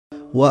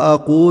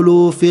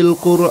وأقول في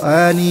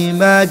القرآن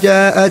ما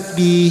جاءت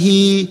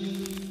به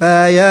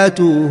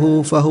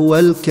آياته فهو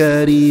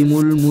الكريم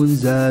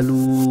المنزل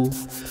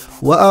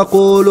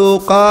وأقول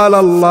قال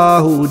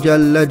الله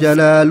جل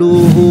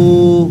جلاله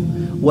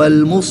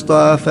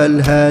والمصطفى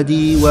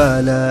الهادي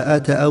ولا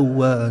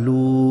أتأول.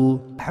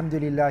 الحمد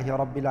لله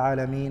رب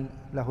العالمين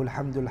له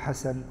الحمد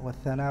الحسن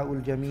والثناء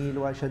الجميل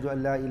وأشهد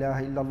أن لا إله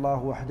إلا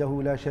الله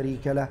وحده لا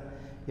شريك له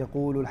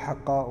يقول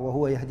الحق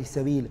وهو يهدي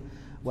السبيل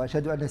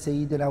وأشهد أن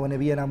سيدنا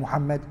ونبينا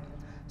محمد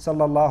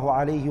صلى الله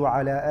عليه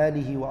وعلى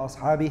آله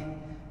وأصحابه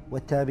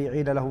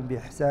والتابعين لهم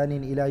بإحسان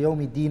إلى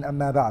يوم الدين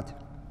أما بعد.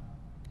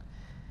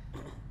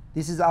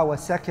 This is our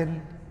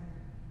second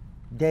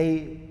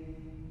day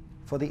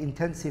for the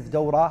intensive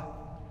dawrah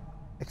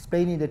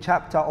explaining the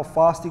chapter of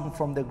fasting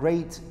from the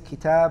great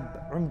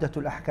kitab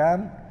Umdatul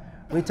Aḥkām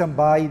written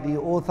by the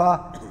author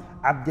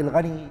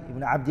Abdulghani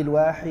ibn Abdul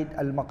Wahid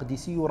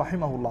al-Maqdisi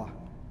rahimahullah.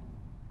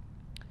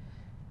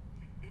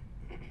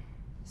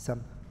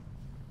 Some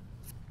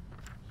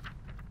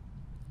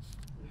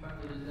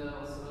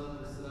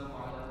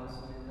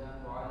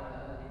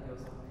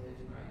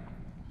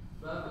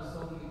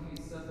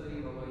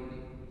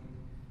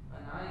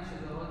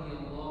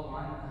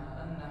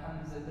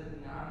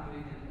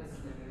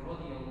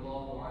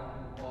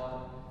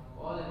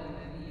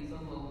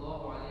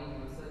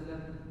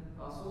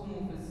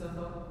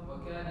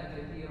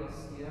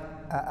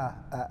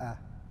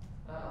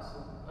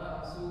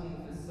أصوم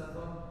في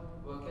السفر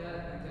وكان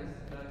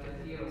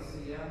كثير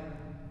الصيام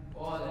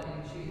قال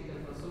إن شئت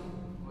فصم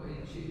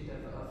وإن شئت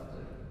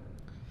فأفطر.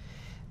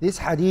 This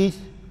hadith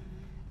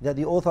that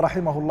the author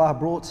rahimahullah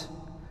brought,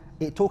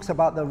 it talks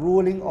about the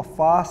ruling of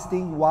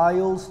fasting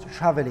whilst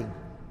traveling.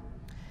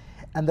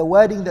 And the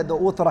wording that the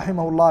author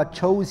rahimahullah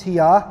chose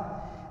here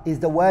is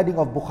the wording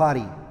of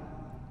Bukhari.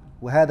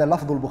 وهذا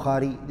لفظ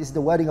البخاري. This is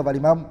the wording of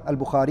Imam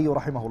al-Bukhari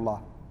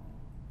rahimahullah.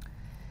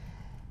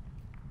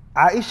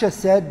 Aisha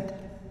said,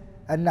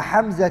 أن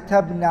حمزة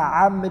بن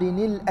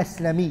عمرو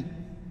الأسلمي,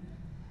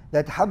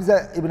 that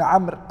Hamza ibn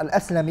Amr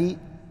al-Aslami,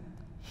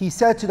 he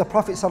said to the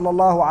Prophet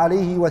sallallahu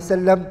alaihi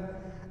wasallam,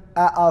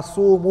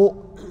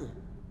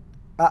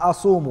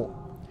 أأصوم,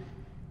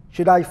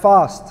 should I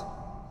fast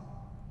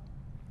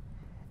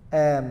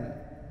في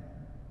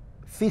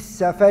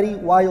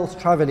السفر whilst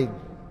traveling?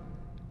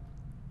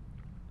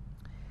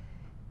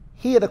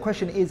 Here the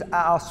question is,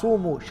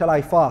 أأصوم, shall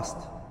I fast?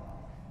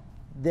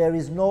 There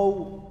is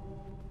no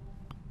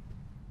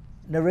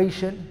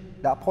narration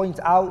that points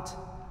out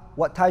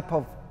what type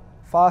of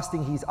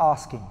fasting he's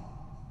asking.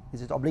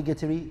 Is it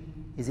obligatory?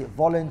 Is it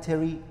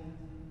voluntary?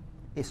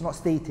 It's not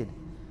stated.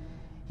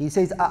 He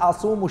says,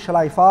 أَأَصُومُ, shall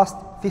I fast?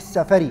 فِي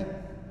السَّفَرِ,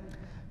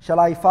 shall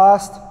I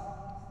fast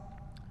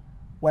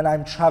when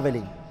I'm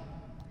traveling?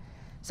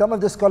 Some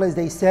of the scholars,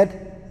 they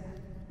said,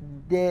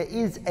 there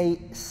is a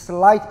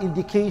slight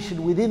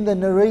indication within the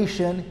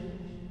narration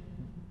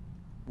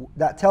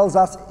that tells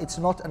us it's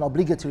not an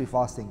obligatory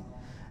fasting.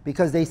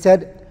 Because they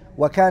said,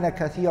 وَكَانَ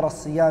كَثِيرَ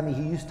الصِّيَامِ,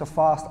 he used to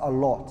fast a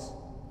lot.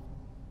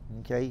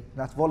 Okay,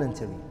 that's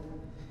voluntary.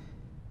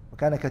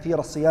 وَكَانَ كَثِيرَ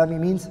الصِّيَامِ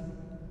means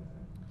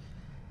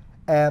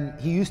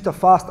he used to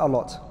fast a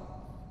lot.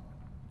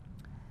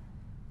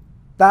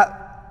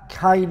 That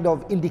kind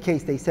of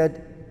indicates, they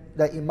said,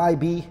 that it might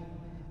be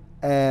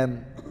a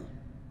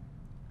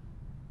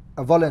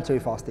voluntary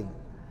fasting.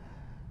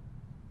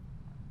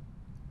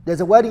 There's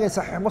a wording in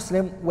Sahih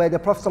Muslim where the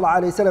Prophet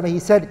ﷺ, he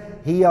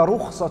said, هِيَ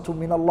رُخْصَةٌ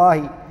مِّنَ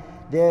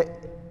اللَّهِ.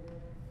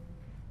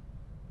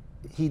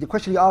 The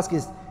question he asked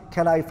is,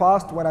 can I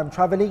fast when I'm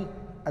traveling?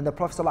 And the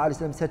Prophet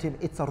ﷺ said to him,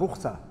 it's a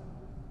rukhsa.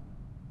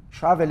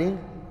 Traveling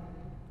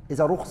is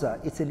a rukhsa.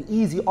 It's an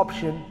easy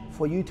option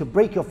for you to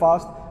break your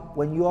fast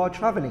when you are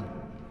traveling.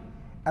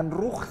 And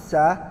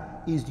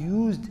rukhsa is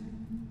used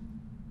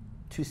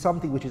to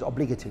something which is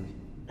obligatory.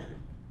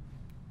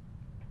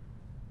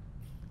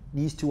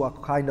 These two are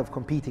kind of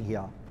competing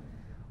here.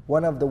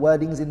 One of the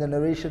wordings in the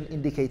narration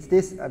indicates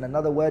this, and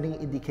another wording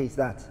indicates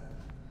that.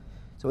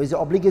 So is it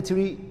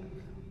obligatory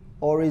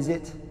or is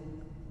it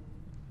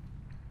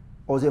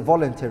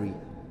voluntary?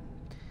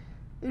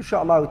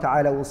 Inshallah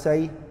ta'ala will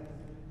say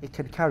it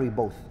can carry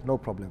both, no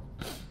problem.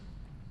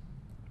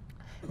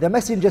 The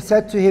messenger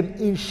said to him,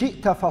 in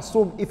shi'ta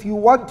fasum, if you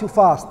want to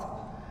fast,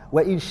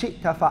 wa in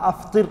shi'ta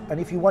fa'aftir, and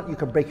if you want you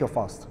can break your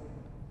fast.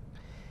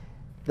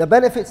 The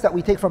benefits that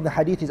we take from the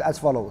hadith is as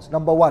follows.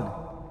 Number one,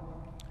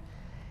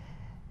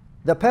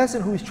 the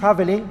person who is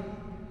traveling,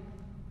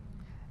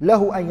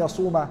 lahu an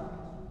yasuma,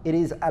 it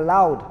is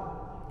allowed,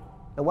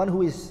 the one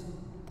who is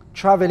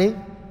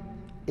traveling,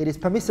 it is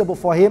permissible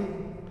for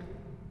him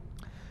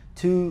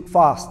to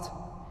fast.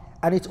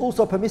 And it's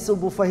also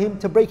permissible for him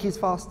to break his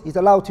fast. He's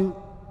allowed to.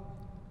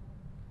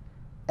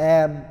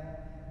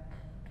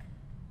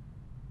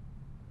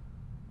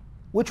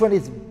 Which one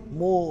is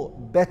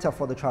better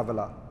for the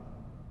traveler?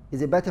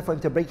 Is it better for him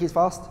to break his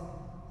fast,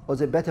 or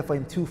is it better for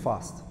him to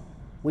fast?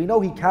 We know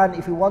he can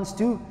if he wants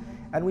to,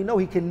 and we know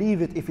he can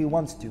leave it if he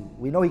wants to.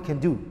 We know he can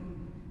do.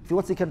 If he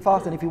wants, he can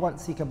fast, and if he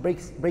wants, he can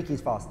break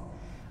his fast.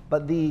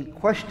 But the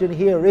question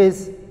here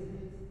is,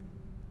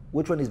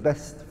 Which one is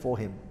best for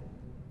him?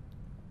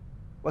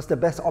 What's the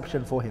best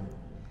option for him?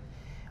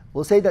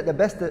 We'll say that the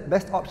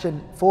best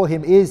option for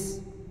him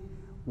is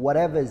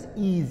whatever is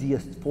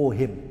easiest for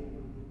him.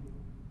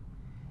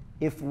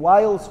 If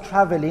whilst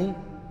traveling,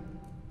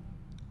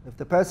 if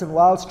the person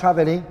whilst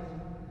traveling,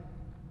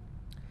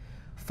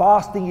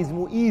 fasting is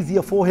more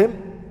easier for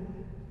him,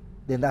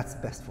 then that's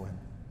best for him.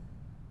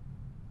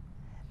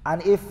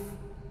 And if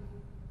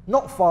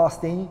not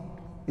fasting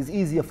is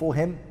easier for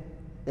him,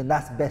 then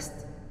that's best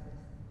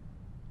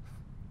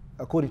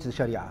according to the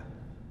Sharia.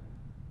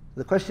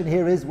 The question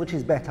here is, which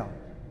is better?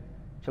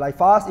 Shall I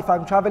fast if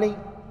I'm traveling?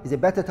 Is it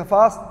better to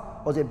fast,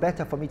 or is it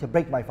better for me to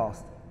break my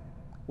fast?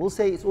 We'll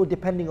say it's all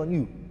depending on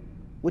you.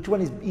 Which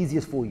one is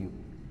easiest for you?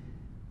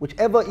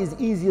 Whichever is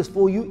easiest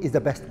for you is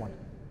the best one.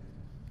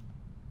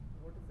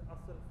 What is the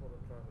asl for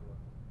a traveler?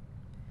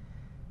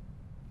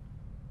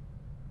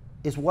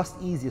 It's what's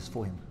easiest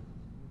for him.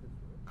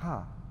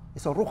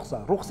 It's a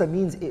rukhsa. Rukhsa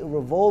means it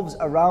revolves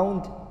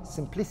around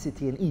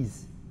simplicity and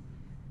ease.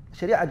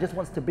 Sharia just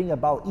wants to bring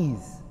about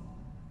ease.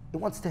 It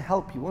wants to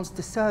help you, wants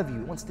to serve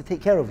you, wants to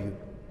take care of you.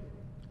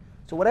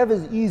 So whatever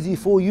is easy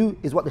for you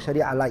is what the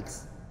Sharia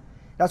likes.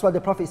 That's why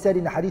the Prophet said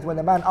in the hadith when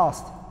the man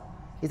asked,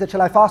 he said,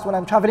 shall I fast when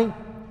I'm traveling?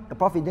 The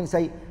Prophet didn't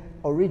say,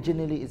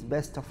 originally it's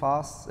best to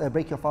fast,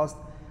 break your fast.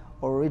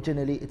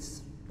 Originally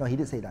it's, no, he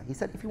didn't say that. He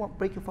said, if you want,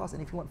 break your fast,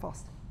 and if you want,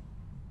 fast.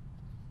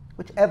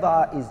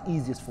 Whichever is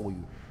easiest for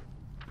you.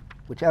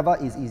 Whichever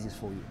is easiest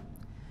for you.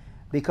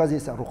 Because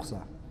it's a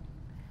rukhsa.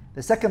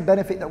 The second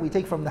benefit that we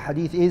take from the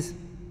hadith is,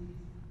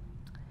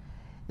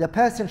 the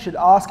person should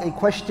ask a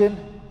question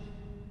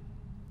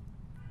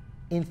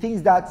in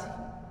things that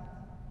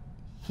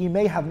he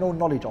may have no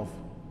knowledge of.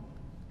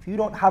 If you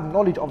don't have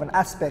knowledge of an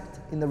aspect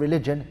in the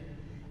religion,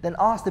 then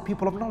ask the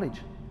people of knowledge.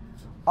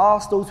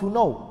 Ask those who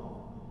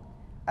know.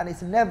 And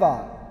it's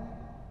never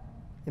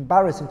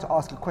embarrassing to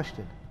ask a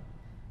question.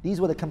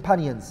 These were the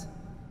companions.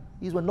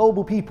 These were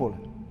noble people.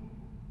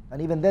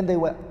 And even then they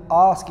were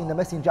asking the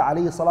Messenger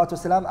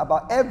ﷺ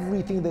about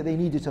everything that they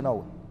needed to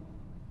know.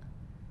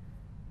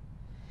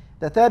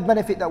 The third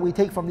benefit that we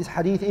take from this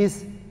hadith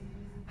is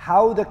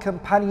how the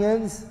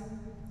companions,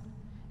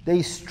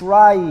 they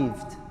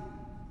strived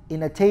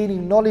in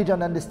attaining knowledge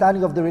and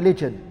understanding of the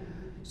religion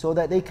so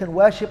that they can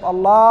worship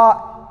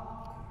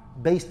Allah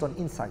based on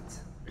insight.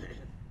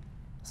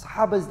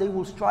 Sahabas, they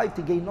will strive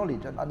to gain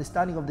knowledge and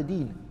understanding of the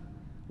deen.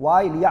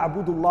 Why?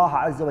 لِيَعْبُدُوا اللَّهَ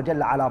عَزَّ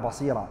وَجَلَّ عَلَى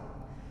بَصِيرًا.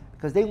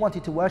 Because they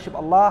wanted to worship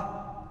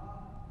Allah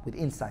with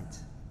insight.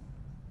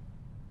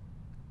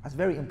 That's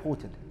very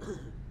important.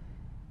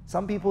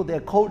 Some people,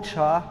 their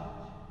culture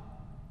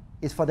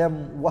is for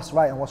them what's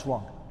right and what's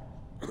wrong.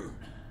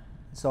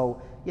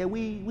 So, yeah,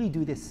 we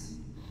do this.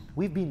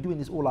 We've been doing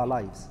this all our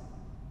lives.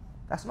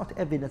 That's not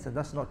evidence and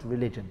that's not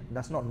religion. And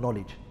that's not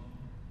knowledge.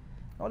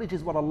 Knowledge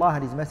is what Allah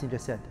and His Messenger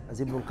said. As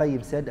Ibn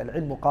al-Qayyim said,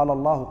 العلم قال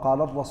الله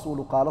قال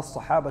الرسول قال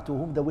الصحابة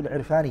هم ذوي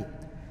العرفان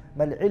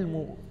ما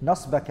العلم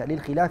نصبك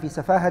للخلاف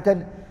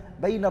سفاهة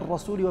بين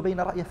الرسول وبين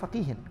رأي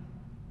فقيه.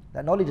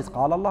 That knowledge is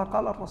قال الله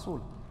قال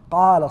الرسول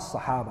قال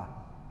الصحابة.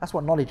 That's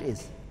what knowledge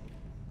is.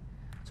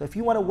 So if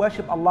you want to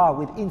worship Allah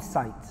with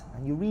insight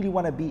and you really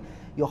want to be,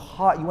 your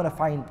heart, you want to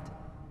find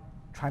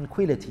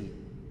tranquility,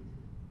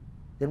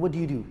 then what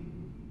do?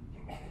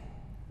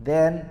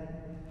 Then,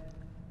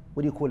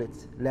 what do you call it?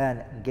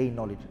 Learn and gain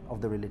knowledge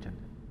of the religion.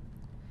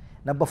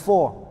 Number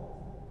 4,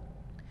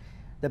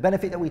 the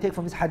benefit that we take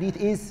from this hadith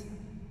is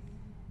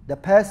the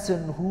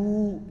person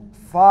who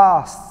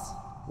fasts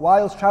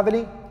whilst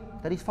traveling,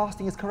 that his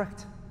fasting is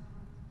correct.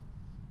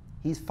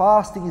 His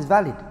fasting is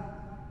valid.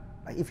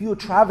 Like if you're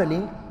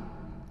traveling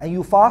and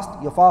you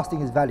fast, your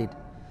fasting is valid.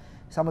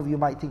 Some of you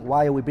might think,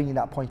 why are we bringing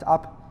that point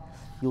up?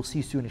 You'll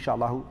see soon,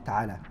 inshallah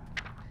ta'ala.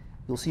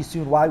 You'll see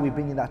soon why we're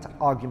bringing that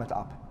argument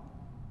up.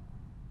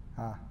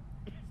 Some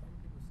people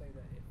say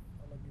that if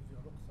Allah gives you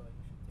a rukhsa,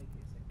 you should take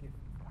it as a gift.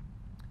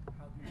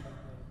 How do you make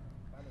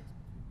the balance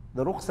between?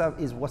 The rukhsa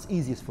is what's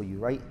easiest for you,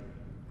 right?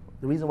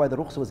 The reason why the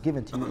rukhsa was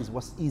given to you is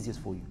what's easiest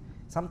for you.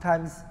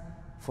 Sometimes,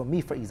 for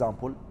me, for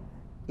example,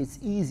 it's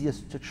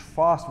easiest to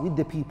fast with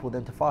the people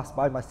than to fast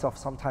by myself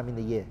sometime in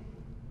the year.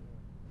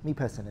 Me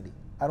personally.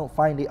 I don't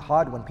find it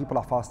hard when people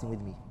are fasting with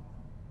me.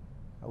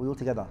 Are we all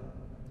together?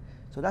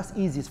 So that's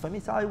easiest for me,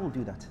 so I will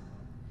do that.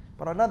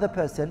 But another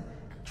person,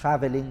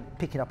 traveling,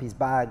 picking up his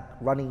bag,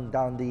 running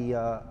down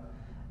the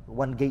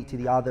one gate to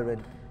the other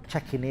and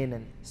checking in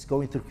and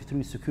going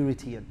through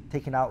security and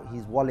taking out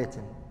his wallet,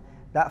 and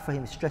that for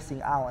him is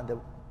stressing out.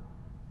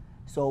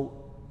 So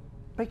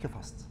break your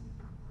fast.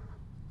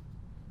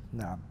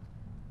 Now,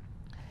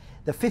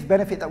 the 5th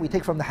benefit that we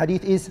take from the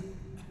hadith is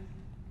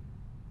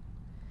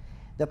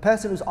the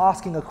person who's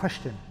asking a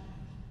question,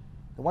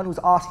 the one who's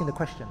asking the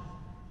question,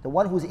 the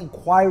one who's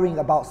inquiring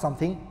about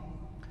something,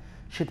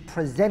 should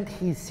present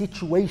his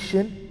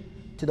situation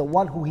to the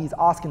one who he's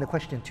asking the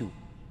question to.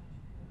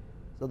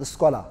 So the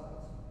scholar,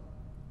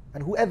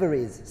 and whoever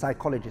it is,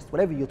 psychologist,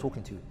 whatever you're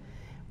talking to,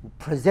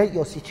 present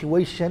your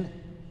situation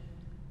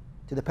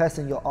to the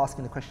person you're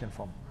asking the question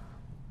from.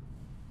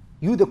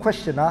 You, the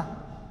questioner,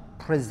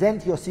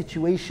 present your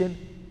situation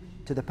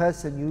to the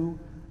person you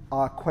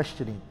are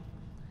questioning.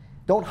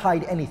 Don't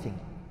hide anything.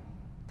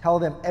 Tell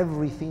them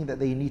everything that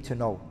they need to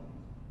know.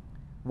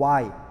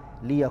 Why?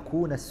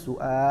 لِيَكُونَ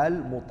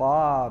السُّؤَالُ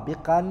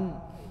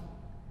مُطَابِقًا,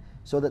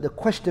 so that the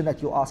question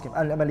that you ask him,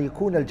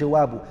 لِيَكُونَ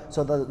الْجَوَابُ,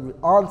 so that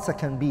the answer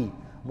can be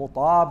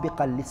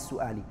مُطَابِقًا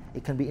لِلسُّؤَالِ,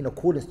 it can be in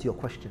accordance to your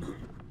question.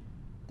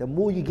 The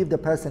more you give the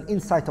person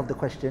insight of the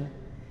question,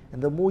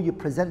 and the more you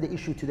present the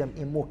issue to them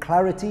in more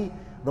clarity,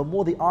 the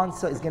more the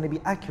answer is going to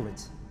be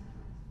accurate.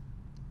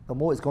 The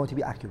more it's going to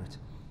be accurate.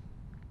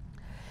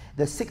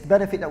 The sixth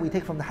benefit that we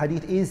take from the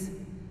hadith is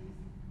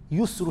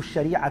يسر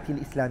الشريعة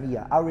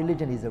الإسلامية. Our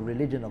religion is a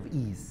religion of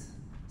ease,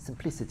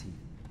 simplicity.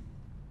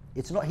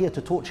 It's not here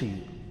to torture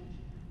you.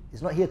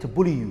 It's not here to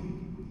bully you.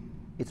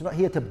 It's not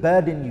here to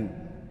burden you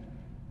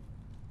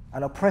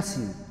and oppress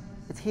you.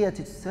 It's here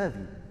to serve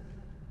you.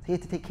 It's here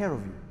to take care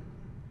of you.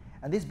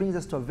 And this brings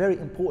us to a very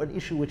important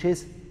issue, which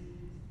is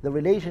the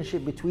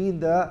relationship between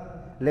the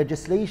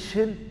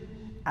legislation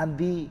and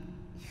the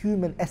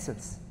human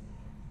essence.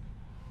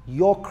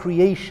 Your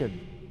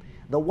creation.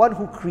 The one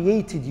who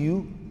created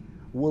you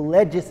will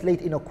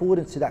legislate in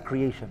accordance to that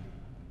creation.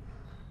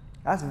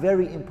 That's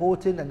very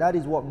important, and that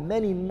is what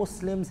many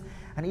Muslims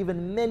and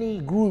even many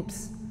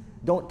groups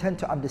don't tend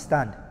to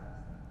understand.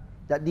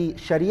 That the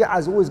Sharia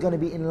is always going to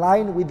be in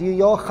line with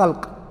your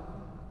khalq.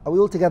 Are we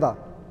all together?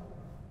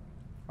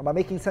 Am I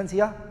making sense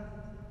here?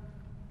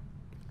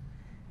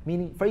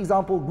 Meaning, for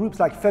example, groups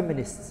like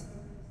feminists.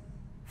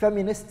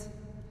 Feminists,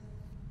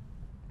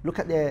 look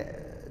at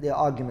their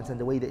arguments and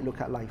the way they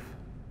look at life.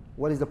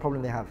 What is the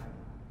problem they have?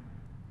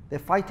 They're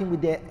fighting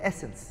with their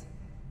essence.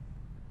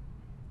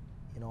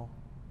 You know,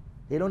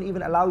 they don't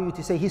even allow you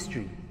to say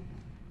history.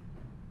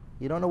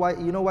 You don't know why?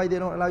 You know why they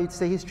don't allow you to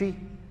say history?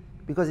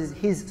 Because it's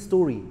his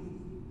story.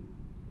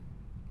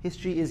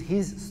 History is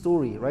his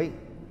story, right?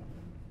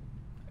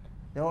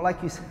 They don't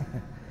like you.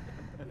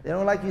 They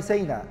don't like you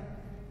saying that.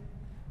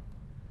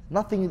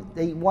 Nothing.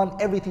 They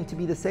want everything to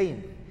be the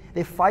same.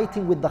 They're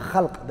fighting with the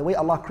khalq, the way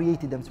Allah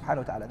created them, subhanahu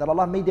wa ta'ala. That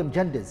Allah made them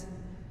genders.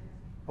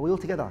 Are we all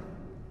together?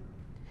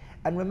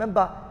 And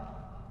remember,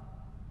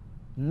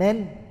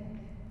 men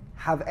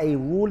have a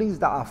rulings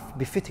that are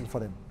befitting for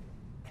them.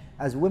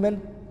 As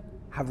women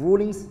have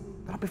rulings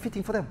that are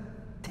befitting for them.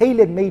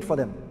 Tailored made for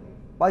them.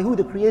 By who?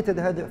 The creator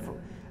of the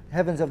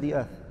heavens of the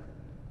earth.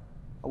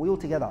 Are we all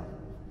together?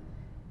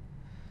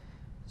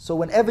 So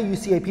whenever you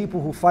see a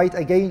people who fight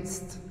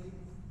against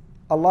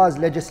Allah's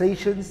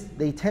legislations,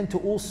 they tend to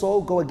also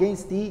go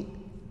against the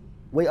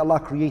way Allah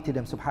created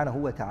them, subhanahu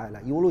wa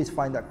ta'ala. You always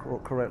find that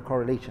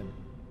correlation.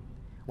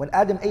 When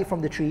Adam ate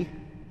from the tree,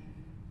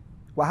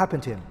 what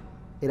happened to him?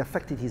 It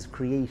affected his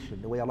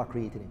creation, the way Allah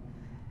created him.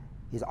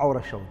 His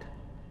aura showed.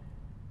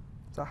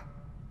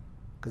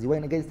 Because he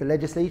went against the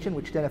legislation,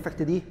 which then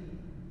affected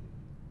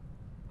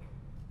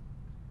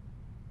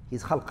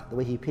his khalq, the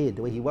way he appeared,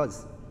 the way he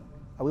was.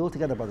 Are we all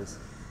together, brothers?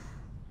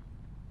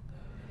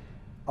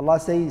 Allah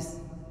says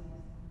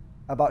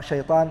about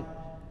shaitan,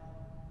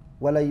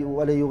 what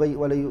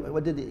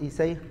did he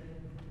say?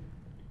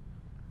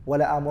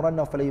 ولا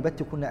آمرنهم فلا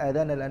يبتكن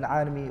آذان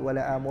الأنعام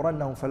ولا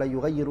آمرنهم فلا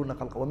يغيرن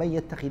خلق ومن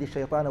يتخذ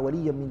الشيطان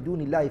وليا من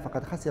دون الله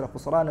فقد خسر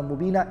خسرانا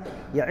مبينا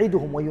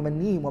يعدهم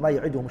ويمنيهم وما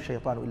يعدهم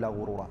الشيطان إلا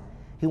غرورا.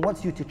 He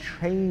wants you to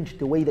change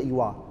the way that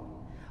you are.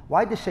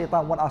 Why does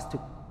shaitan want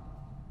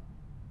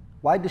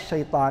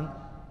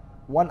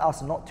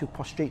us not to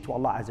prostrate to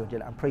Allah Azza wa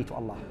Jalla and pray to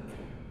Allah?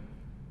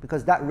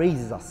 Because that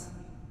raises us.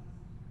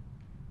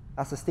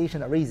 That's a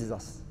station that raises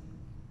us.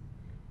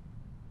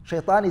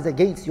 Shaitan is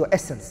against your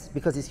essence,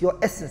 because it's your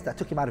essence that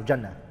took him out of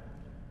Jannah.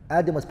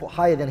 Adam was put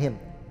higher than him.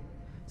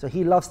 So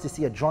he loves to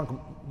see a drunk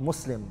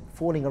Muslim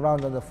falling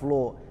around on the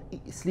floor,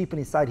 sleeping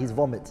inside his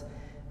vomit,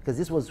 because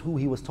this was who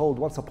he was told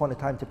once upon a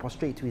time to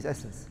prostrate to his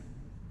essence.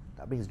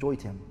 That brings joy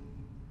to him.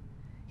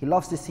 He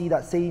loves to see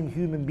that same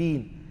human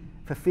being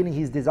fulfilling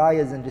his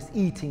desires and just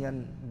eating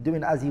and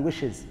doing as he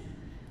wishes,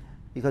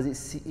 because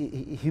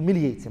it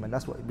humiliates him, and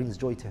that's what brings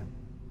joy to him.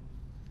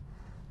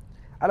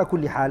 Ala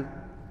kulli hal,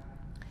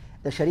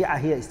 the Sharia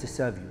here is to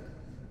serve you.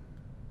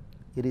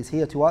 It is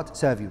here to what?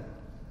 Serve you.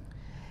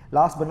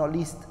 Last but not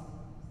least,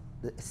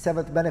 the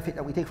seventh benefit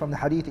that we take from the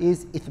hadith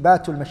is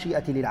إثبات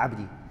المشيئة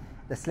للعبد.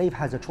 The slave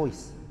has a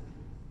choice.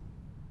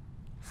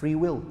 Free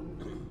will.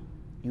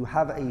 You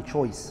have a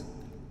choice.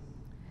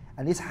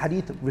 And this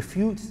hadith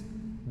refutes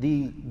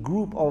the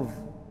group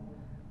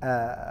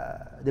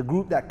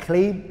that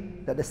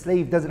claim that the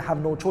slave doesn't have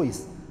no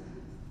choice.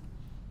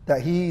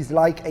 That he is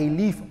like a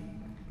leaf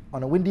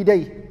on a windy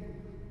day.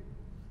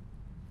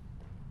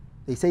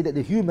 They say that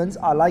the humans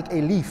are like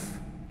a leaf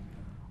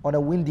on a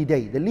windy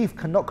day. The leaf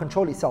cannot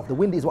control itself. The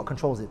wind is what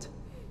controls it.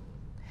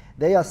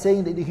 They are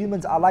saying that the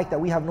humans are like that.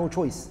 We have no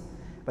choice.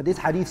 But this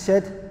hadith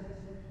said,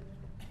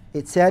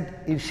 in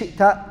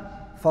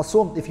shi'ta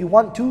fasum, if you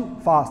want to,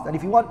 fast. And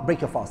if you want,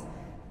 break your fast.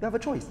 You have a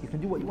choice. You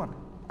can do what you want.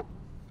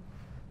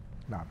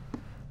 Now.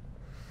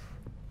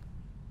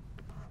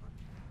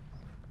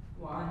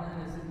 وعن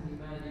أنس بن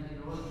مالك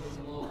رضي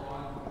الله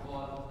عنه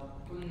قال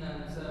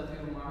كنا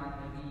نسافر مع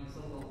النبي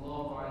صلى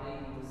الله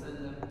عليه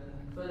وسلم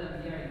فلم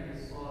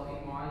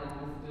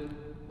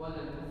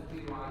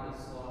المفطر على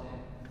الصائم.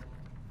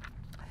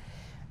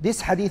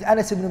 This hadith,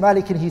 Anas ibn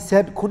Malik, he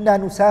said, كنا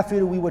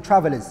نسافر, we were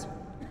travelers.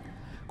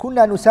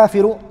 كنا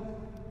نسافر.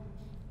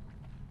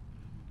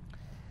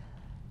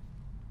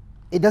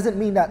 It doesn't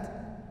mean that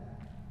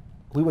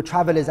we were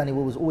travelers and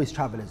we was always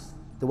travelers.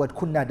 The word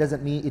kunna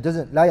doesn't mean, it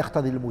doesn't, لا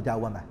يقتضي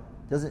المداومة.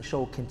 Doesn't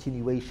show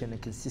continuation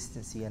and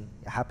consistency, and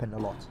it happened a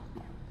lot.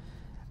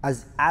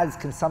 As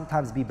can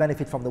sometimes be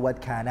benefit from the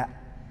word kana.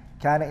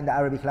 Kana in the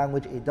Arabic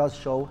language, it does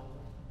show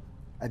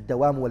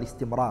الدوام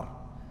والاستمرار.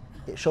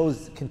 It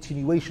shows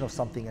continuation of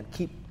something and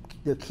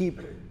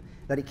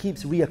that it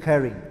keeps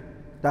reoccurring.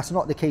 That's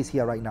not the case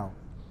here right now.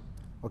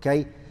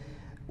 Okay?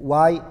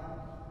 Why?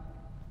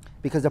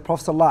 Because the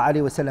Prophet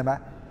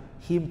ﷺ,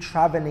 him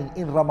traveling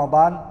in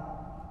Ramadan,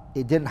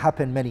 it didn't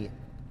happen many.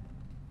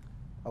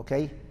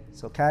 Okay?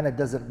 So kana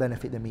doesn't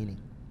benefit the meaning.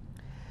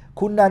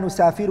 Kunna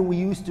nusafiru,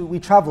 we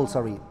travel,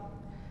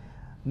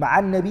 مع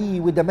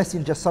النبي, with the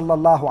Messenger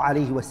sallallahu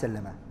alayhi wa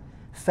sallam.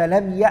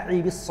 فلم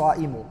يعب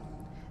الصائم.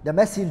 The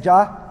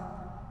Messenger,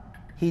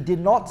 he did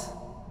not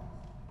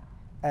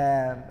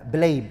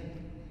blame,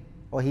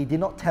 or he did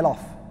not tell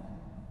off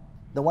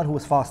the one who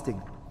was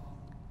fasting.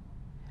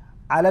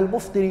 على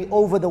المفطر,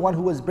 over the one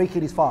who was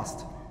breaking his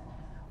fast.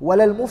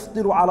 ولا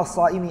المفطر على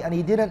الصائم, and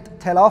he didn't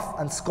tell off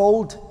and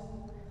scold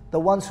the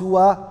ones who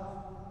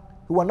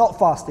were not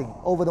fasting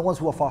over the ones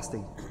who were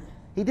fasting.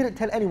 He didn't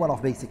tell anyone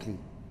off, basically.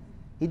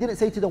 He didn't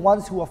say to the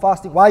ones who are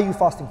fasting, why are you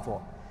fasting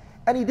for?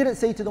 And he didn't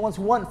say to the ones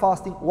who weren't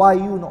fasting, why are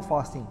you not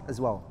fasting as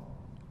well?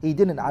 He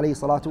didn't, alayhi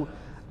salatu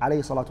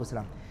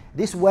wasalam.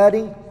 This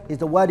wording is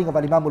the wording of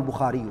Imam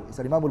al-Bukhari. It's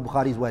Imam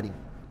al-Bukhari's wording.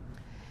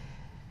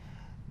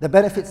 The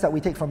benefits that we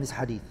take from this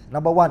hadith.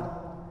 Number one,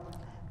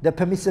 the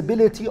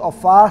permissibility of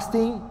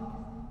fasting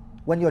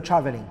when you're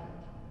traveling.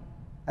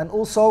 And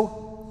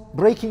also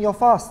breaking your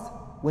fast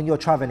when you're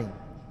traveling.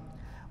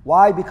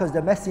 Why? Because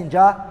the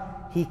Messenger,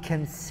 he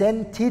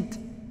consented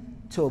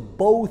to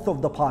both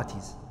of the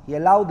parties. He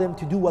allowed them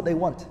to do what they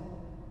want.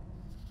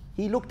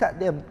 He looked at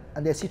them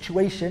and their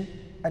situation,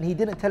 and he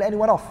didn't tell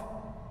anyone off.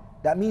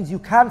 That means you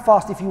can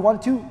fast if you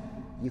want to.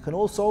 You can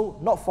also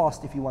not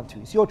fast if you want to.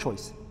 It's your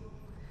choice.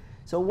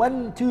 So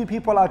when two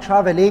people are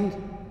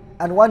traveling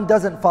and one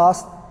doesn't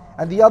fast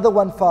and the other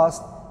one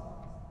fasts,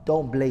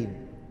 don't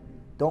blame,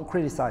 don't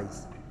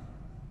criticize,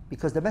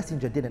 because the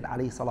Messenger didn't,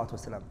 alayhi salatu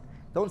wasalam.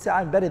 Don't say,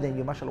 I'm better than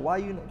you, mashallah. Why are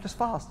you not? Just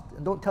fast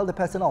and don't tell the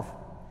person off.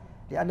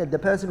 The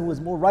person who was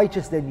more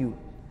righteous than you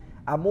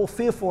and more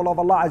fearful of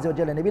Allah Azza wa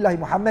Jalla, Nabiullah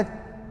Muhammad,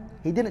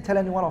 he didn't tell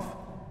anyone off.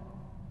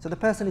 So the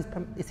person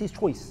it's his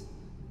choice.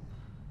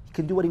 He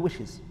can do what he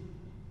wishes.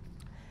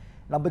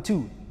 Number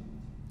two,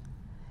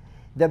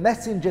 the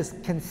Messenger's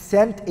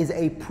consent is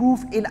a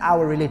proof in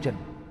our religion.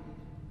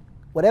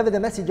 Whatever the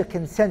Messenger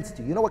consents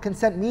to. You know what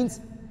consent means?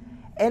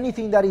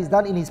 Anything that is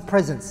done in his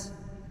presence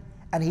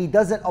and he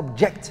doesn't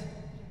object.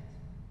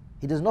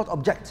 He does not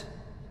object.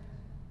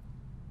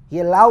 He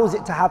allows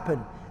it to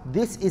happen.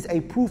 This is a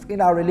proof in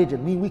our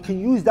religion. I mean, we can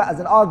use that as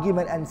an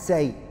argument and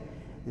say,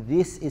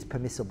 this is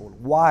permissible.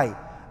 Why?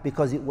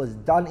 Because it was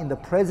done in the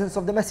presence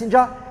of the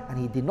Messenger and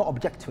he did not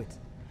object to it.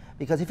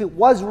 Because if it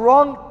was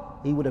wrong,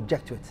 he would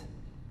object to it.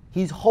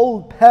 His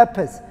whole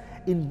purpose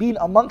in being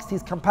amongst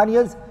his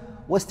companions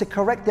was to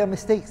correct their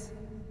mistakes.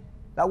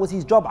 That was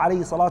his job,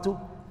 alayhi salatu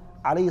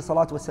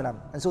wasalam.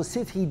 And so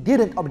since he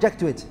didn't object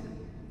to it,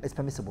 it's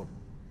permissible.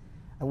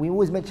 And we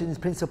always mention this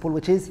principle,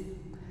 which is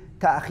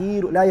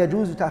لا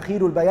يجوز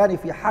تأخير البيان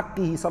في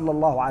حقه صلى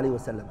الله عليه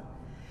وسلم.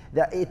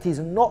 That it is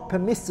not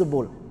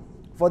permissible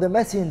for the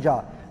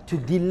Messenger to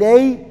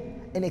delay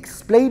in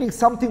explaining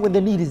something when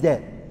the need is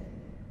there.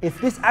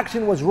 If this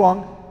action was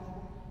wrong,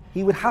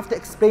 he would have to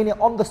explain it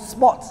on the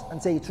spot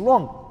and say it's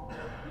wrong.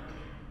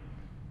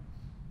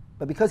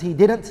 But because he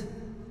didn't,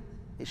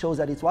 it shows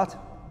that it's what?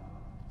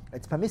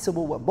 It's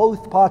permissible. What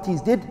both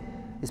parties did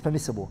is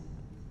permissible.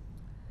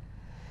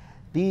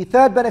 The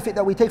third benefit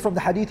that we take from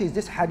the hadith is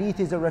this hadith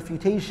is a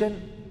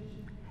refutation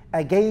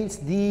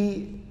against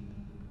the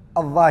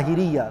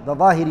Al-Zahiriyya, the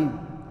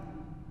Zahiri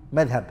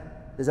madhab.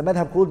 There's a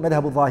madhab called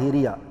Madhab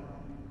Al-Zahiriyya,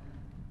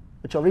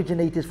 which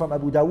originated from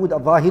Abu Dawood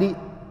Al-Zahiri,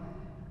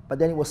 but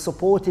then it was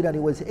supported and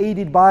it was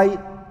aided by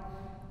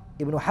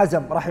Ibn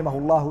Hazm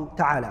rahimahullah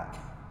ta'ala.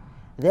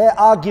 Their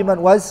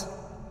argument was,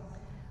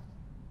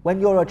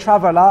 when you're a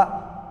traveler,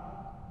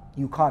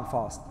 you can't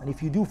fast. And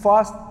if you do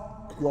fast,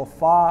 your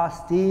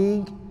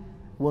fasting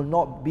you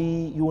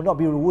will not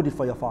be rewarded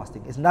for your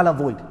fasting. It's null and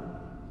void.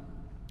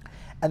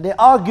 And their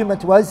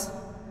argument was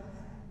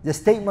the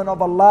statement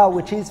of Allah,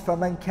 which is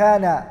فَمَنْ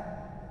كَانَ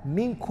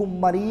مِنْكُمْ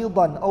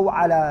مَرِيضًا أَوْ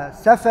عَلَى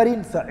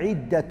سَفَرٍ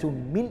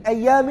فَعِدَّةٌ مِنْ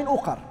أَيَّامٍ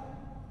أُخَرٍ.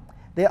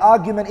 Their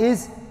argument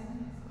is,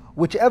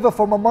 whichever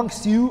from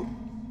amongst you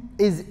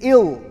is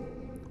ill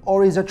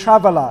or is a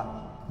traveler,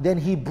 then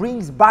he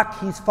brings back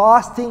his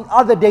fasting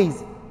other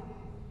days.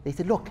 They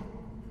said, look,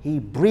 he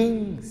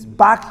brings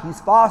back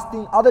his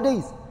fasting other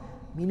days.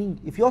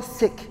 Meaning, if you're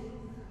sick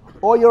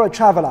or you're a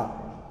traveler,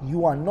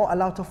 you are not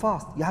allowed to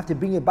fast. You have to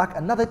bring it back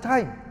another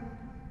time.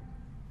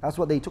 That's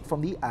what they took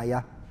from the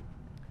ayah.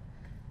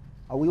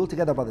 Are we all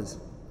together, brothers?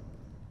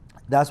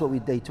 That's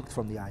what they took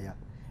from the ayah.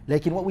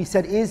 Like what we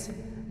said is,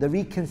 the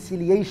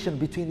reconciliation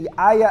between the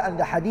ayah and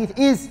the hadith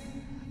is,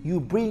 you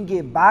bring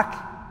it back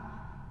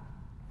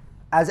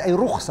as a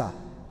rukhsa.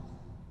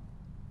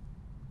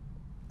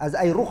 As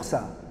a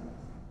rukhsa.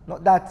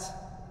 Not that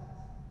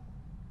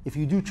if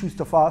you do choose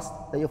to fast,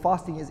 that your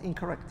fasting is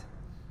incorrect.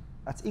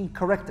 That's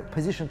incorrect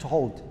position to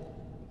hold.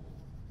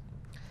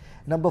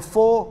 Number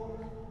 4,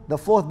 the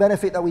 4th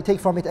benefit that we take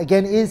from it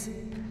again is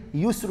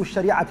Yusru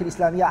Shari'at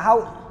al-Islamiyya,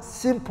 how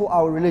simple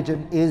our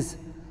religion is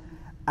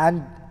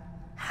and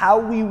how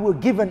we were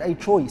given a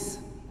choice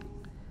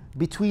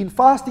between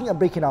fasting and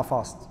breaking our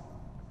fast.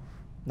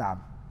 Naam.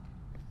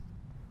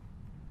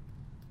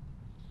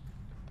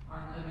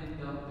 عن أبي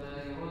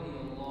الدرداء رضي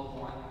الله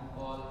عنه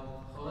قال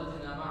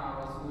خرجنا مع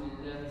رسول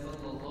الله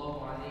صلى الله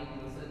عليه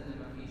وسلم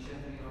في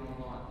شهر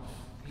رمضان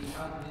في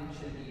حر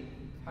شديد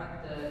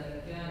حتى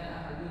إن كان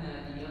أحدنا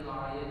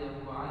ليضع يده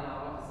على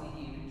رأسه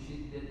من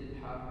شدة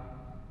الحر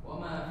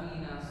وما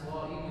فينا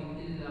صائم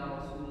إلا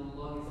رسول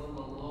الله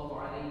صلى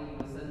الله عليه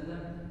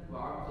وسلم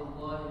وعبد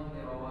الله بن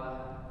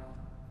رواحة.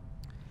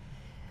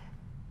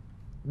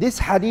 This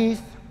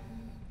hadith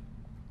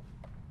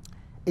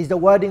is the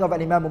wording of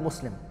an Imam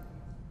Muslim.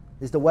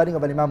 This is the wording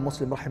of an Imam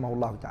Muslim,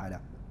 rahimahullah ta'ala.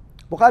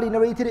 Bukhari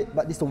narrated it,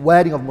 but this is the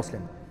wording of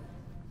Muslim.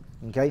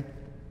 Okay?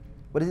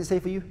 What does it say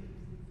for you?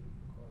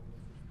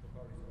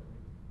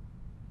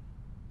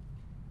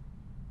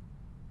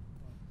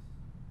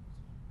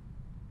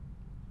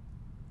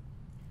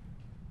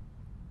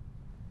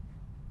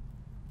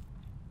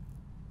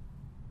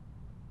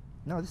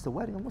 No, this is the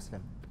wording of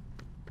Muslim.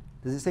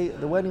 Does it say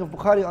the wording of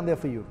Bukhari on there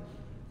for you?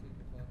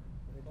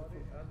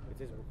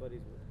 It is Bukhari's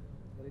word.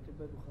 Narrated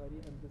by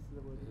Bukhari, and this is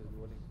the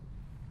wording.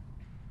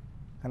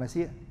 Can I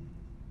see it?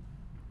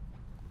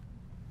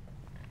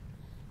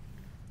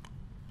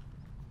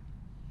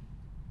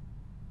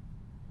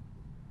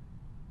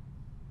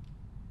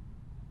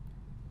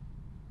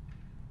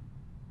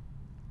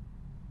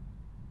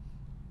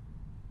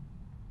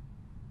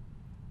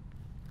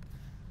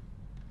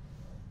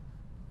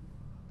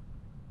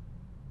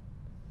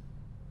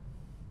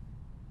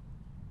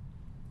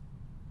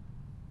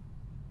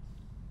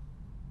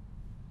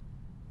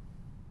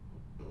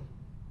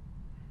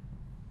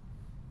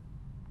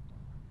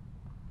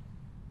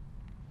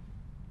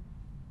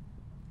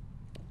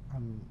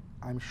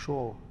 I'm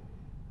sure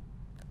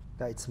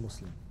that it's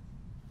Muslim.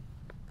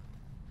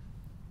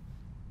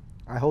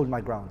 I hold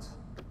my grounds.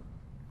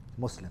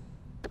 Muslim.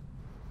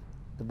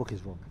 The book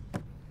is wrong.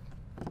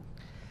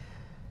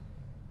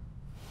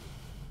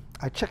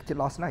 I checked it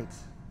last night.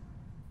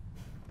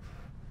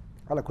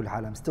 Ala kulli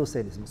hal, I'm still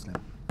saying it's Muslim.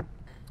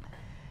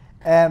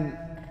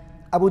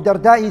 Abu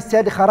Darda, he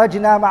said,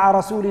 خرجنا مع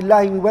رسول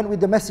الله, we went with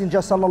the Messenger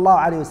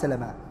sallallahu alayhi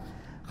wasallam.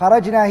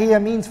 خرجنا here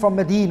means from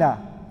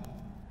Medina.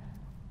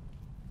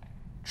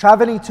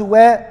 Traveling to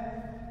where?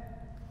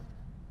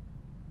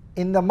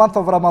 In the month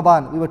of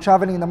Ramadan. We were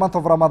traveling in the month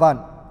of Ramadan.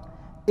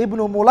 Ibn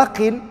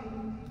Mulaqin,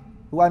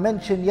 who I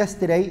mentioned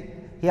yesterday,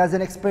 he has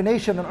an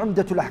explanation on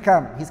Umdatul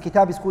Aḥkām. His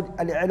kitab is called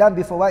Al-I'lam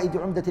bi Fawaid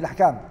Umdatul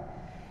Aḥkām.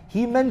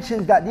 He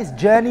mentions that this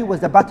journey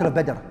was the Battle of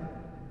Badr.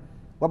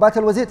 What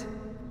battle was it?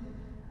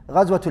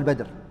 Ghazwatul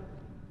Badr.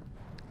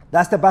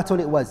 That's the battle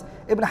it was.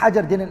 Ibn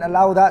Hajar didn't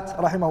allow that,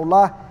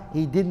 rahimahullah.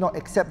 He did not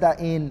accept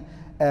that in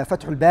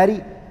Fathul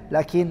Bari.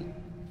 Lakin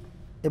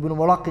Ibn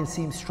Mulaqin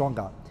seems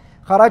stronger.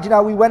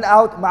 خرجنا, we went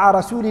out مع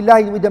رسول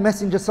الله, with the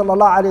Messenger صلى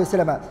الله عليه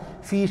وسلم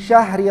في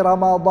شهر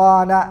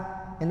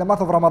رمضان, in the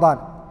month of Ramadan.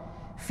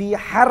 في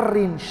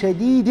حر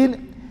شديد,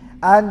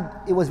 and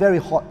it was very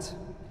hot.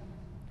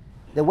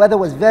 The weather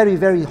was very,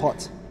 very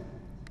hot.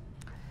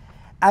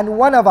 And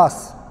one of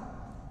us,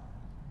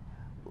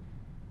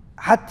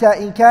 حتى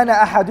إن كان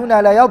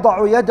أحدنا لا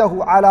يضع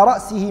يده على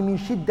رأسه من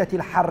شدة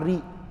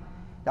الحر.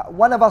 That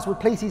one of us would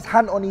place his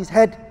hand on his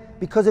head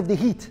because of the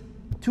heat.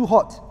 Too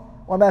hot.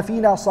 وَمَا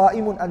فِينَا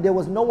صَائِمٌ, and there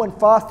was no one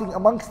fasting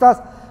amongst us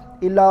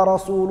إِلَّا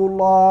رَسُولُ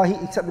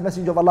اللَّهِ, except the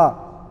Messenger of Allah,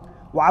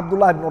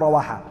 وَعَبْدُ ibn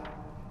Rawaha,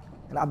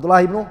 and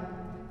Abdullah ibn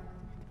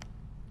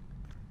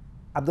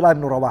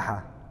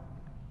Rawaha.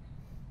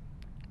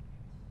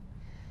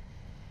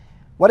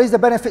 What is the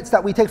benefits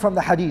that we take from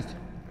the hadith?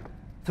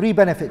 3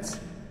 benefits.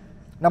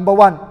 Number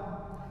 1,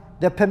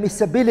 the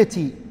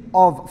permissibility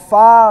of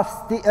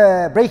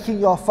breaking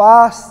your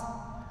fast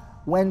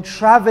when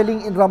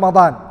traveling in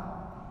Ramadan.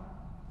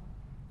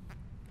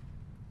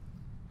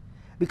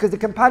 Because the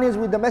companions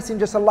with the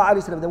Messenger sallallahu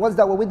alaihi wasallam, the ones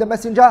that were with the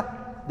Messenger,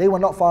 they were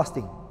not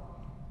fasting.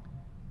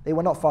 They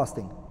were not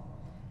fasting.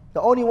 The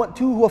only 2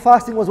 who were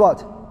fasting was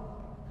what?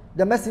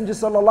 The Messenger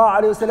sallallahu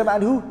alaihi wasallam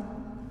and who?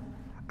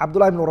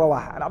 Abdullah ibn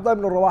Rawaha. And Abdullah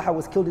ibn Rawaha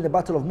was killed in the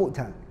battle of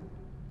Mu'tah.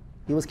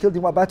 He was killed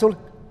in what battle?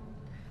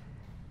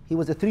 He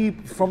was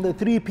from the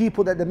 3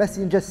 people that the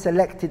Messenger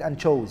selected and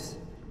chose.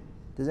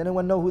 Does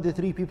anyone know who the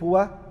 3 people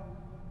were?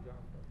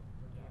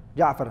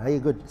 Ja'far. Hey,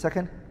 good.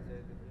 Second?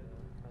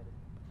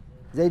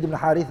 Zayd ibn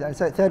Harith, and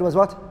third was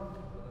what?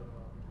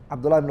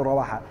 Abdullah ibn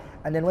Rawaha.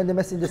 And then when the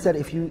Messenger said,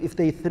 if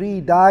they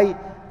 3 die,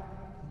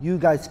 you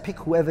guys pick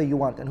whoever you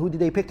want. And who did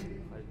they pick?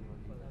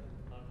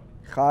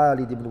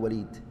 Khalid ibn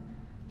Walid,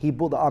 he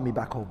brought the army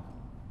back home.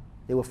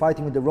 They were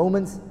fighting with the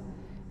Romans,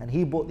 and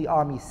he brought the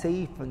army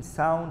safe and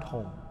sound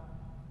home.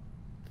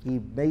 He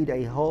made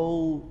a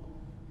whole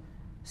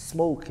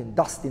smoke and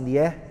dust in the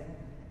air,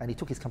 and he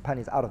took his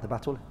companions out of the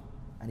battle,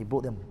 and he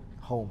brought them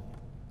home.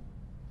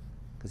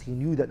 Because he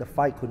knew that the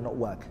fight could not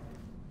work.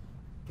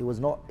 It was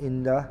not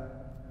in the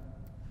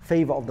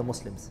favor of the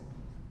Muslims.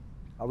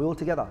 Are we all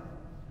together?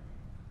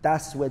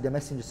 That's where the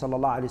Messenger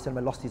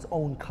ﷺ lost his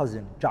own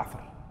cousin,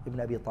 Ja'far ibn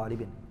Abi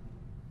Talib,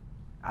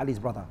 Ali's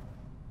brother.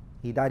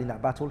 He died in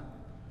that battle.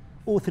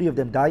 All three of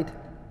them died,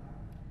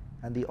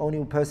 and the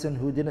only person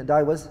who didn't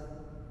die was,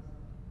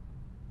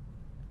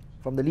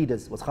 from the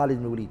leaders, was Khalid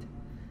ibn Walid.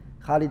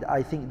 Khalid,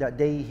 I think that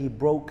day he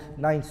broke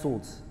 9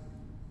 swords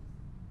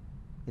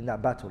in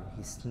that battle.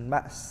 He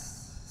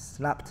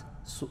snapped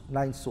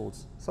 9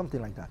 swords,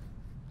 something like that.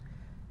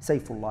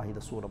 Sayfullah,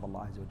 the sword of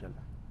Allah Azza wa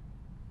Jalla.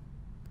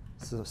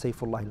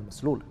 Sayfullah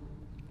al-Maslul.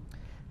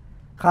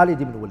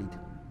 Khalid ibn Walid.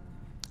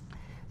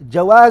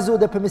 Jawazu,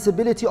 the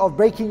permissibility of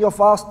breaking your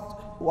fast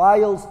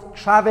whilst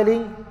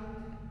traveling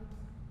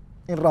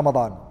in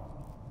Ramadan.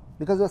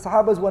 Because the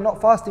Sahabas were not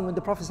fasting when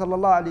the Prophet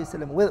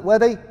ﷺ, were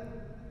they?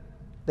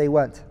 They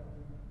weren't.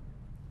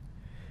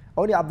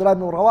 Only Abdullah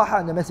ibn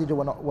Rawaha and the Messenger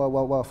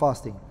were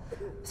fasting.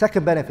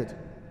 Second benefit.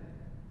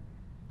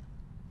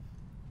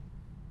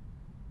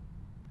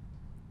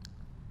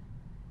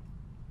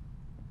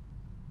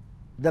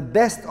 The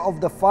best of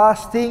the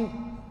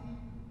fasting,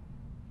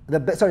 the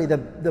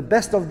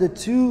best of the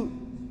two,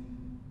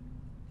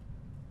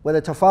 whether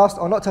to fast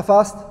or not to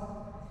fast,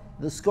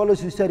 the scholars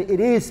who said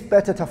it is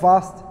better to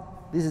fast,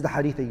 this is the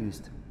hadith they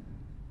used.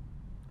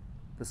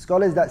 The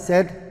scholars that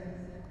said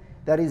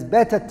that it's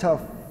better to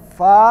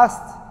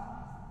fast,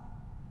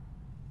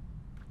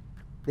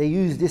 they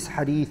use this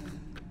hadith.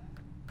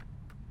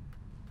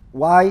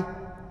 Why?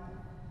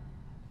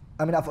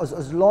 I mean,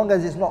 as long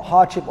as it's not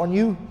hardship on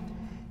you,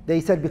 they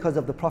said because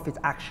of the Prophet's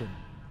action.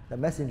 The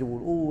Messenger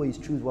will always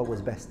choose what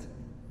was best.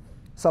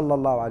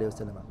 Sallallahu Alaihi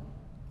Wasallam.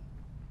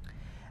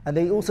 And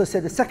they also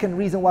said the second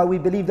reason why we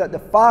believe that the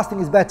fasting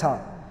is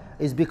better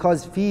is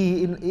because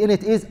in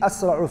it is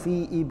أسرع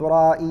في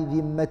إبراء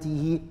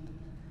ذمته.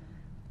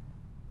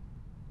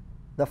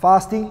 The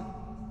fasting,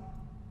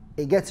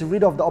 it gets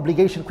rid of the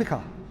obligation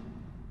quicker.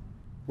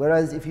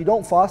 Whereas if you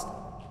don't fast,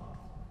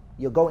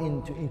 you're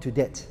going into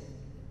debt.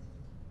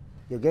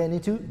 You're getting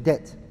into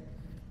debt.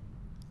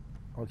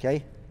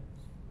 Okay?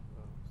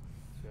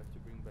 So you have to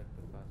bring back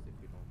the fast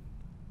if you don't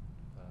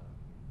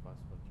fast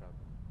for travel.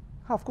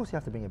 Of course you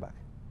have to bring it back.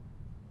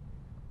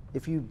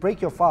 If you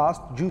break your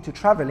fast due to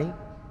traveling,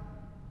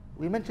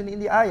 we mentioned in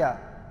the ayah,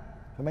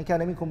 فَمَنْ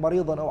كَانَ مِنْكُمْ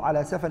مَرِيضًا أَوْ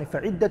عَلَى سَفَرٍ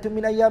فَعِدَّةٌ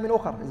مِنْ أَيَّامٍ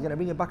أُخَرٍ. He's going to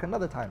bring it back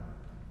another time.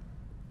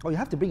 Oh, you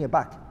have to bring it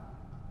back.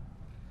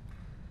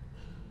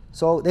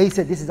 So they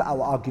said this is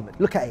our argument.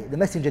 Look at it. The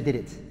Messenger did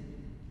it.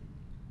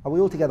 Are we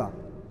all together?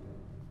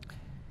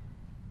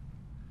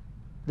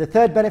 The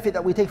third benefit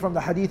that we take from the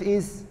hadith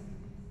is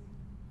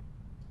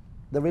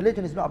the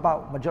religion is not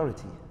about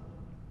majority.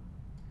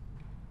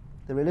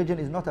 The religion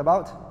is not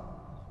about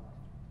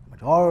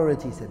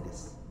majority, said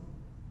this.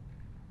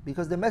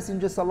 Because the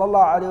Messenger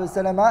sallallahu alaihi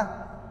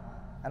wasallam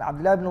and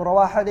Abdullah ibn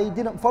Rawaha, they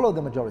didn't follow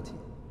the majority.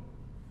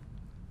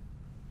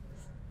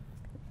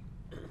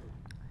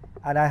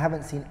 And I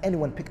haven't seen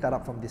anyone pick that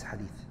up from this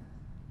hadith.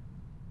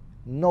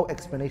 No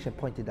explanation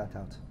pointed that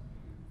out.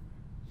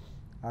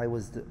 I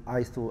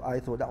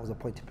thought that was a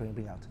point to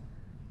bring out.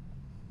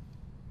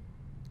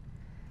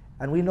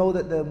 And we know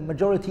that the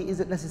majority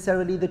isn't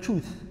necessarily the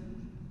truth.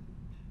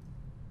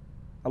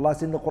 Allah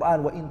says in the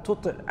Quran, وَإِن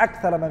تُطِعْ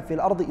أَكْثَرَ مَنْ فِي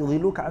الْأَرْضِ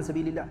يُضِلُّكَ عَنْ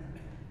سَبِيلِ اللَّهِ.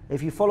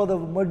 If you follow the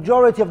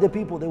majority of the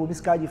people, they will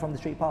misguide you from the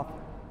straight path.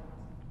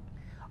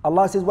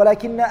 Allah says,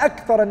 وَلَكِنَّ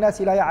أَكْثَرَ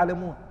النَّاسِ لَا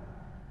يَعْلَمُونَ.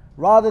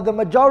 Rather, the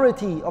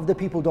majority of the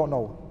people don't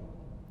know.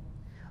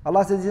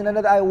 Allah says in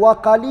another ayah,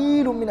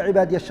 وَقَلِيلٌ مِّنْ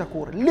عِبَادِيَ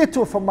الشَّكُورِ.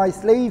 Little from my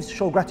slaves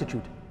show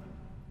gratitude.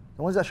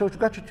 The ones that show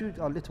gratitude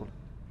are little.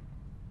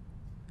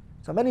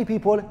 So many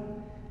people,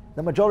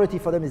 the majority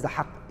for them is the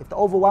haqq. If the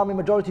overwhelming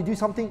majority do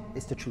something,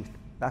 it's the truth.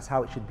 That's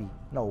how it should be.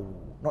 No,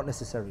 not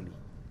necessarily.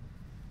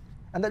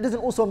 And that doesn't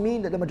also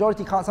mean that the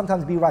majority can't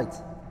sometimes be right.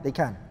 They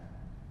can.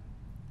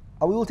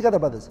 Are we all together,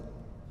 brothers?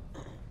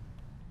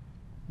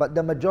 But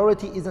the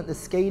majority isn't the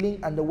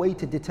scaling and the way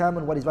to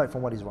determine what is right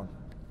from what is wrong.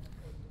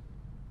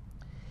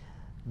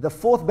 The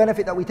fourth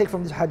benefit that we take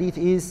from this hadith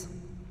is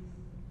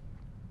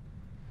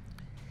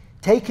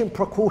taking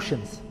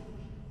precautions.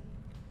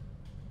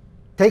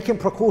 Taking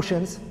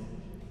precautions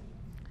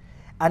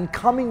and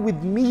coming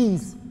with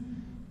means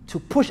to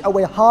push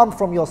away harm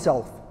from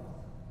yourself.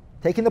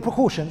 Taking the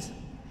precautions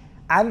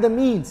and the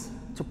means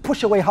to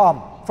push away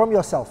harm from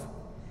yourself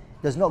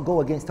does not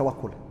go against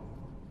tawakkul.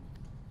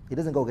 It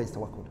doesn't go against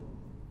tawakkul.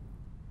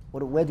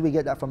 Where do we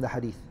get that from the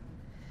hadith?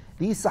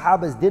 These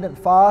Sahabas didn't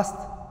fast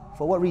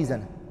for what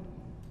reason?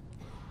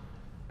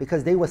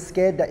 Because they were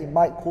scared that it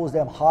might cause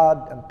them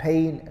harm and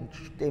pain, and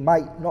they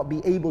might not be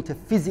able to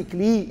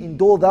physically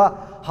endure the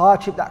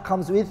hardship that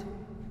comes with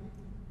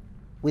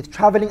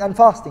traveling and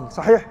fasting.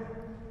 Sahih?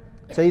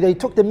 So they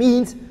took the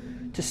means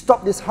to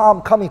stop this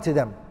harm coming to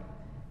them,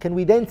 can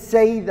we then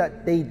say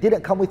that they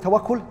didn't come with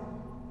tawakkul?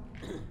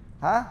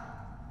 Huh?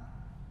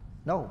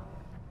 No.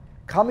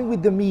 Coming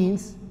with the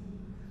means,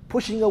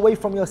 pushing away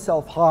from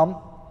yourself harm,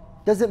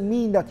 doesn't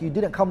mean that you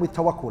didn't come with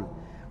tawakkul.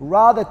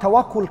 Rather,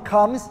 tawakkul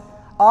comes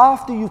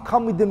after you've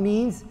come with the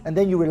means and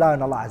then you rely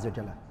on Allah Azza wa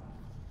Jalla.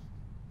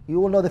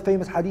 You all know the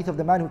famous hadith of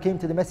the man who came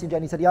to the messenger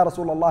and he said, Ya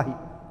Rasulullah,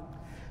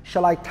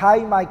 shall I tie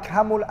my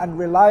camel and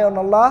rely on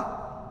Allah?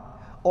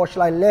 Or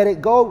shall I let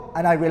it go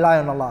and I rely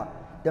on Allah?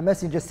 The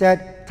messenger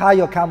said, tie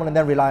your camel and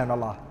then rely on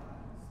Allah.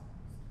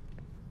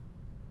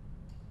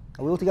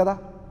 Are we all together?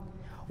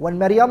 When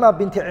Maryama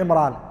bint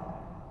Imran,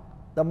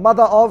 the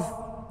mother of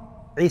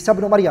Isa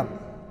ibn Maryam,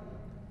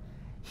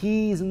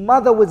 his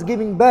mother was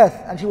giving birth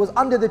and she was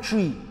under the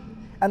tree.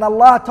 And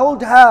Allah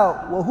told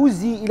her,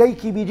 وَهُزِّي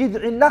إِلَيْكِ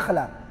بِجِذْعِ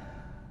النَّخْلَةِ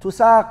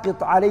تُسَاقِطْ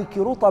عَلَيْكِ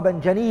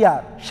رُطَبًا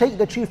جَنِيًّا. Shake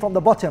the tree from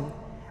the bottom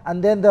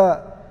and then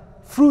the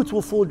fruit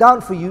will fall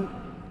down for you.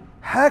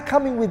 Her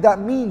coming with that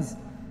means,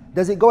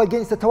 does it go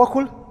against the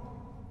tawakkul?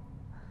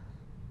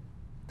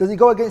 Does it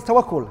go against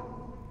tawakkul?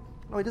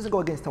 No, it doesn't go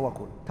against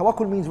tawakkul.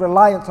 Tawakkul means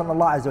reliance on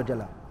Allah Azza wa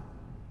Jalla.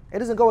 It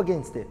doesn't go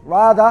against it.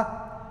 Rather,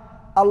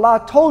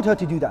 Allah told her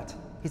to do that.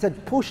 He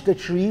said, push the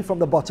tree from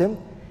the bottom,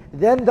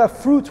 then the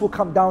fruit will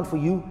come down for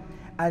you,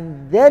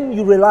 and then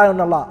you rely on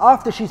Allah.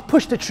 After she's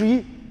pushed the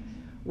tree,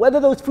 whether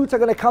those fruits are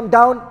going to come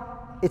down,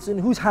 it's in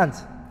whose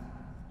hands?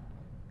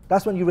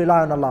 That's when you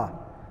rely on Allah.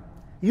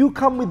 You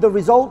come with the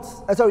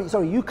results,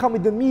 you come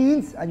with the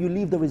means and you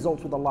leave the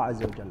results with Allah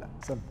Azza wa Jalla.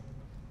 Simple.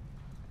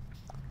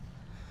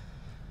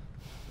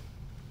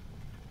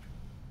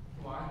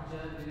 وعن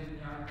جابر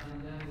بن عبد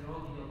الله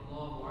رضي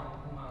الله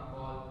عنهما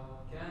قال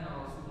كان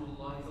رسول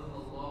الله صلى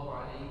الله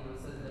عليه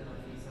وسلم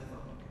في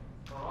سفر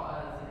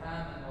فرأى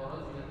زحاما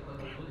ورجلا قد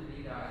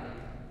ظلل عليه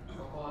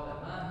فقال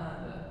ما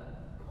هذا؟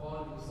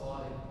 قالوا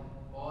صائم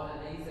قال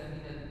ليس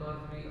من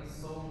البر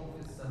الصوم في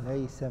السفر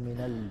ليس من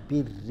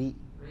البر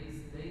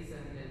ليس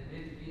من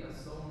البر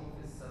الصوم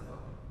في السفر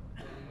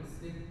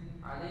ولمسلم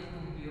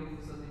عليكم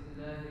برخصة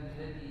الله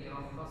الذي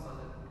رخص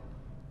لكم.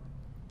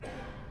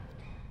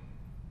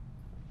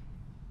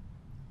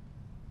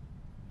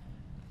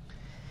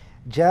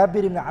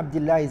 Jabir ibn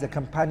Abdullah is a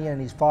companion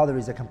and his father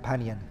is a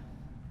companion.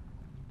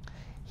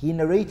 He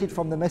narrated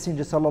from the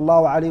Messenger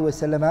sallallahu alaihi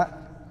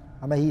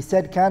wasallam. He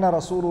said, "Kana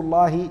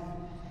Rasulullah."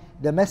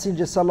 The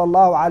Messenger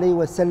sallallahu alaihi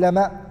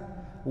wasallam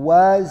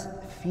was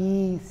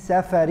fi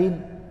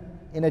safarin,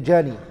 in a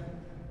journey.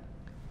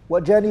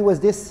 What journey was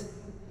this?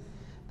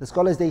 The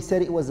scholars, they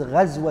said it was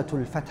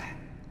Ghazwatul Fath,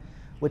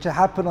 which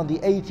happened on the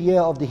 8th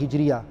year of the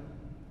Hijriyah,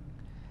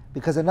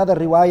 because another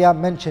riwayah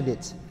mentioned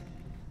it.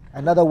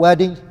 Another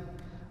wording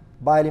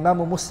by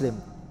Imam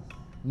Muslim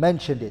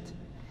mentioned it.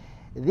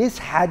 This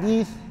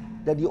hadith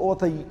that the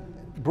author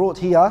brought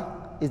here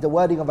is the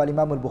wording of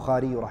Imam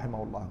al-Bukhari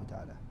rahimahullah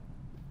ta'ala.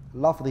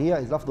 Lafz here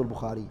is Lafz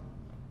al-Bukhari.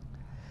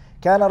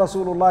 كان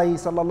رسول الله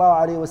صلى الله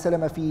عليه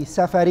وسلم في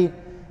سفر.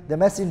 The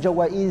messenger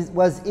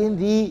was in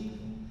the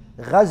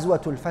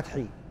Ghazwatul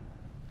Fath,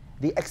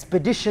 the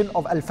expedition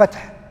of Al-Fath.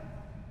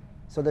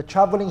 So the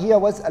traveling here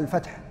was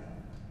Al-Fath.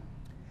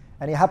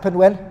 And it happened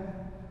when?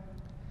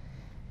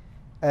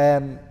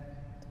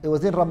 It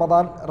was in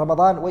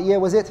Ramadan. What year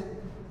was it?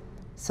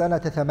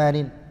 سنة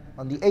 80,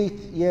 on the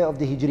 8th year of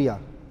the Hijriyah.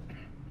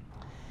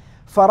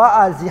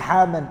 فرأى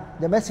زحاما.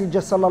 The Messenger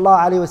صلى الله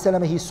عليه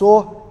وسلم, he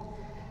saw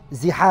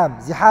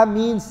ziham. Ziham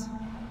means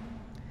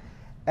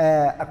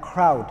a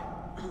crowd.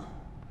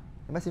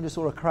 The Messenger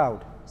saw a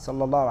crowd,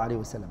 sallallahu alaihi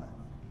wasallam,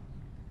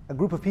 a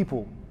group of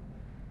people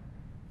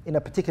in a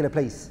particular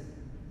place.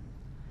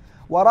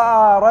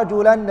 وَرَأَى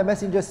رَجُلًا. The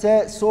Messenger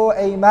saw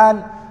a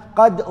man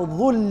قَدْ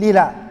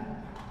ظُلِّلَ.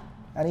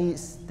 And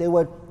they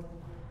were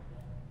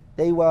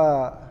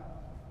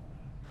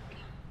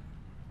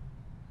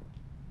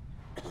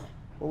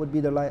what would be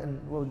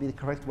the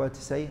correct word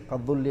to say?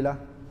 قَدْ ظُلِّلَ.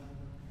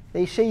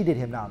 They shaded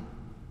him now.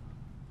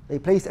 They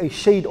placed a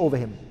shade over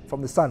him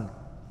from the sun.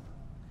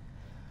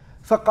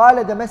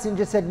 فقال, the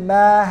Messenger said,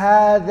 ما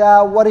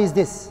هذا? What is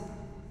this?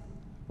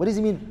 What does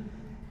he mean?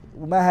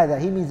 ما هذا?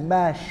 He means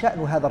ما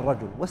شأن هذا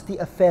الرجل. What's the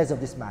affairs of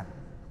this man?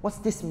 What's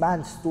this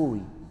man's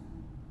story?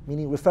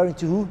 Meaning referring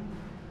to who?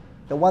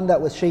 The one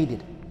that was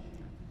shaded.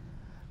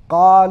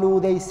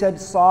 قالوا, they said,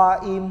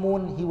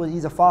 صائم.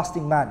 He's a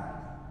fasting man.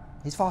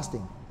 He's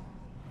fasting.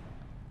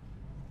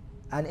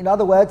 And in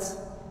other words,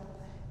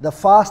 the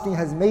fasting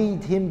has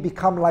made him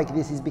become like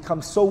this. He's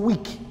become so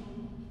weak, he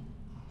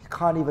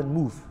can't even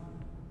move.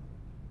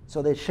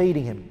 So they're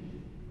shading him.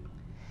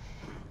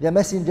 The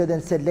Messenger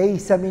then said,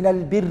 لَيْسَ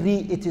مِنَ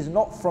الْبِرِّ. It is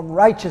not from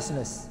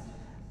righteousness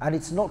and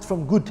it's not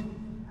from good.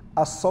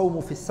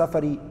 الصَّوْمُ فِي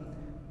السَّفَرِ.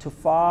 To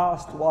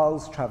fast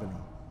whilst traveling.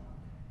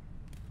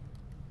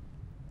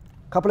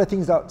 A couple of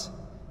things that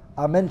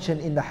are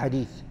mentioned in the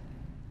hadith.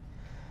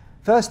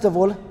 First of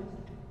all,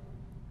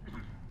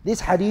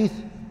 this hadith,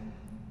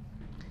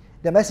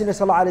 the Messenger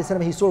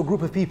ﷺ, he saw a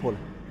group of people.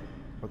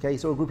 Okay, he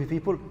saw a group of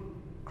people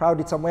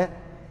crowded somewhere,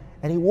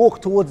 and he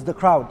walked towards the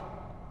crowd.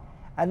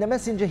 And the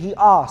Messenger, he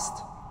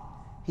asked,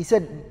 He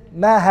said,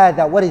 "Ma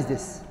hada, what is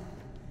this?"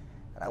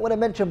 And I want to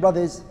mention,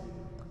 brothers,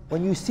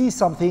 when you see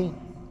something,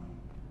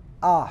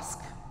 ask.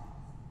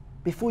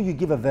 Before you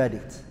give a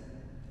verdict,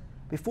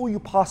 before you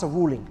pass a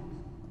ruling,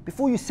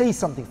 before you say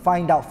something,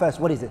 find out first,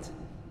 what is it?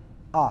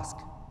 Ask.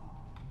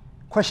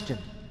 Question.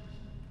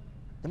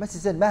 The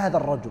Messenger said, "Ma hada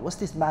al-rajul?" What's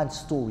this man's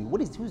story?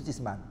 Who's this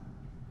man?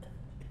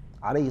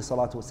 Alayhi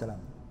salatu wasalam.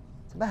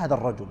 "Ma hada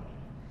al-rajul?"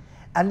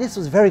 And this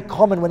was very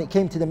common when it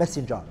came to the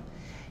Messenger.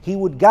 He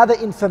would gather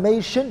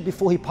information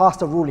before he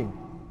passed a ruling.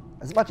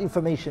 As much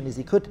information as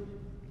he could,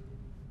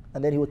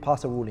 and then he would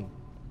pass a ruling.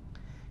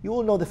 You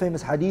all know the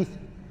famous hadith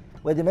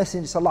where the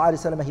Messenger sallallahu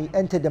alaihi wasallam, he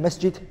entered the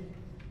masjid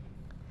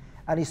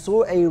and he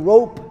saw a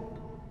rope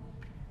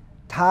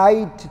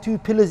tied to two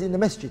pillars in the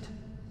masjid.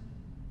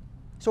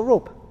 It's a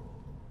rope.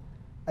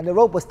 And the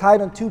rope was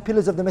tied on two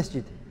pillars of the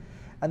masjid.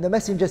 And the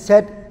Messenger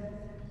said,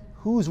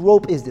 "Whose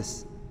rope is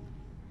this?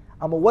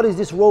 What is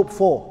this rope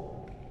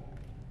for?"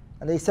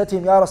 And they said to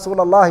him, "Ya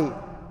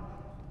Rasulullah,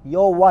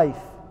 your wife,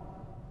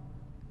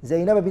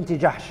 Zaynab bint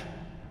Jahsh,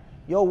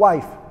 your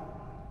wife,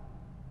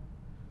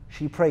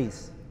 she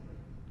prays,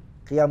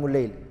 Qiyamul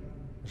Layl.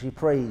 She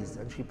prays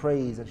and she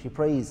prays and she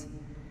prays.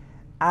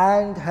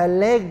 And her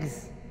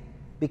legs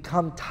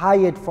become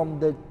tired from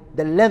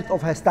the length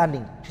of her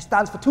standing. She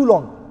stands for too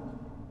long.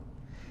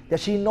 That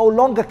she no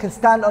longer can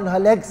stand on her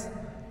legs,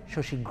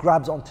 so she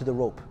grabs onto the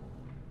rope.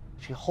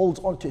 She holds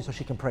onto it so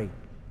she can pray.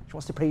 She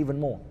wants to pray even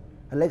more.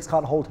 Her legs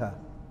can't hold her."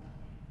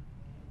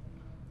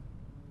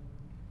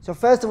 So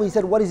first of all, he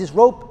said, "What is this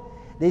rope?"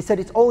 They said,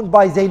 "It's owned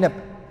by Zaynab."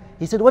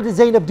 He said, "What does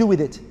Zaynab do with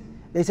it?"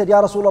 They said,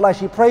 "Ya Rasulullah,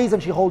 she prays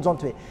and she holds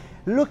onto it."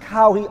 Look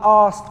how he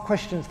asked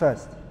questions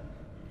first.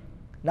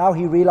 Now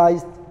he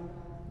realized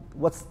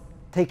what's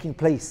taking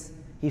place.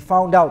 He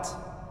found out.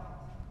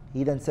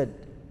 He then said,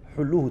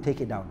 "Hulluhu,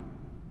 take it down.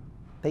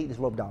 Take this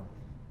rope down."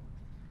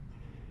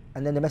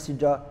 And then the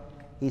Messenger,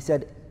 he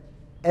said,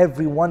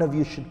 "Every one of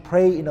you should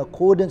pray in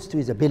accordance to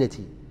his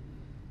ability."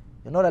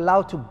 You're not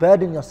allowed to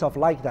burden yourself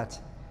like that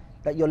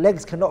your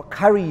legs cannot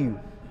carry you.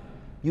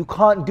 You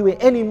can't do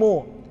it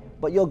anymore,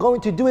 but you're going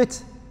to do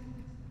it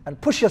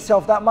and push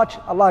yourself that much.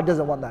 Allah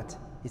doesn't want that.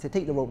 He said,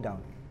 "Take the rope down."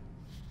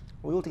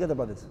 Are we all together,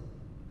 brothers?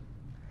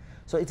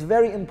 So it's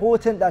very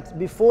important that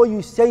before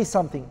you say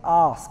something,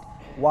 ask,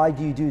 "Why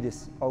do you do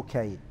this?"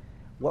 Okay.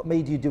 "What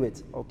made you do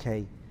it?"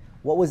 Okay.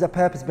 "What was the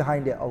purpose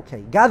behind it?"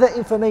 Okay. Gather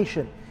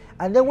information.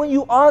 And then when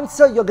you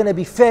answer, you're going to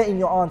be fair in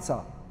your answer.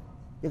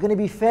 You're going to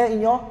be fair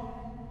in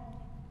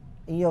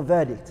your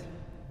verdict.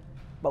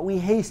 But we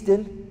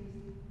hasten,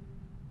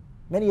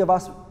 many of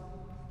us,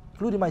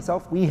 including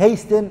myself, we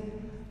hasten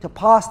to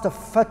pass the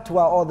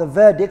fatwa or the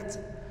verdict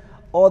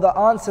or the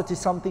answer to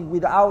something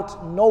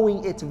without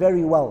knowing it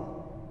very well.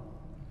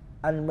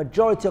 And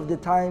majority of the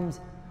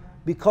times,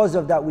 because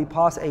of that, we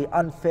pass an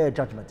unfair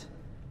judgment.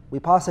 We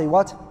pass a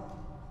what?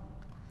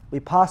 We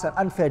pass an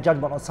unfair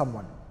judgment on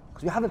someone.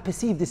 Because we haven't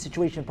perceived this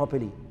situation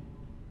properly.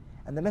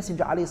 And the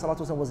Messenger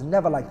ﷺ was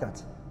never like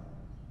that.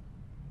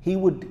 He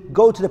would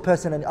go to the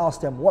person and ask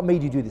them, "What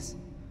made you do this?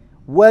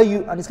 Were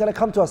you," and it's going to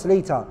come to us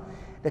later,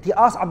 that he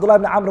asked Abdullah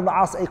ibn Amr ibn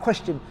As a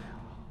question,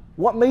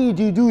 "What made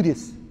you do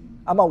this?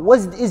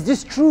 Is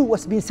this true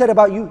what's been said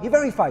about you?" He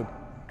verified,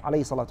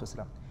 alayhi salatu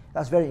wasalam.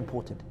 That's very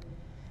important.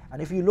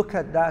 And if you look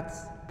at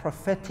that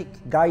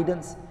prophetic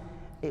guidance,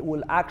 it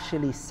will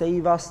actually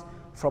save us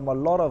from a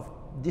lot of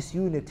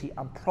disunity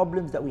and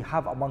problems that we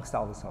have amongst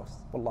ourselves.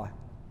 Wallahi.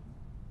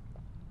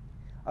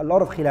 A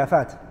lot of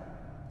khilafat.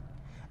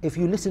 If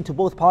you listen to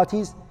both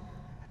parties,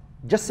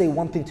 just say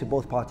one thing to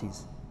both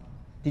parties.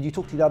 Did you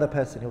talk to the other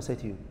person? He'll say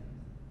to you,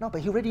 "No,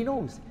 but he already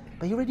knows.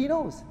 But he already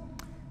knows."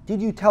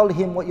 Did you tell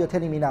him what you're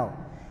telling me now?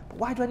 "But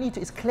why do I need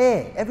to? It's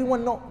clear.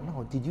 Everyone knows."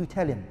 No, did you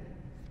tell him?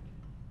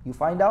 You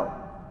find out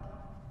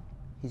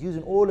he's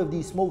using all of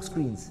these smoke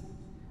screens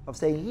of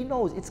saying he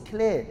knows, it's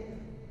clear.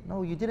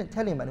 No, you didn't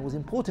tell him, and it was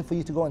important for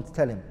you to go and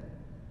tell him.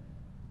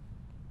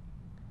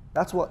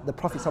 That's what the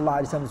Prophet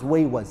ﷺ's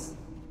way was.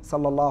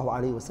 Sallallahu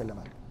Alaihi Wasallam.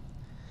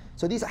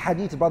 So these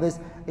hadith, brothers,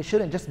 it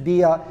shouldn't just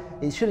be a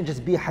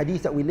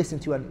hadith that we listen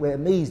to and we're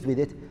amazed with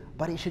it,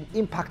 but it should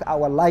impact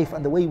our life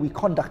and the way we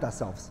conduct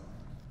ourselves.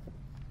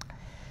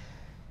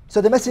 So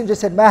the Messenger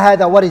said, "Ma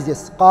hada, what is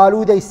this?"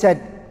 Qalu, they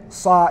said,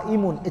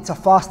 "Sa'imun, it's a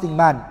fasting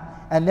man."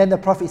 And then the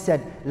Prophet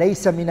said,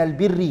 "Laysa min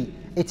al-birri,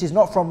 it is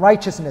not from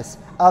righteousness.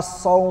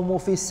 As-sawmu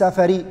fi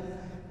safari,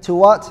 to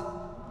what?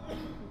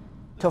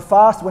 To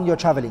fast when you're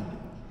traveling."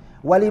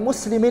 Wali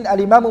Muslimin,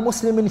 al-Imam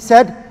Muslim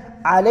said,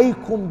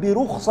 "Alaykum bi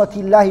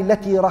rukhsatillahi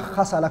allati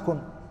rakhasa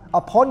lakum."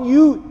 Upon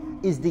you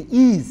is the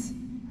ease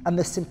and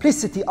the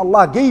simplicity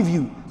Allah gave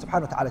you.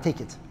 Subhanahu wa ta'ala, take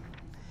it.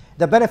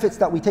 The benefits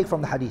that we take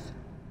from the hadith.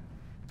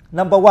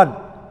 Number one,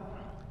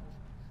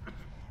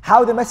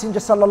 how the Messenger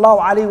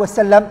sallallahu alaihi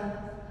wasallam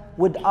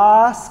would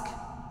ask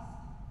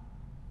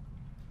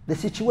the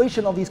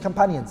situation of these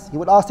companions. He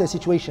would ask their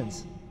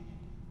situations.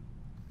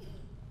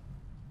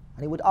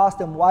 And he would ask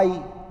them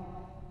why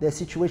their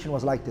situation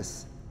was like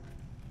this.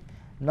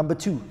 Number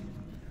two,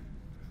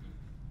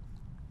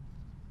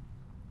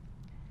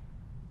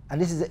 and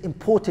this is an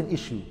important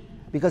issue,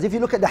 Because if you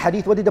look at the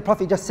hadith, what did the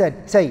Prophet just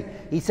say?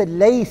 He said,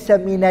 لَيْسَ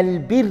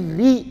مِنَ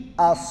الْبِرِّ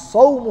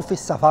الصَّوْمُ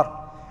فِي السَّفَرِ.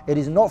 It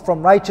is not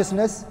from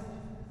righteousness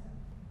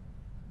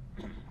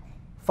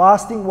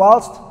fasting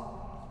whilst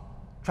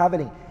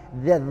traveling.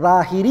 The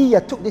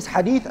Zahiriyya took this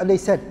hadith and they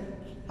said,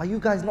 are you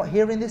guys not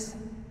hearing this?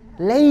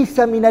 لَيْسَ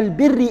مِنَ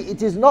الْبِرِّ.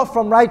 It is not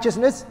from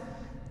righteousness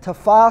to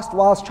fast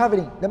whilst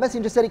traveling. The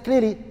Messenger said it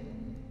clearly.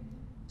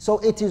 So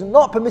it is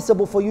not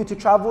permissible for you to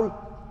travel,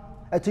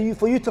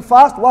 for you to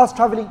fast whilst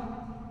traveling.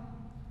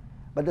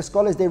 But the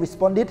scholars, they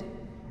responded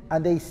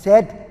and they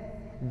said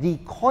the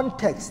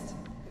context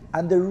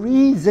and the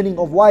reasoning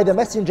of why the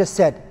Messenger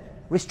said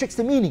restricts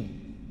the meaning.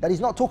 That he's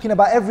not talking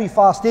about every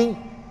fasting.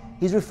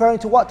 He's referring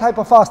to what type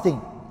of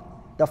fasting?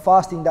 The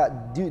fasting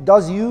that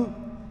does you,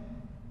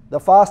 the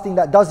fasting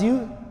that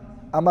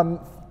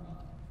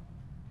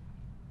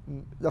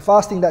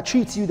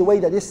treats you the way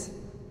that this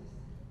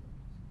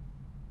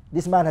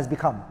man has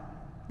become.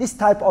 This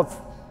type of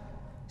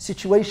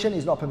situation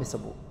is not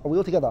permissible. Are we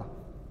all together?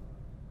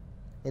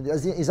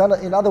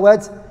 In other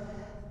words,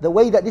 the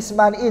way that this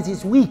man is,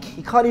 he's weak,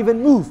 he can't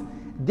even move.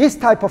 This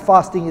type of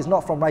fasting is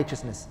not from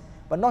righteousness.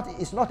 But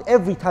it's not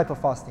every type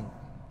of fasting.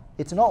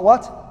 It's not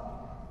what?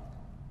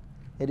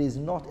 It is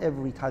not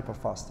every type of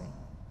fasting.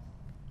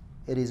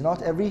 It's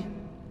not every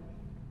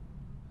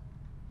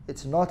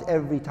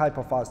type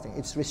of fasting.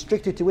 It's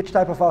restricted to which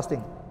type of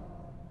fasting?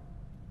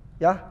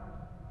 Yeah?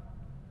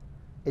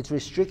 It's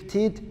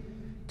restricted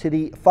to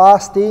the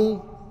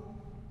fasting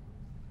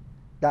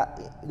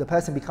that the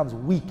person becomes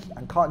weak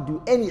and can't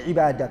do any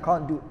ibadah,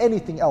 can't do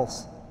anything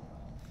else.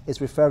 It's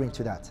referring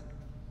to that.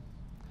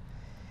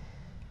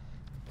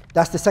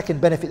 That's the second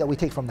benefit that we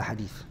take from the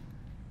hadith.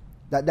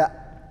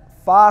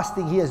 That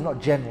fasting here is not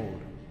general.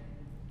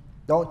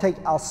 Don't take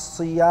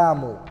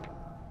as-siyamu,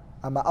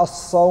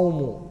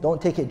 as-sawmu.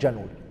 Don't take it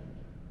general.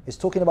 It's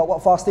talking about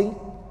what fasting?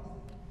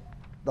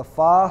 The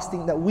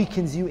fasting that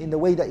weakens you in the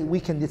way that it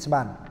weakened this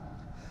man.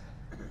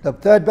 The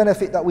third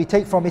benefit that we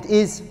take from it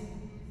is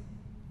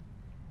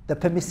the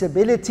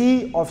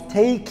permissibility of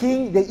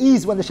taking the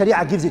ease when the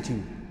Sharia gives it to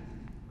you.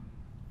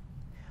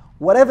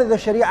 Whatever the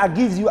Sharia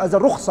gives you as a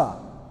rukhsa,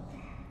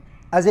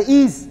 as an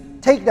ease,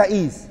 take that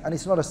ease, and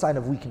it's not a sign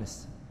of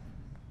weakness.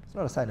 It's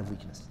not a sign of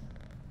weakness.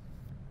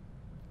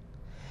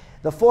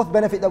 The fourth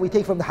benefit that we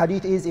take from the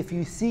hadith is if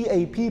you see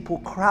a people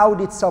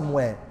crowded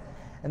somewhere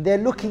and they're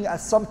looking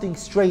at something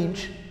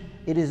strange,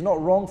 it is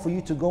not wrong for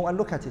you to go and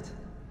look at it.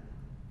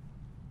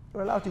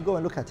 You're allowed to go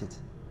and look at it.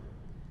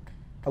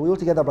 Are we all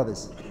together,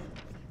 brothers?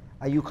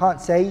 And you can't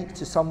say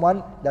to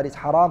someone that it's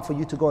haram for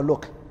you to go and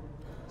look.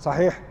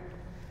 Sahih.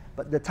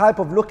 But the type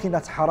of looking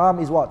that's haram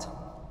is what?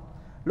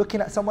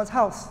 Looking at someone's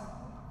house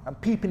and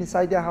peeping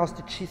inside their house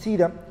to see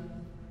them.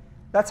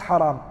 That's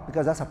haram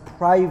because that's a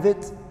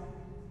private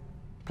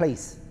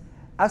place.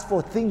 As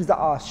for things that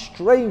are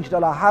strange,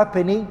 that are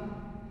happening,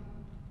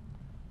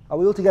 are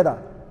we all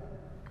together?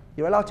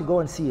 You're allowed to go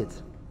and see it.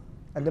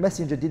 And the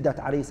Messenger did that,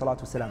 alayhi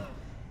salatu wasalam.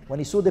 When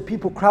he saw the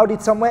people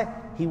crowded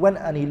somewhere, he went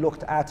and he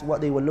looked at what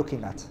they were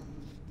looking at.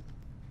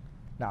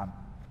 Naam.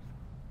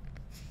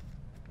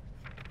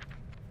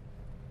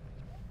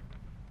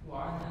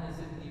 وعن أنس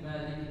بن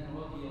مالك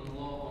رضي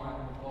الله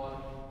عنه قال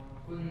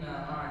كنا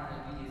مع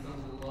النبي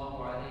صلى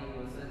الله عليه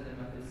وسلم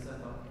في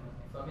السفر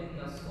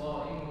فمنا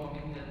الصائم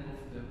ومنا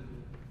المفطر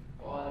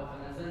قال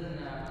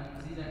فنزلنا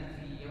منزلا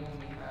في يوم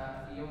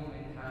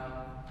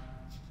حار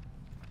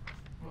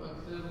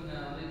وأكثرنا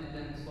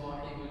ظلا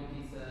صاحب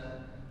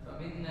الكساء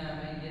فمنا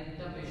من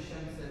يتقي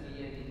الشمس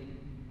بيده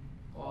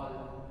قال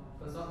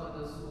فسقط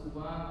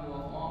الصوام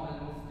وقام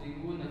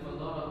المفطرون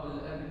فضربوا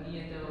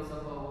الأبنية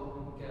وسقوا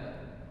الركاب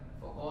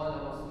فقال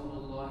رسول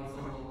الله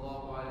صلى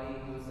الله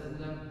عليه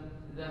وسلم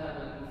ذهب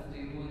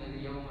المفطرون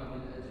اليوم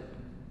بالأجر.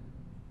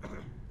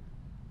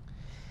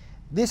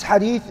 This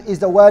hadith is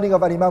the wording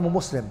of Imam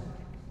Muslim.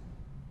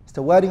 It's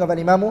the wording of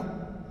Imam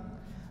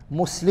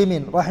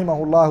Muslimin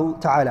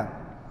rahimahullahu ta'ala.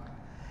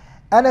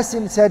 Anas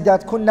said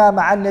that كنا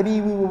مع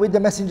النبي, we were with the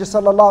Messenger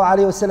sallallahu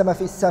alayhi wa sallam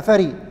في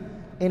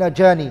السفر, in a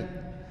journey.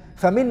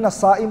 فمنا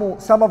الصائم,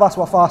 some of us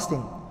were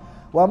fasting.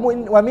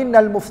 ومنا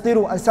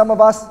المفطر, and some of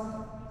us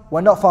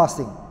were not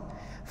fasting.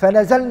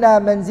 فنزلنا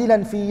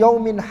منزلا في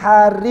يوم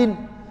حار,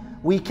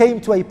 we came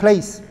to a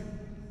place.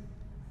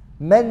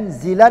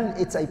 منزلا,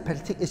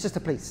 it's just a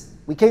place.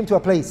 We came to a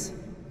place.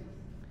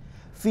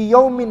 في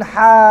يوم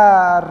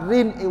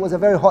حار, it was a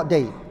very hot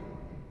day.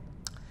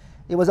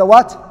 It was a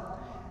what?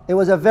 It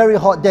was a very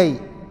hot day.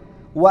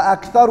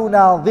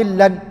 وأكثرنا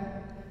ظلا,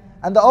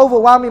 and the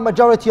overwhelming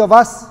majority of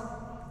us,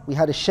 we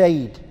had a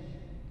shade.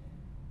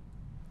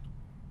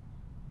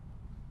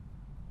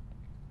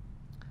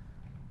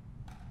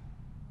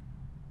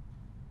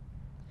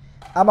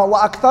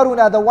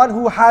 وأكثرنا, the one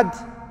who had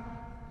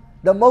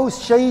the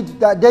most shade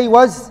that day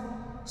was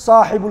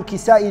صاحب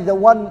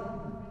الكساء,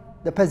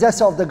 the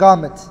possessor of the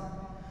garment.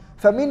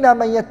 فمنا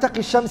من يتقي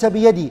الشمس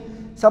بيده,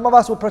 some of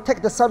us will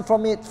protect the sun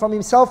from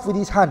himself with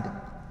his hand.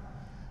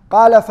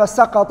 قال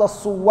فسقط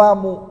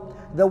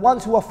الصوام, the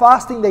ones who were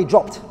fasting, they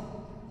dropped.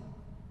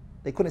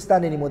 They couldn't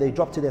stand anymore, they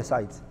dropped to their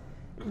sides.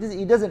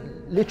 It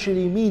doesn't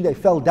literally mean they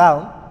fell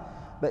down,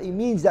 but it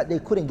means that they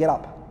couldn't get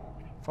up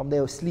from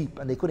their sleep,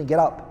 and they couldn't get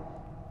up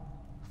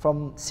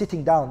from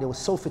sitting down. They were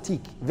so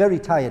fatigued, very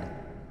tired.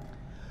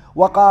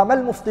 وَقَامَ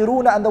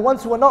الْمُفْطِرُونَ, and the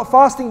ones who were not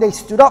fasting, they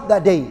stood up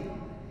that day.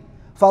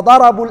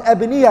 فَضَرَبُوا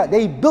الْأَبْنِيَةِ,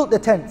 they built the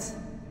tents.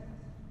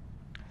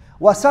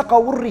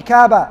 وَسَقَوُا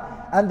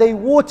الرِّكَابَ, and they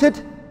watered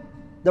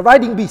the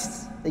riding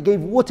beasts. They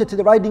gave water to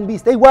the riding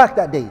beasts. They worked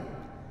that day.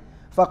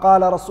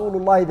 فَقَالَ رَسُولُ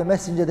اللَّهِ, the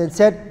messenger then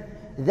said,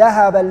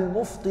 ذَهَبَ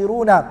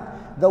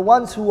الْمُفْطِرُونَ, the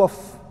ones who were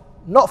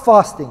not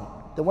fasting,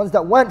 the ones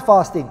that weren't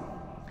fasting,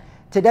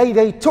 today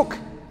they took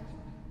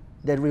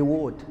their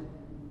reward.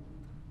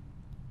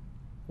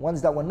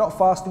 Ones that were not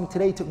fasting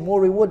today took more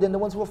reward than the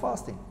ones who were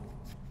fasting.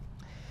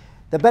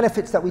 The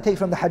benefits that we take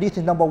from the hadith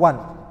is number one.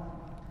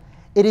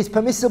 It is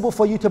permissible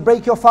for you to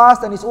break your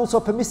fast, and it's also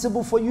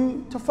permissible for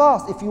you to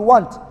fast if you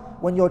want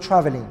when you're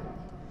traveling,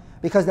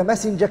 because the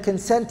messenger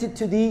consented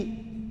to the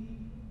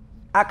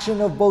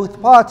action of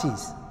both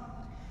parties.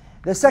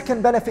 The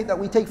second benefit that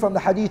we take from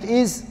the hadith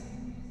is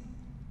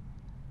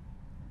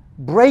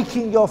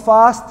breaking your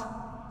fast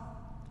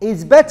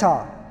is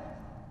better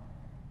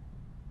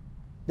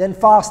than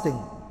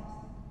fasting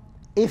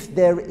if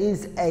there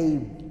is a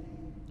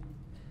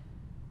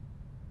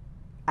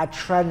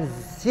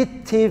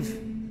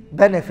transitive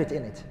benefit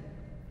in it.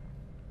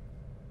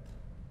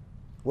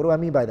 What do I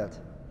mean by that?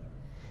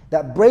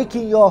 That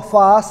breaking your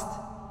fast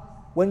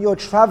when you're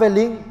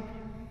traveling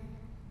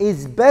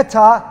is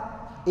better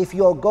if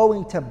you're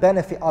going to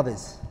benefit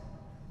others.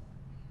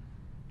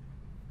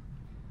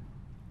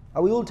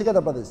 Are we all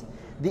together, brothers?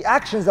 The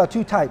actions are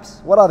two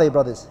types. What are they,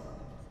 brothers?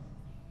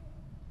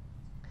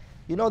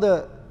 You know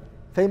the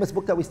famous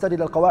book that we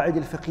studied, Al-Qawa'id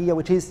Al-Fiqhiyya,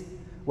 which is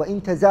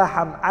وَإِن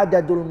تَزَاحَمْ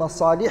عَدَدُ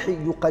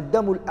الْمَصَالِحِ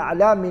يُقَدَّمُ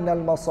الْأَعْلَى مِنَ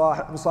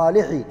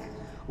الْمَصَالِحِ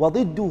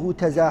وَضِدُّهُ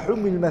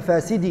تَزَاحُمِ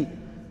الْمَفَاسِدِ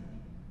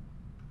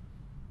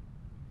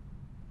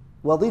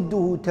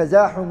وَضِدُّهُ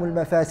تَزَاحُمُ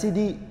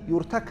الْمَفَاسِدِ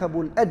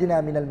يُرْتَكَبُ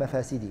الْأَدْنَى مِنَ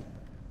الْمَفَاسِدِ.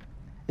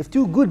 If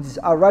two goods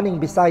are running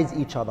besides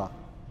each other,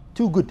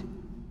 two good,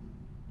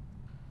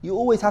 you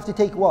always have to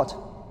take what?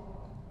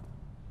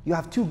 You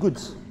have two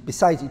goods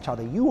besides each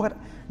other. You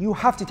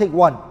have to take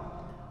one.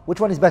 Which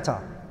one is better?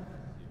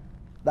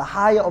 The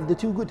higher of the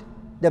two good,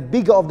 the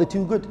bigger of the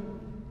two good.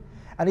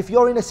 And if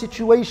you're in a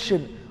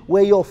situation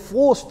where you're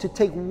forced to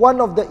take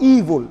one of the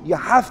evil,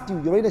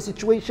 you're in a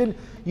situation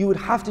you would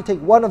have to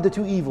take one of the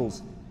two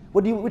evils.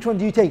 Which one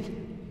do you take?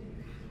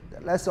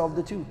 The lesser of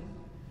the two.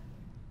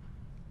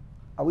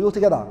 Are we all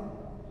together?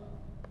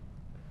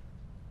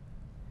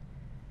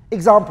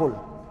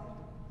 Example.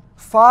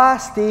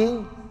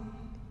 Fasting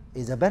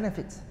is a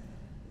benefit.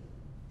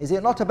 Is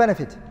it not a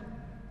benefit?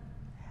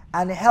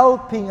 And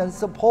helping and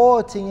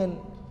supporting and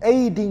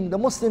aiding the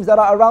Muslims that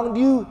are around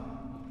you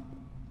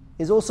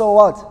is also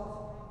what?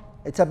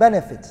 It's a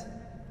benefit.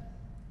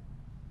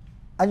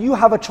 And you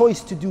have a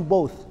choice to do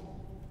both.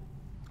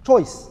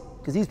 Choice.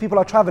 Because these people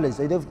are travelers.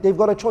 They've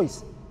got a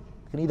choice.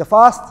 They can either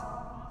fast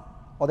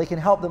or they can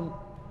help them,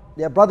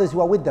 their brothers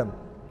who are with them.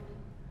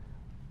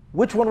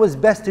 Which one was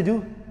best to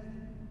do?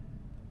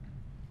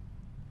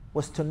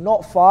 Was to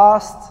not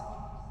fast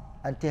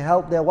and to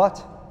help their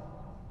what?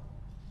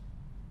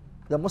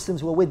 The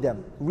Muslims who were with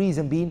them.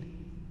 Reason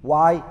being,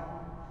 why?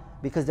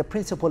 Because the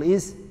principle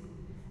is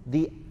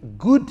the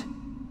good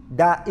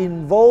that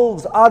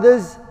involves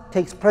others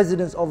takes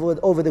precedence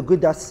over the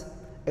good that's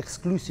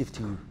exclusive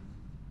to you.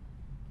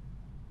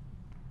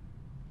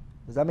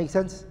 Does that make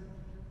sense?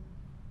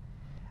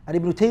 And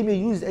Ibn Taymiyyah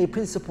used a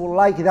principle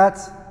like that,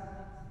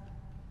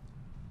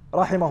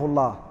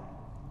 rahimahullah,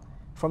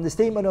 from the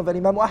statement of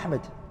Imam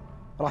Ahmad,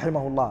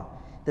 rahimahullah,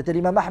 that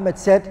Imam Ahmad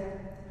said,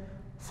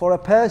 for a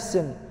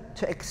person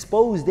to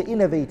expose the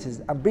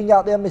innovators and bring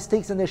out their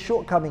mistakes and their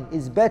shortcomings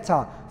is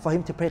better for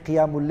him to pray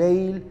Qiyamul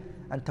Layl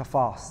and to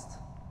fast.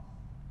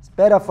 It's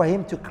better for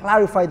him to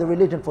clarify the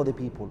religion for the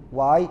people.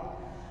 Why?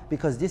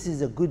 Because this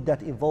is a good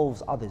that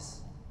involves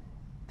others.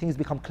 Things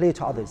become clear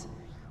to others.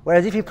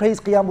 Whereas if he prays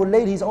Qiyamul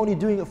Layl, he's only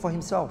doing it for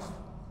himself.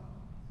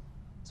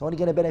 It's only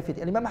going to benefit.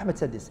 And Imam Ahmad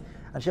said this.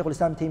 And Shaykh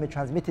al-Islam Taymiyyah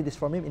transmitted this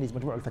from him in his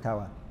Majmu'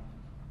 al-Fatawa.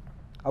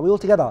 Are we all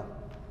together?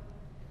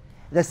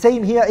 The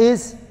same here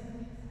is,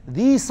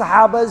 these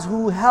Sahabas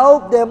who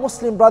helped their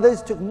Muslim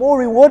brothers took more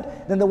reward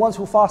than the ones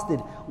who fasted.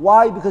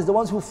 Why? Because the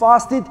ones who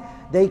fasted,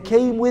 they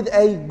came with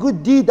a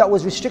good deed that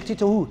was restricted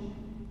to who?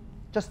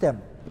 Just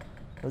them.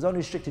 It was only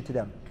restricted to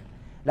them.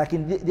 Like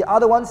in the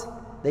other ones,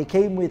 they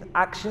came with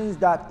actions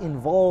that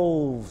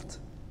involved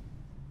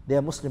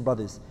their Muslim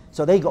brothers.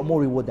 So they got more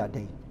reward that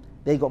day.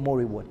 They got more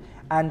reward.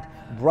 And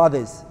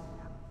brothers,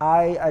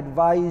 I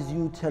advise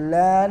you to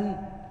learn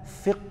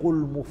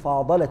fiqhul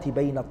mufadalati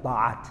bayna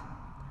al-ta'at.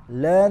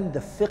 Learn the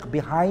fiqh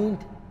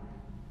behind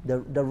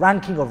the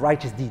ranking of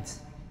righteous deeds.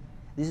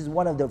 This is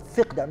one of the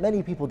fiqh that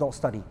many people don't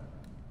study.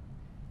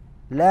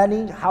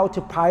 Learning how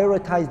to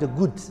prioritize the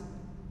goods.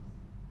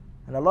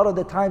 And a lot of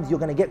the times you're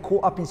going to get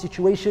caught up in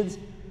situations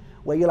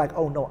where you're like,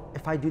 oh no,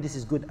 if I do this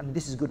is good and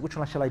this is good, which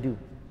one shall I do?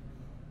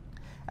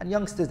 And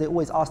youngsters, they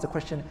always ask the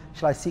question,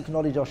 shall I seek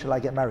knowledge or shall I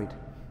get married?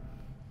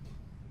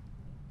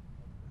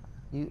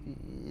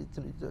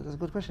 That's a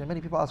good question.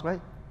 Many people ask,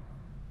 right?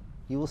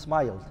 You all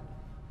smiled.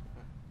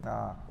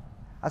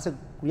 That's a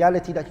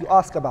reality that you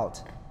ask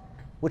about.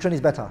 Which one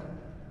is better?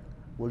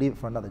 We'll leave it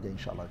for another day,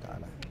 inshallah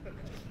ta'ala.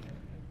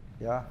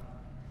 Yeah?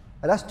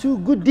 And that's two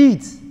good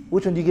deeds.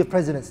 Which one do you give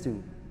precedence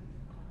to?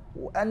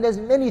 And there's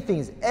many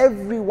things.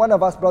 Every one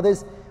of us,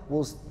 brothers,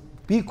 will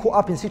be caught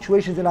up in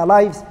situations in our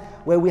lives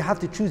where we have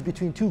to choose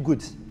between two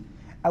goods.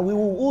 And we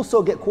will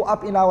also get caught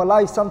up in our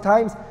lives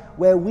sometimes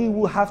where we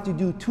will have to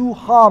do two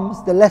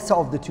harms, the lesser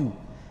of the two.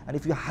 And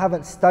if you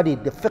haven't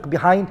studied the fiqh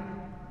behind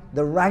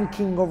the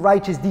ranking of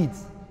righteous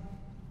deeds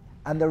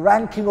and the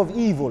ranking of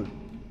evil,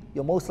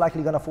 you're most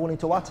likely going to fall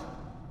into what?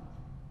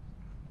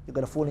 You're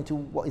going to fall into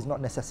what is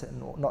not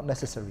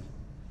necessary.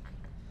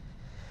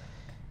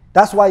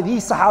 That's why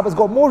these Sahabas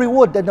got more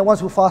reward than the ones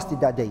who fasted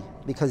that day,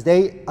 because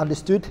they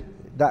understood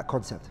that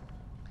concept.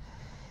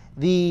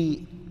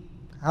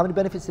 How many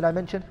benefits did I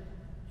mention?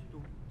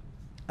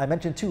 I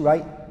mentioned two,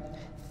 right?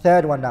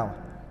 Third one now.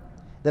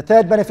 The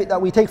third benefit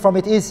that we take from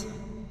it is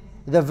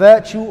the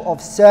virtue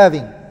of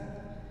serving.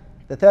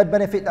 The third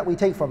benefit that we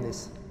take from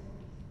this.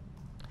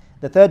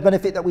 The third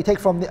benefit that we take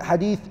from the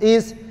hadith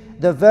is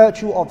the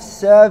virtue of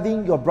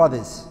serving your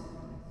brothers.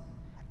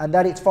 And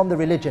that it's from the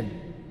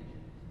religion.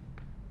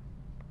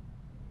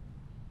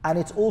 And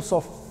it's also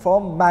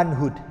from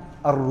manhood,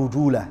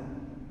 ar-rujula.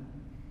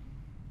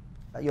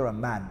 That you're a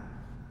man.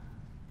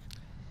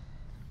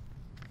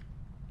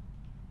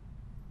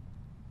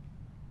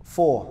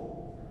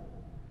 Four.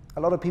 A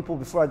lot of people,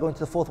 before I go into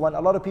the fourth one,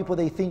 a lot of people,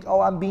 they think, oh,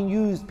 I'm being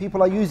used,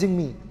 people are using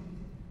me.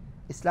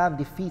 Islam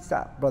defeats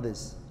that,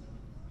 brothers.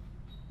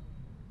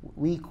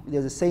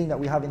 There's a saying that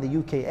we have in the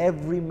UK,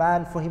 every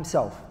man for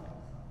himself.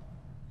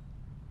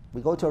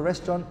 We go to a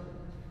restaurant,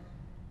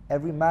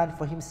 every man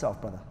for himself,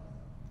 brother.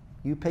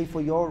 You pay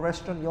for your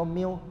restaurant, your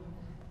meal,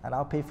 and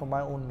I'll pay for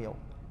my own meal.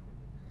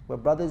 We're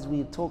brothers,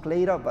 we talk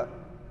later, but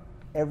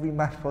every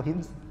man for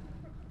himself.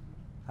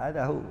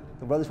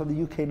 The brothers from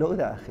the UK know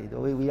that, the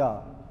way we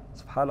are.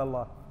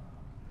 SubhanAllah.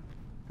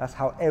 That's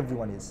how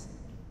everyone is.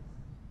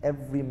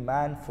 Every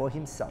man for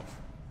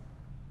himself.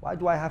 Why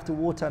do I have to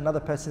water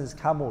another person's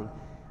camel?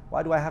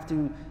 Why do I have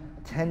to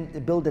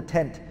build a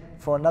tent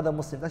for another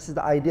Muslim? This is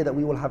the idea that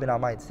we will have in our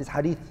minds. This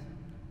hadith,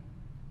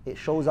 it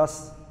shows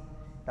us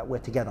that we're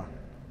together.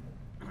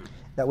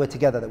 That we're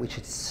together, that we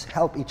should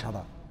help each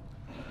other.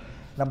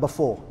 Number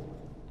 4.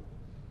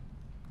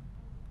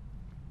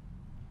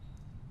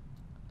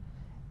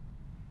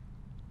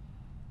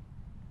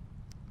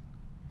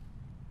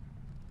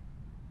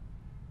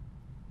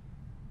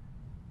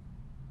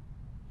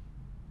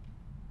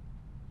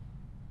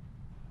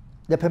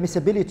 The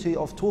permissibility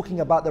of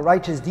talking about the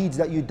righteous deeds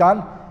that you've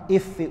done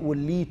if it will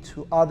lead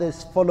to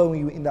others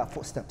following you in that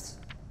footsteps.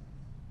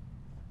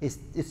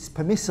 It's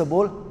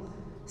permissible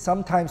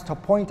sometimes to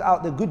point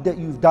out the good that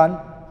you've done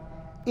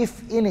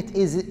if in it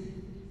is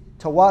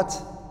to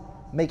what?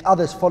 Make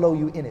others follow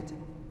you in it.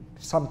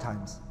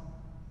 Sometimes.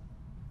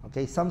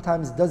 Okay,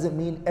 sometimes doesn't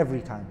mean every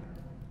time.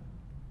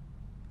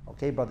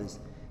 Okay, brothers.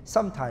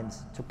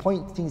 Sometimes to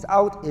point things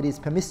out, it is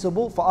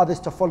permissible for others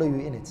to follow you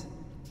in it.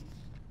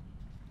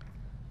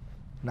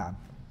 نعم.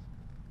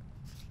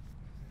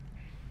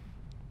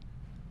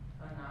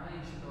 عن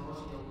عائشة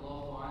رضي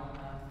الله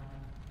عنها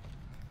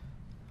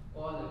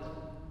قالت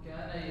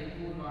كان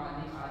يكون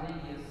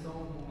علي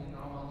الصوم من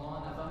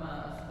رمضان فما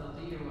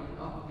أستطيع أن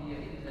أقضي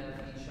إلا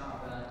في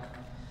شعبان.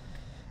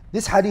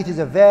 This hadith is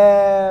a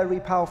very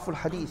powerful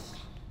hadith,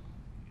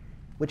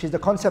 which is the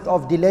concept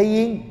of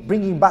delaying,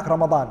 bringing back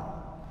Ramadan.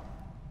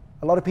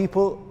 A lot of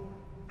people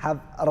have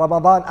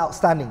Ramadan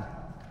outstanding,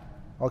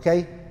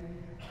 okay?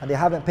 And they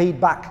haven't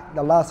paid back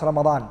the last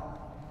Ramadan.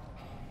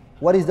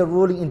 What is the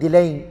ruling in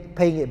delaying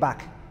paying it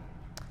back?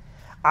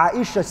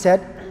 Aisha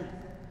said,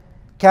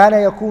 كَانَ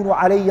يَكُونُ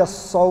عَلَيَّ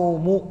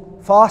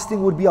الصَّوْمُ.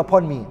 Fasting would be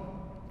upon me.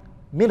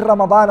 Min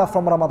Ramadana,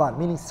 from Ramadan.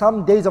 Meaning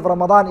some days of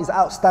Ramadan is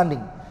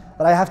outstanding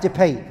that I have to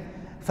pay.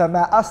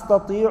 فَمَا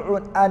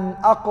أَسْتَطِيعُ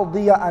أَنْ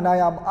أَقْضِيَ. And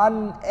I am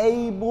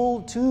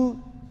unable to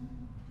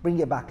bring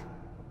it back.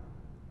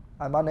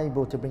 I'm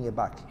unable to bring it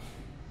back.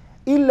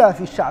 إِلَّا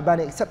فِي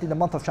الشَّعْبَانِ. Except in the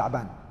month of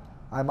Sha'ban.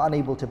 I'm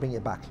unable to bring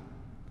it back.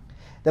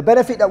 The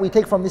benefit that we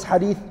take from this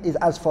hadith is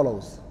as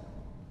follows.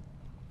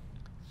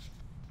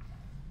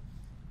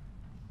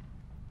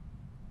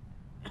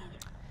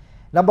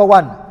 Number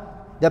 1,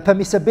 the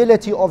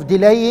permissibility of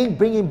delaying,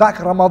 bringing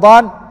back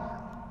Ramadan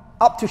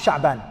up to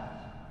Sha'ban.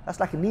 That's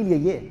like nearly a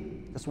year.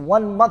 That's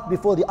 1 month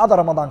before the other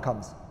Ramadan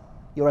comes.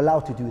 You're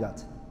allowed to do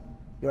that.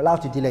 You're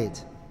allowed to delay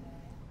it.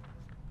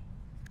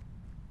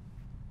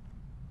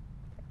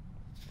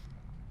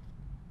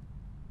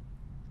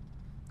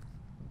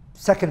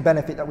 Second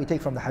benefit that we take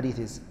from the hadith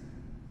is,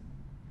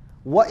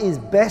 what is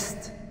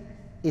best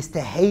is to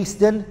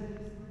hasten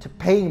to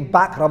paying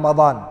back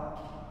Ramadan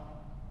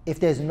if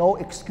there's no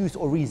excuse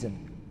or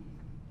reason.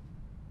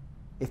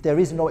 If there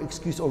is no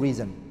excuse or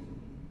reason.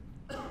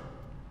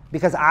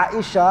 Because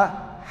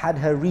Aisha had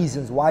her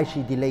reasons why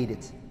she delayed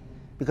it.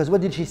 Because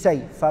what did she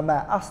say?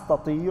 فَمَا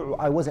أَسْتَطِيعُ.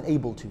 I wasn't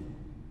able to.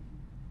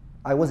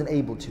 I wasn't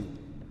able to.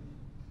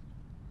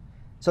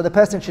 So the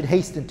person should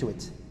hasten to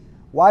it.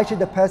 Why should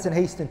the person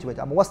hasten to it?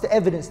 I mean, what's the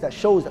evidence that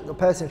shows that the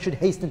person should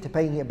hasten to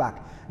paying it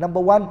back? Number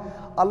one,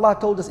 Allah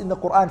told us in the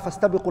Quran,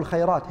 فَاسْتَبِقُوا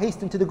الْخَيْرَاتِ,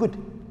 hasten to the good.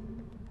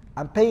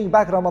 And paying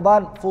back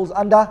Ramadan falls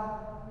under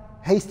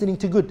hastening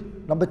to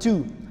good. Number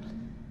two,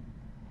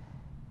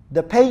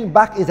 the paying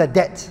back is a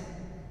debt.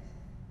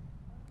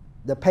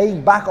 The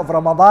paying back of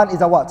Ramadan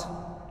is a what?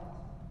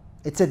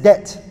 It's a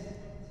debt.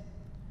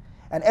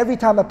 And every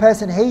time a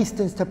person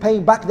hastens to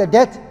paying back the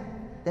debt,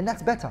 then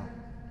that's better.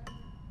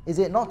 Is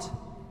it not?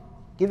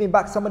 Giving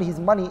back somebody his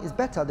money is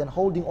better than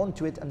holding on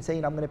to it and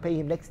saying, I'm going to pay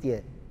him next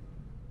year.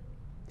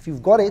 If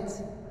you've got it,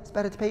 it's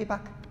better to pay it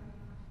back.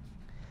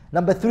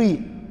 Number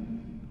three,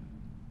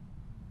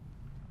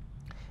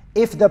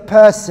 if the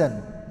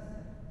person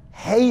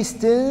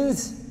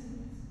hastens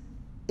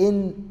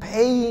in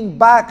paying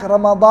back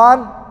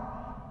Ramadan,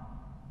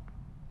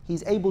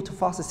 he's able to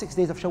fast the 6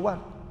 days of Shawwal.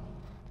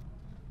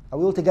 Are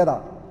we all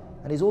together?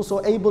 And he's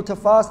also able to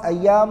fast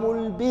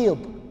Ayyamul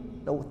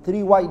Bid, the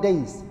 3 white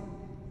days.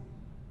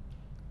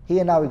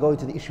 Here now we go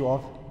to the issue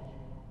of,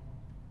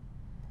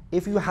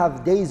 if you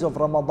have days of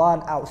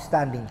Ramadan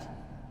outstanding,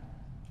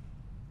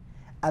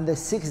 and the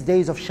 6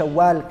 days of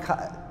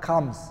Shawwal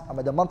comes,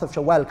 the month of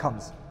Shawwal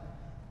comes.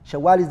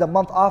 Shawwal is the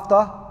month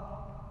after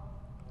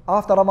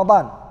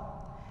Ramadan.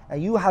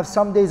 And you have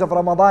some days of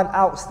Ramadan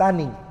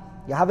outstanding.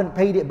 You haven't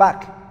paid it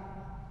back.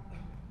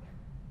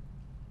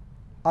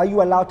 Are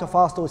you allowed to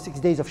fast those 6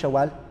 days of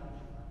Shawwal?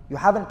 You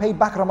haven't paid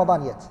back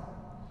Ramadan yet.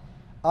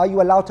 Are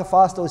you allowed to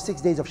fast those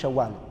 6 days of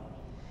Shawwal?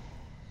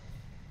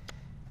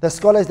 The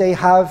scholars, they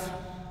have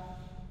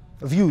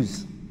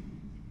views.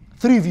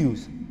 3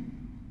 views.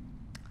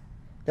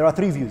 There are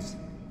 3 views.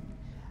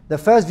 The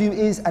first view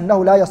is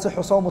أنه لا يصح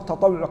صوم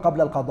التطوع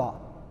قبل القضاء.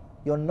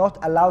 You're not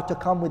allowed to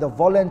come with a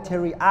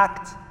voluntary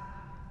act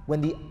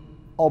when the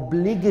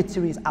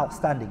obligatory is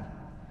outstanding.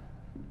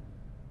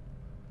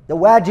 The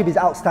wajib is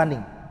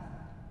outstanding.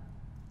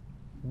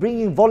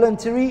 Bringing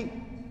voluntary,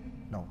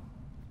 no.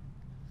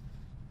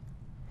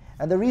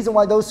 And the reason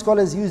why those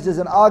scholars used as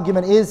an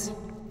argument is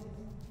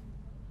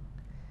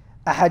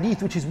a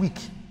hadith which is weak,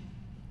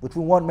 which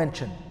we won't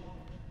mention,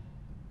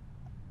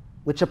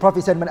 which the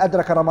Prophet said, من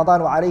أدرك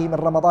رمضان وعليه من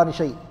رمضان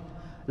شيء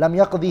لم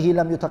يقضيه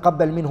لم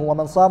يتقبل منه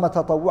ومن صام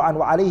تطوعا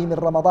وعليه من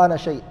رمضان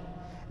شيء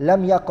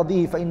لم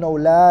يقضيه فإنه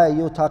لا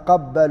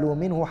يتقبل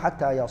منه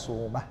حتى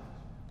يصومه.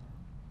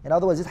 In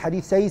other words, this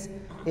hadith says,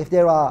 if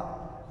there are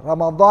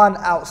Ramadan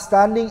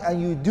outstanding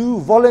and you do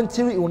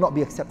voluntary, it will not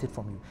be accepted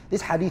from you.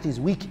 This hadith is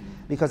weak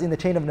because in the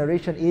chain of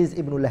narration is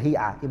Ibn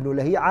Lahi'a. Ibn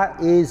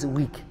Lahi'a is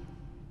weak.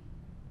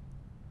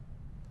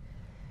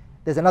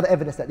 There's another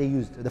evidence that they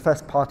used, the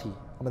first party,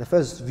 the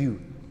first view.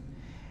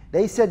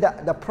 They said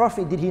that the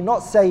Prophet, did he not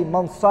say,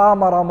 Man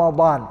sama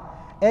Ramadan,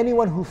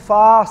 anyone who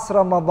fasts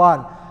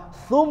Ramadan,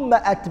 ثُمَّ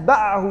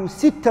أَتْبَعَهُ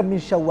سِتًّا مِنْ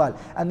Shawwal,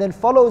 and then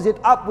follows it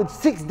up with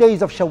 6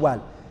 days of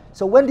Shawwal.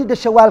 So when did the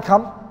Shawwal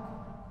come?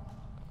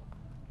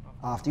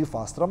 After you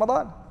fast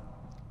Ramadan.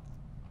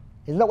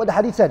 Isn't that what the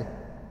hadith said?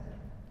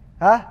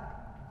 Huh?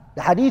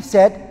 The hadith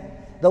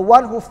said, the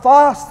one who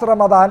fasts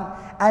Ramadan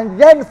and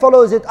then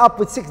follows it up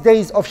with 6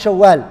 days of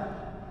Shawwal,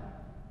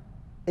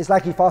 it's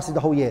like he fasted the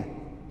whole year.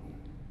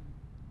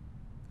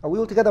 Are we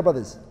all together,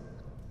 brothers?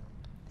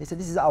 They said,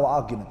 this is our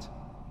argument.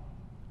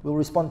 We'll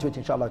respond to it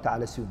inshallah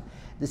ta'ala soon.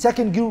 The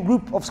second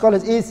group of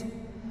scholars is,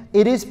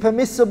 it is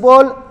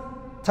permissible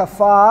to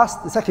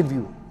fast. The second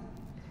view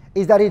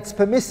is that it's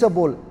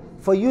permissible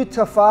for you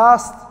to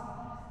fast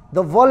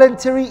the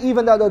voluntary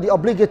even though the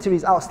obligatory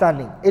is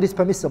outstanding. It is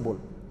permissible.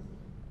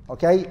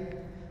 Okay?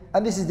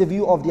 And this is the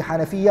view of the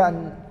Hanafiya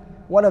and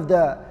one of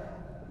the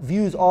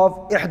views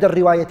of إحدى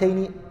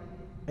الروايتين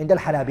عند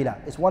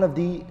الحنابلة. It's one of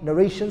the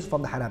narrations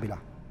from the Hanabila.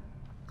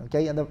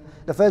 Okay? And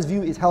the first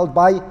view is held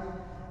by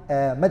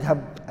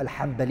Madhab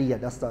al-Hanbaliyah.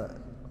 That's the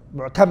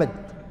Mu'tamad.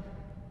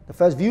 The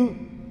first view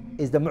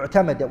is the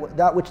Mu'tamad,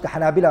 that which the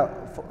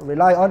Hanabila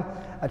rely on.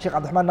 And Shaykh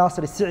Abdulrahman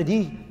Nasir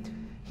al-Sa'di,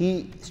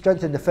 he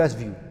strengthened the first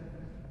view.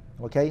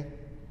 Okay?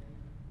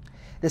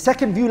 The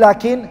second view,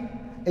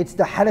 it's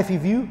the Hanafi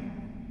view,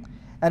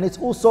 and it's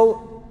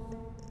also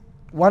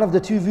one of the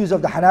 2 views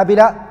of the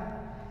Hanabila.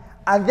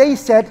 And they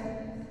said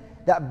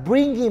that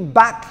bringing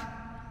back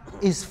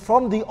is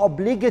from the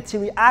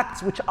obligatory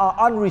acts which are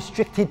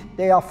unrestricted.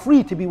 They are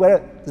free to be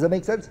wherever. Does that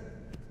make sense?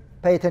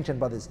 Pay attention,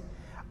 brothers.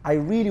 I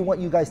really want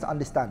you guys to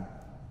understand.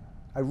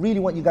 I really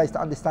want you guys to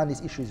understand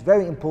this issue. It's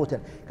very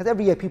important because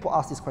every year people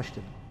ask this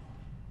question.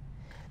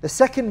 The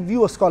second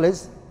view of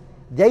scholars,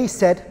 they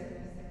said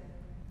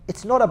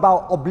it's not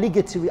about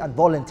obligatory and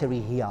voluntary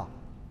here.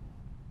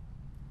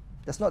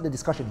 That's not the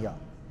discussion here.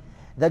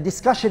 The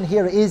discussion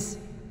here is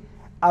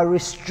a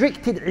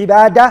restricted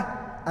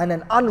ibadah and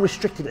an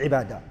unrestricted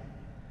ibadah.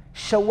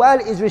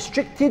 Shawwal is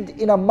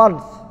restricted in a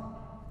month.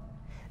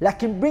 Like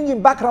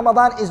bringing back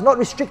Ramadan is not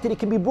restricted. It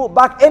can be brought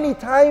back any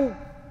time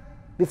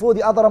before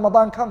the other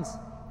Ramadan comes.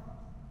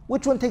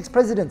 Which one takes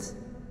precedence?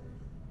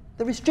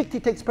 The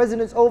restricted takes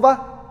precedence over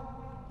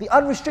the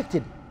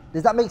unrestricted.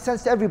 Does that make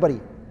sense to everybody?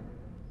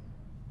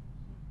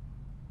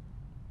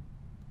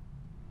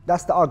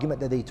 That's the argument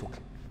that they took.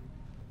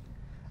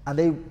 And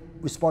they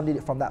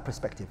responded from that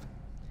perspective.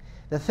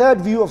 The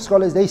third view of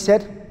scholars, they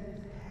said,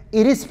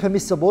 it is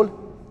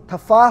permissible to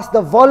fast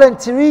the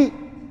voluntary,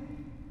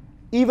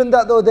 even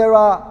though there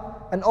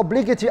are an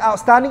obligatory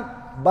outstanding,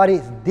 but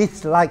it's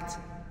disliked.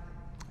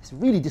 It's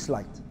really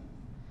disliked.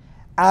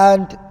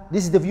 And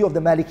this is the view of the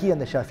Maliki and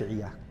the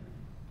Shafi'iyah.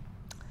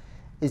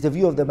 Is the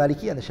view of the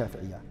Maliki and the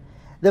Shafi'iyah.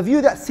 The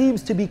view that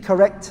seems to be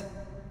correct,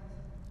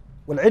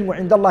 وَالْعِلْمُ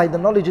عِنْدَ اللَّهِ, the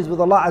knowledge is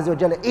with Allah Azza wa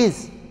Jalla,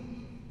 is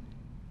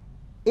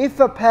if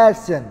a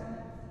person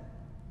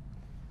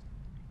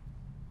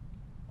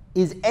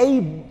is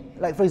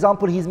like for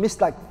example, he's missed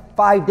like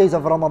 5 days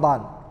of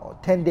Ramadan, or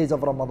 10 days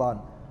of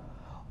Ramadan,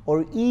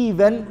 or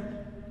even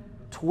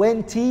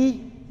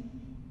 20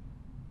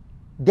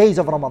 days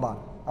of Ramadan.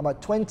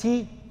 About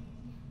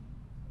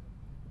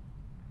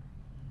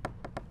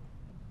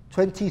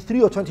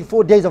 23 or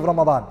 24 days of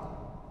Ramadan.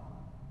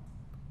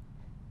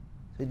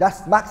 So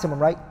that's maximum,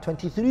 right?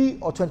 23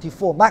 or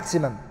 24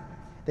 maximum.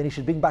 Then he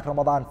should bring back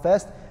Ramadan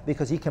first,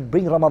 because he can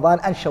bring Ramadan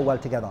and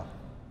Shawwal together.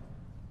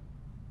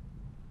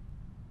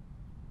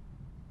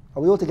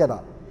 Are we all together?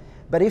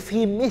 But if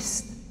he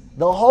missed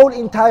the whole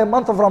entire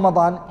month of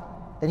Ramadan,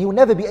 then he will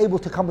never be able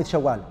to come with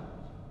Shawwal.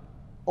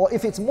 Or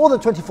if it's more than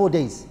 24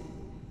 days.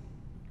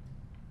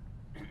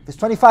 If it's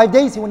 25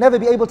 days, he will never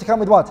be able to come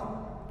with what?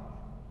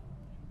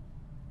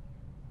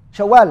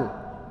 Shawwal.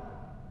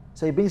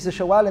 So he brings the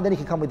Shawwal and then he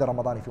can come with the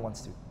Ramadan if he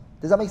wants to.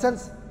 Does that make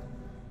sense?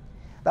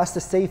 That's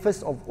the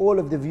safest of all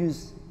of the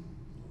views.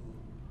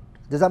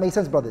 Does that make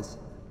sense, brothers?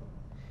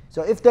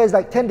 So if there's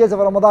like 10 days of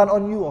Ramadan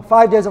on you, or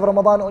 5 days of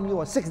Ramadan on you,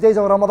 or 6 days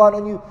of Ramadan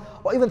on you,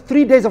 or even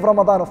 3 days of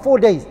Ramadan, or 4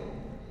 days,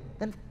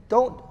 then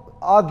don't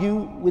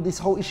argue with this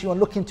whole issue and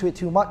look into it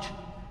too much.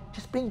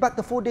 Just bring back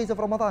the 4 days of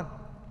Ramadan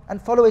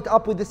and follow it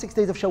up with the 6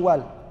 days of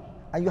Shawwal.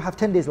 And you have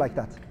 10 days like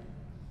that.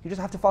 You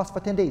just have to fast for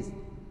 10 days.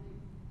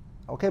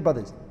 Okay,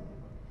 brothers?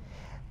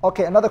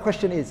 Okay, another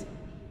question is,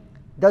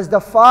 does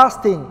the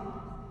fasting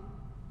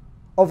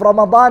of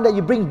Ramadan that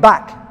you bring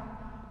back,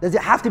 does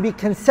it have to be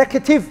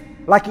consecutive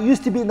like it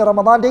used to be in the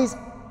Ramadan days?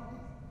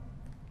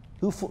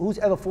 Who's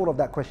ever thought of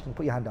that question?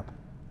 Put your hand up.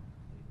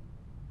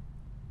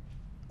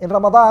 In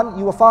Ramadan,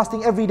 you were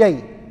fasting every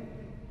day.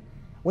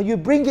 When you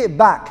bring it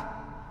back,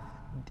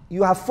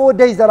 you have 4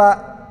 days that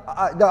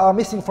are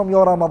missing from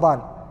your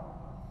Ramadan.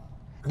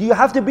 Do you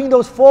have to bring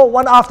those 4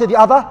 one after the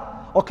other?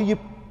 Or can you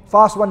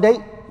fast one day,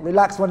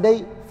 relax one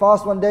day,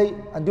 fast one day,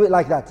 and do it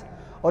like that?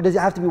 Or does it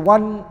have to be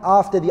one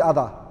after the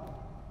other?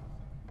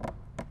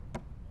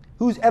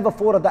 Who's ever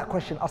thought of that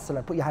question?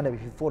 As-salam. Put your hand up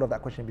if you've thought of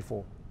that question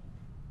before.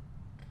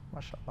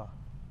 MashaAllah.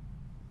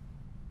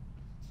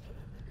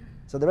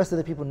 So the rest of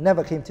the people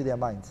never came to their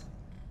minds.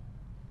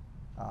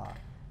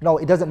 No,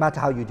 it doesn't matter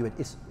how you do it.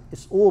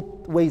 It's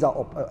all ways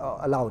are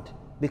allowed.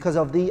 Because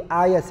of the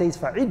ayah says,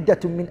 فَعِدَّةٌ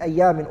مِّنْ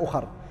أَيَّامٍ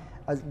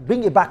أُخَرٍ.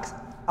 Bring it back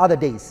other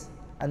days.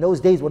 And those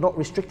days were not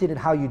restricted in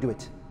how you do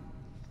it.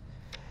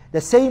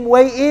 The same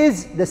way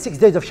is the 6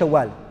 days of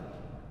Shawwal.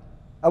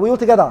 Are we all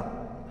together?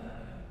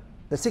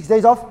 The 6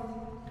 days of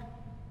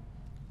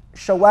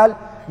Shawwal,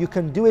 you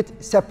can do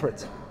it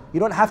separate. You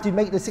don't have to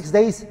make the 6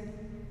 days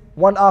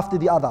one after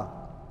the other.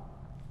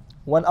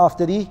 One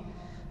after the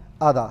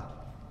other.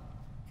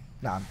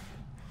 Naam.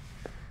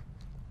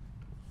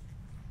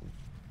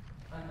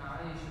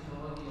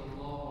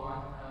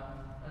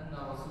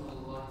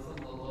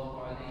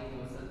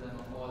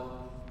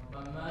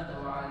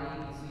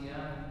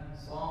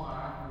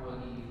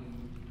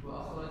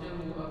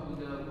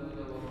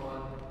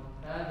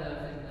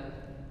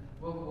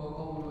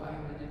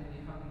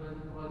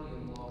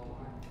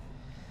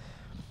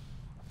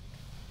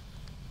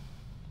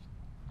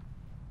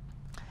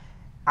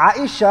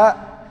 Aisha,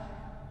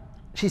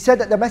 she said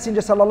that the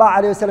Messenger sallallahu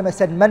alaihi wasallam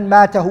said, "Man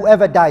mata,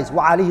 whoever dies,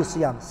 wa alayhi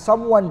siyam."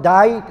 Someone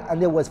died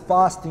and there was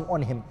fasting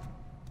on him.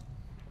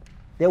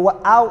 There were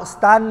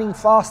outstanding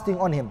fasting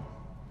on him.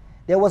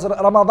 There was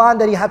Ramadan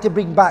that he had to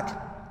bring back.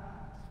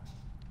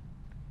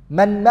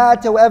 Man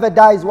mata, whoever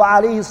dies, wa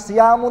alayhi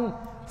siyamun,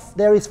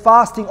 there is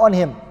fasting on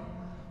him.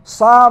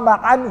 Sama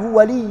anhu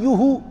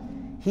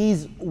waliyuhu,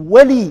 his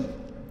wali.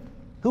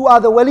 Who are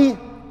the wali?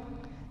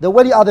 The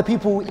wali are the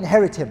people who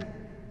inherit him.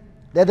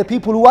 They're the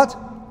people who what?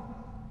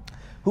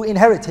 Who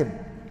inherit him,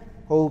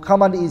 who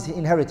come under his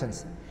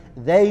inheritance.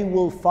 They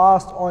will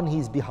fast on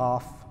his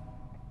behalf.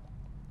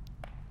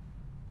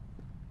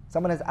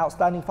 Someone has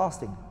outstanding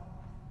fasting.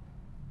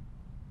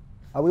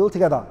 Are we all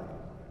together?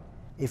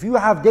 If you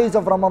have days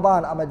of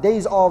Ramadan,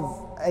 days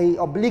of a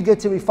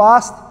obligatory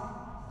fast,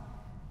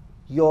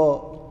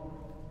 your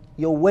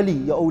wali,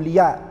 your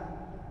awliya,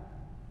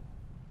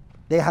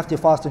 they have to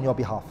fast on your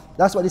behalf.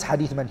 That's what this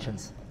hadith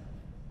mentions.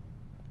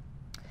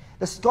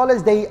 The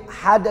scholars, they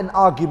had an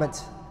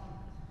argument.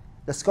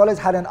 The scholars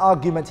had an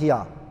argument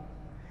here.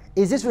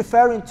 Is this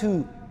referring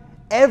to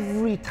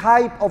every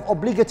type of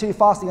obligatory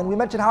fasting? And we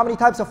mentioned how many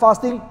types of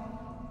fasting?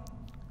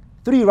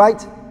 3,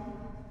 right?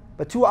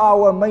 But 2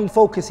 are our main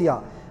focus here.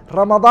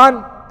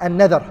 Ramadan and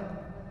Nadhr.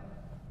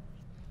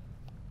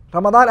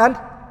 Ramadan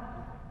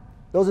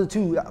Those are the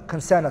two that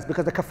concern us,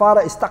 because the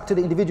kafara is stuck to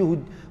the individual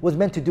who was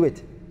meant to do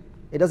it.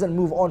 It doesn't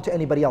move on to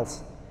anybody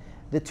else.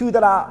 The two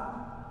that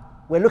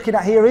we're looking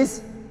at here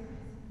is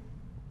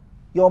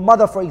your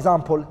mother, for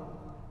example,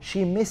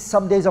 she missed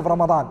some days of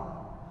Ramadan,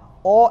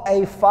 or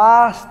a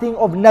fasting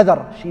of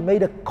nadhr. She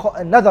made a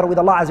nadhr with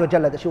Allah Azza wa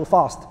Jalla that she will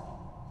fast.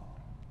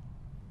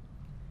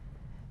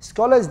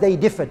 Scholars, they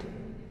differed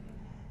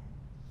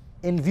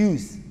in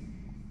views.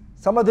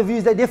 Some of the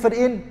views they differed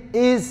in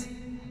is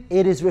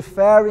it is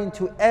referring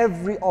to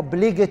every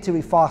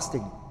obligatory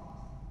fasting,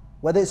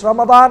 whether it's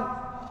Ramadan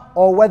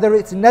or whether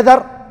it's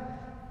nadhr.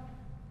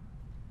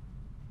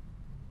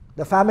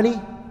 The family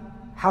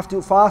have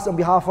to fast on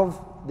behalf of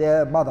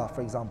their mother,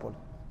 for example.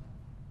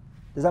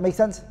 Does that make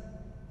sense?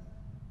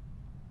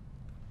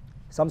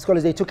 Some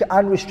scholars, they took it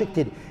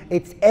unrestricted.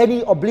 It's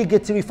any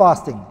obligatory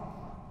fasting.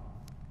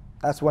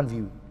 That's one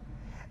view.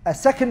 A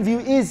second view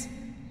is,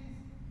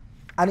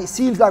 and it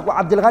seems like what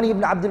Abdul Ghani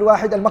ibn Abdul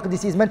Wahid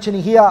al-Maqdisi is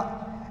mentioning here,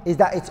 is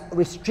that it's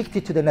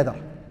restricted to the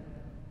nadhr.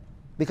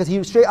 Because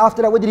he straight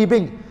after that, what did he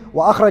bring?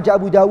 وَأَخْرَجَ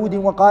أَبُو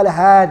دَاوُودٍ وَقَالَ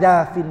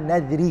هَذَا فِي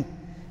النَّذْرِ.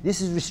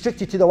 This is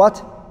restricted to the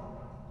what?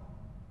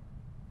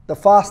 The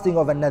fasting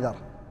of a nadhr.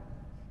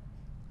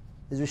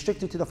 Is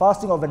restricted to the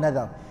fasting of a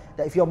nadhr.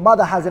 That if your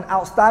mother has an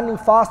outstanding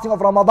fasting of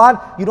Ramadan,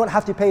 you don't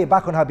have to pay it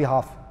back on her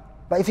behalf.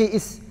 But if it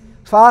is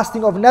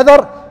fasting of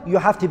nadhr, you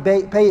have to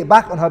pay it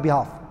back on her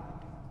behalf.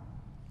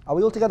 Are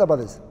we all together,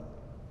 brothers?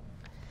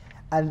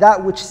 And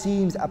that which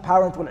seems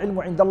apparent, وَالْعِلْمُ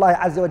عِنْدَ اللَّهِ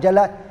عَزَّ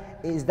وَجَلَّ,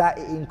 is that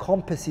it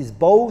encompasses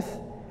both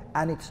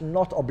and it's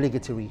not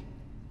obligatory.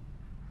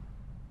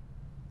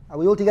 Are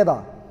we all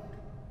together?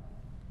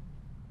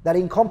 That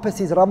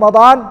encompasses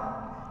Ramadan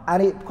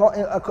and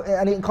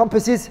it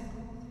encompasses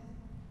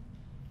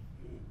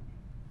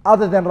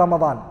other than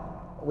Ramadan,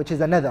 which is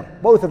a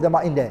nadhr. Both of them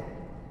are in there.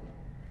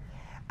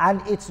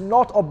 And it's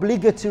not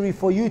obligatory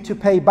for you to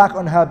pay back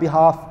on her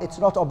behalf. It's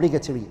not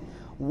obligatory.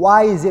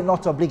 Why is it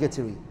not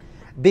obligatory?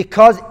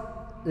 Because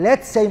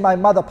let's say my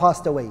mother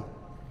passed away,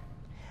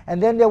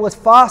 and then there was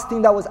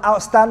fasting that was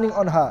outstanding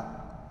on her,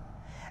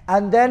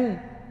 and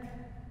then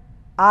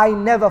I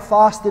never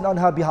fasted on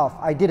her behalf.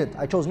 I didn't.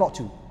 I chose not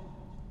to.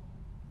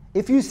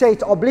 If you say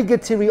it's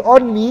obligatory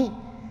on me,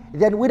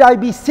 then would I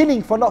be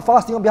sinning for not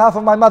fasting on behalf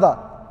of my mother?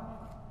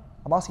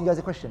 I'm asking you guys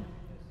a question.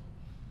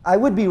 I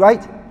would be,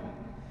 right?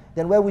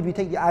 Then where would we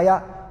take the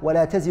ayah?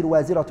 وَلَا تَزِرُ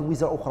وَازِرَةٌ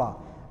وِزْرَ أُخْرَى.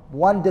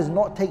 One does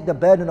not take the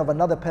burden of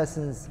another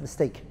person's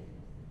mistake.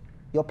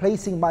 You're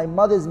placing my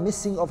mother's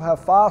missing of her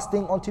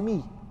fasting onto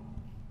me.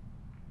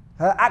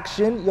 Her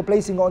action, you're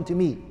placing it onto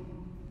me.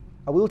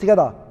 Are we all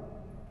together?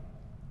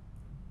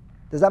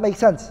 Does that make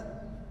sense?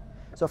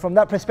 So from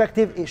that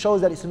perspective, it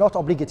shows that it's not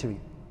obligatory.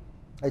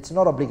 It's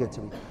not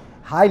obligatory.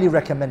 Highly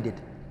recommended.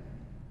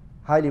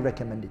 Highly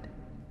recommended.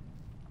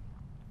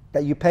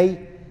 That you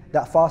pay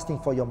that fasting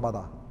for your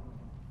mother.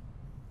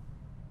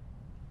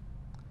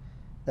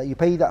 That you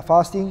pay that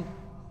fasting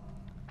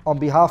on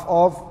behalf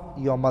of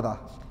your mother.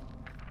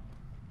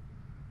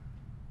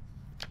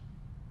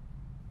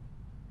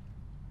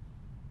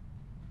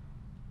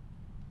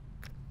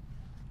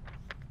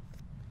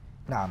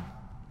 نعم.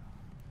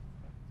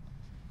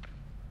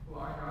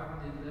 وعن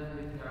عبد الله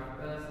بن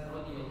عباس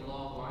رضي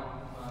الله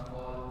عنهما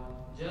قال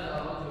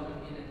جاء رجل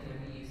إلى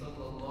النبي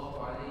صلى الله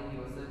عليه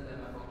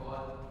وسلم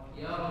فقال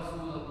يا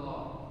رسول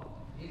الله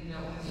إن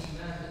أمي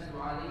ماتت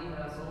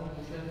عليها صوم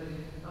شهر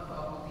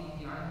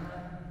أفأقضيه عنها؟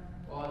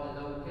 قال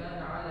لو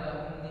كان على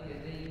أمك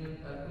دين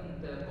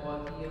أكنت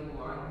قاضيه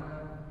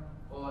عنها؟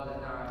 قال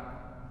نعم.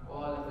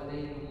 قال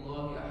فدين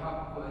الله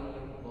أحق أن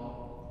يقضى.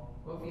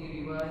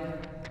 وفي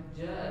رواية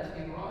جاءت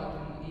امرأة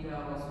إلى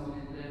رسول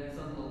الله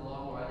صلى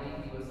الله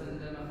عليه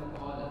وسلم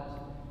فقالت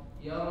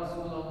يا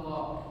رسول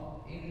الله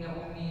إن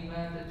أمي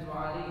ماتت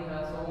عليها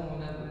صوم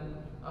نذر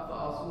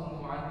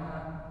أفأصوم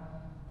عنها؟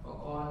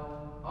 فقال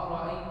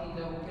أرأيت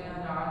لو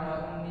كان على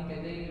أمك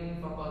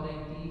دين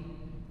فقضيتيه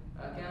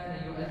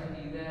أكان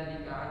يؤدي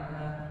ذلك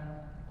عنها؟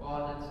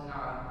 قالت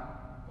نعم.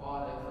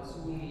 قال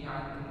فصومي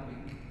عن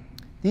أمك.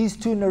 These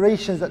two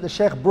narrations that the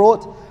Shaykh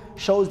brought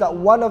shows that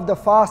one of the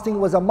fasting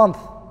was a month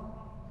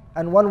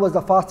and one was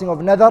the fasting of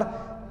nadhr.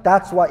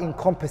 That's what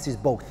encompasses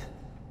both.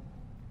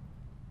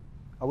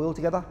 Are we all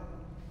together?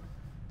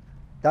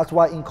 That's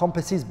why it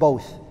encompasses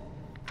both.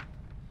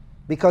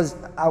 Because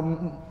a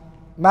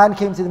man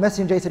came to the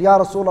messenger, he said, Ya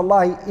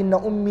Rasulullah, inna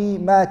ummi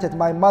matat,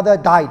 my mother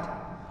died.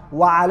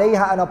 Wa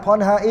alayha, and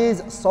upon her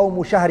is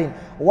sawmu shahrin.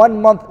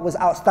 1 month was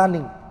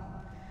outstanding.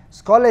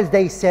 Scholars,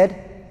 they said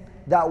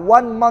that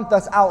 1 month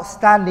that's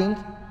outstanding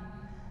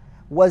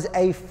was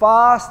a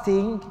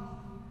fasting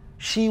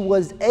she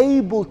was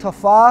able to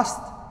fast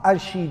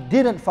and she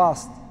didn't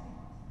fast.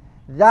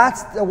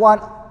 That's the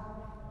one.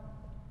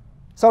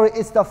 Sorry,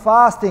 it's the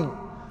fasting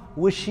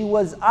which she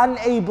was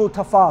unable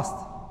to fast.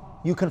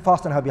 You can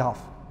fast on her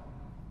behalf.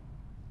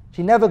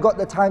 She never got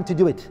the time to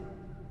do it.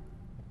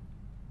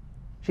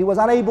 She was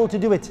unable to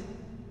do it.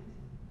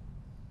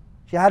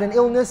 She had an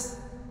illness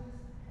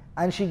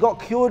and she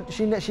got cured.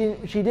 She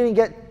didn't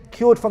get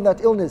cured from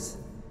that illness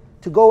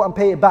to go and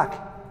pay it back.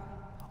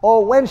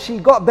 Or when she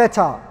got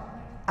better,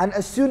 and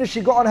as soon as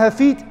she got on her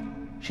feet,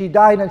 she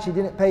died and she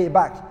didn't pay it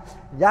back,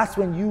 that's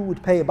when you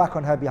would pay it back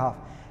on her behalf.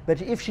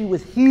 But if she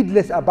was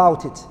heedless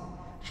about it,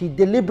 she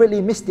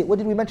deliberately missed it. What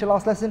did we mention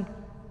last lesson?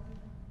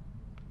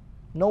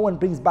 No one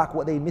brings back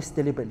what they missed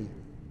deliberately.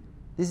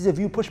 This is a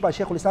view pushed by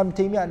Shaykh al-Islam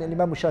Ibn Taymiyyah and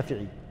Imam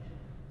al-Shafi'i.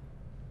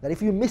 That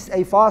if you miss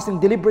a fasting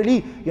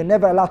deliberately, you're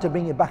never allowed to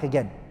bring it back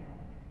again.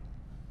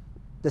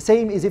 The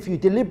same is if you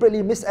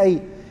deliberately miss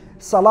a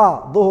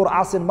salah, dhuhr,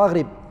 asr,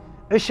 maghrib,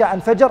 isha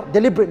and fajr,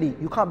 deliberately,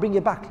 you can't bring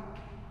it back.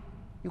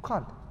 You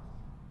can't.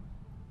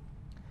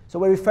 So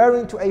we're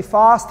referring to a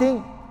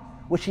fasting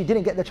which she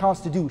didn't get the chance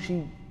to do.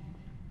 She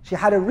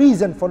had a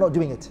reason for not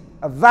doing it,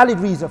 a valid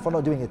reason for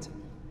not doing it.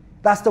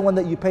 That's the one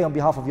that you pay on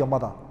behalf of your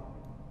mother.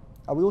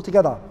 Are we all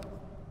together?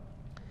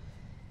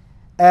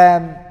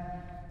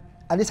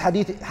 And this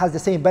hadith has the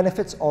same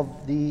benefits of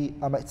the,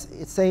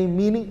 it's same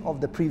meaning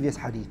of the previous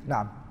hadith.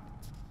 Naam.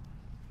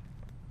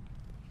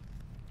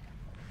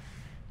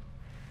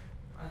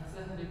 عن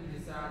سهل بن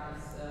سعد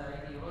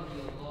الساعدي رضي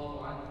الله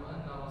عنه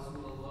أن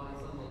رسول الله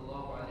صلى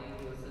الله عليه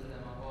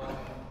وسلم قال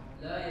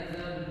لا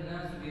يزال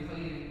الناس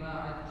بخير ما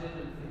عجل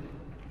الفطر.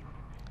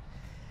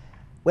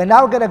 We're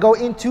now going to go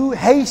into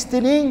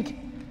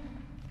hastening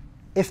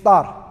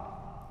iftar.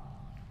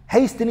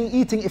 Hastening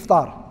eating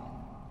iftar.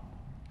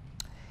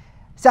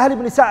 Sahl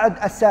ibn Sa'ad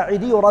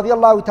al-Sa'idi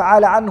radiyallahu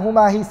ta'ala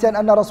anhuma, he said,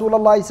 Anna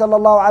Rasulullah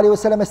sallallahu alayhi wa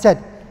sallam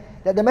said,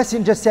 that the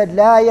messenger said,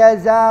 لا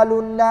يزال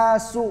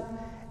الناس.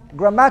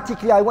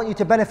 Grammatically, I want you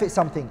to benefit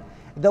something.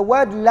 The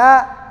word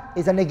la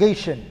is a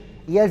negation.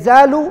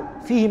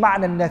 يزال فيه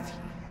معنى النفي.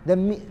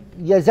 The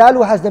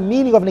يزال has the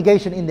meaning of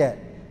negation in there.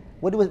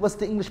 What's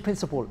the English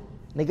principle?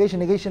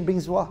 Negation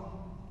brings what?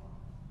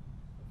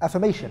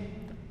 Affirmation.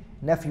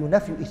 Nafyu,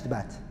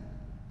 ithbat.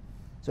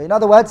 So in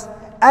other words,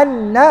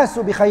 الناس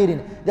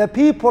بخير. The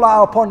people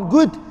are upon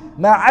good.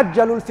 ما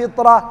عجلوا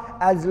الفطرة,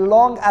 as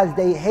long as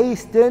they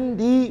hasten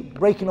the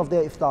breaking of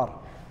their iftar.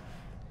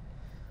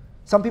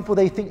 Some people,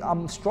 they think,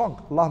 I'm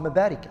strong. Allahumma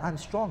barik, I'm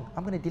strong.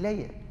 I'm going to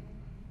delay it.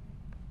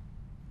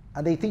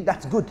 And they think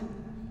that's good.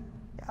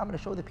 Yeah, I'm going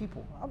to show the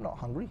people, I'm not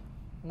hungry.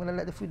 I'm going to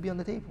let the food be on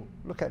the table.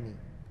 Look at me.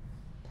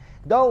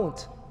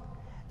 Don't.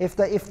 If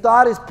the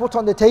iftar is put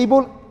on the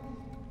table,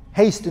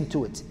 hasten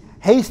to it.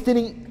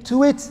 Hastening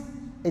to it,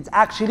 it's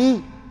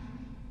actually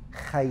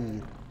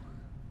khair.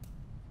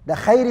 The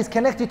khair is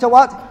connected to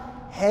what?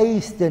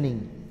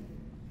 Hastening.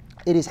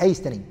 It is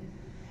hastening.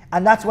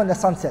 And that's when the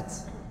sun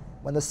sets.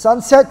 When the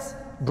sun sets,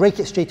 break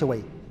it straight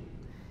away.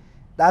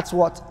 That's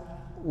what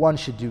one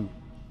should do.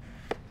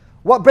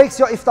 What breaks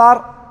your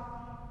iftar?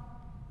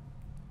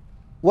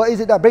 What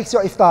is it that breaks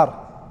your iftar?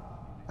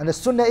 And the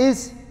sunnah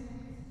is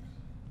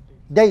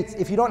dates.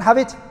 If you don't have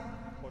it,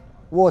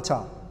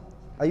 water.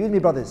 Are you with me,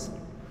 brothers?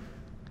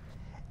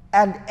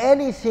 And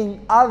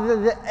anything other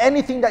than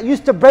anything that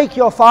used to break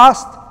your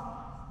fast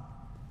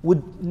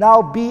would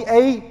now be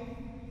a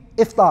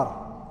iftar.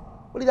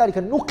 ولذلك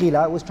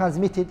النقل was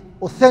transmitted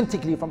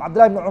authentically from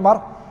Abdullah ibn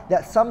Umar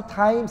that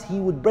sometimes he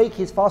would break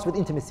his fast with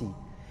intimacy,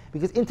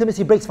 because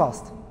intimacy breaks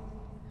fast.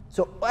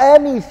 So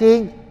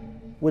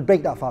anything would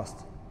break that fast.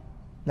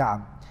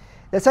 Naam.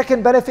 The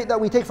second benefit that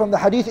we take from the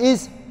hadith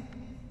is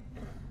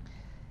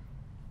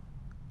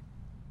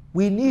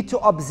we need to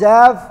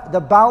observe the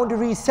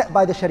boundaries set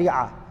by the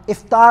Sharia.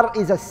 Iftar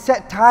is a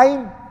set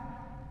time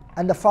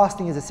and the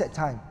fasting is a set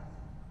time.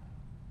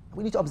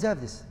 We need to observe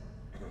this.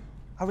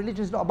 Our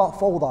religion is not about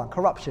fawda and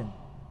corruption.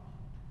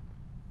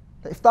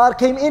 The iftar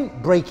came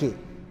in, break it.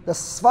 The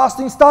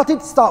fasting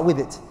started, start with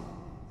it.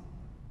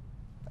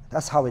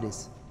 That's how it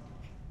is.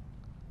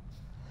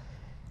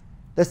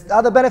 The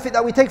other benefit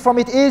that we take from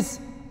it is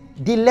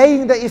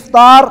delaying the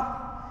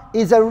iftar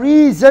is a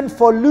reason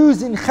for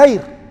losing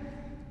khair.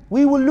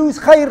 We will lose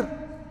khair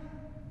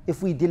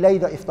if we delay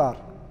the iftar,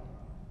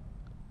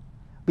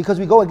 because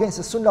we go against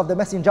the sunnah of the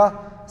Messenger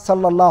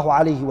sallallahu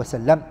alaihi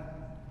wasallam.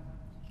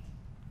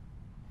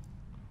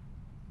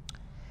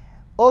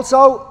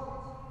 Also,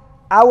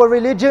 our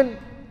religion,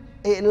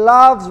 it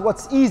loves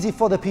what's easy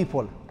for the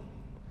people.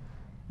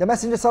 The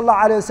Messenger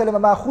sallallahu alaihi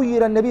wasallam, ما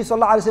خير النبي صلى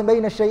الله عليه وسلم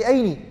بين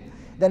الشيئين.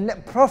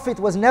 The Prophet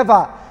was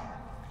never,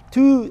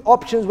 two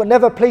options were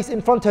never placed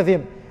in front of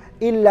him.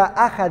 إلا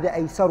أخذ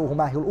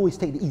أيسرهما. He'll always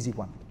take the easy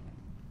one.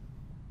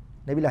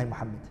 Nabiullah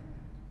Muhammad.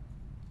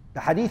 The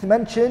hadith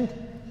mentioned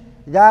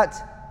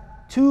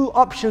that two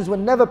options were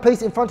never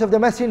placed in front of the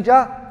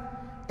Messenger,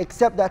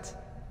 except that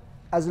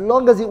as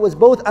long as it was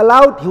both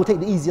allowed, he would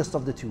take the easiest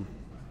of the two.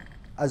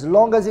 As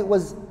long as it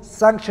was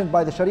sanctioned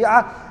by the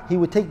Sharia, he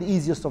would take the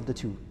easiest of the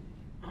two.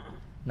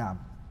 Naam.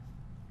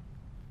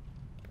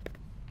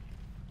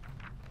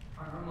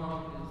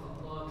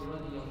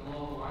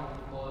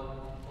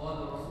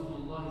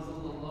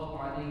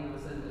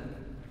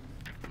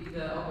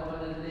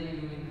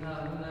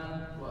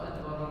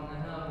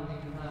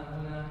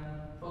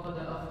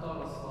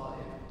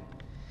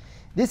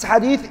 This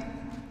hadith,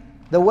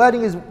 the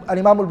wording is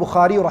Al-Imam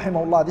al-Bukhari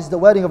rahimahullah. This is the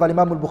wording of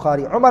Al-Imam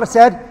al-Bukhari. Umar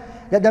said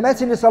that the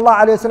Messenger sallallahu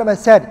alayhi wa sallam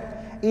has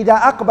said, إِذَا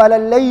أَقْبَلَ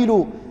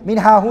اللَّيْلُ مِنْ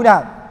هَا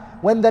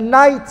هُنَا. When the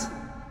night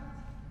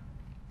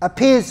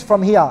appears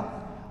from here.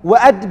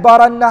 وَأَدْبَرَ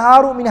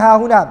النَّهَارُ مِنْ هَا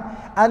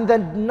هُنَا. And the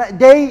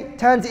day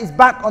turns its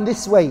back on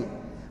this way.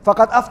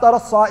 فَقَدْ أَفْطَرَ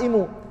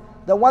الصَّائِمُ.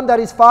 The one that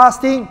is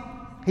fasting,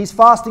 his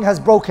fasting has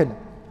broken.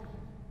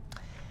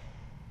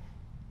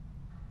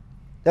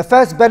 The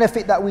first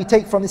benefit that we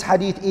take from this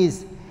hadith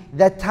is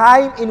the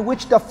time in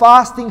which the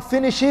fasting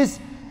finishes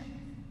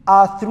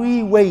are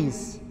three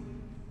ways.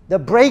 The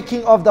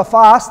breaking of the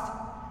fast,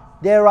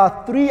 there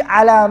are three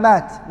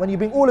alamat. When you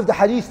bring all of the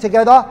hadith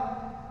together,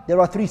 there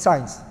are three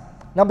signs.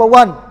 Number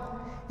one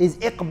is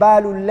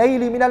إِقْبَالُ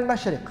اللَّيْلِ مِنَ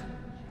الْمَشْرِقِ,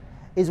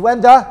 is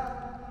when the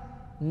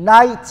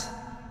night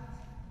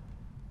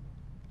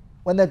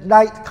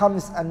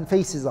comes and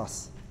faces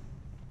us.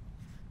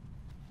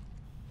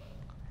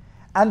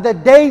 And the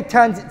day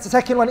turns, the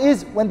second one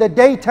is when the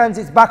day turns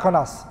its back on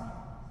us.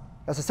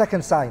 That's the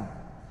second sign.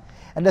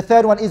 And the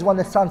third one is when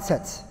the sun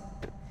sets.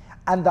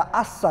 And the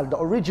asal, the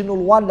original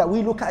one that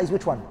we look at is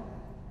which one?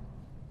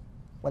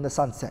 When the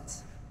sun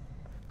sets.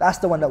 That's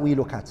the one that we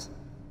look at.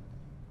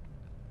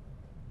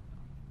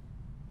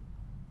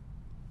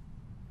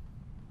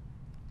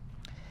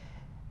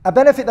 A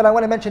benefit that I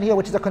want to mention here,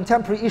 which is a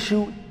contemporary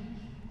issue,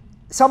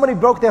 somebody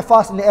broke their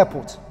fast in the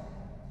airport.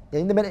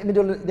 They're in the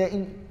middle, they're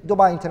in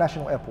Dubai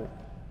International Airport.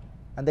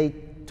 And they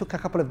took a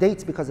couple of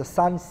dates because the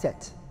sun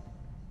set.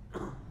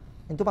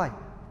 In Dubai.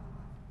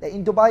 They're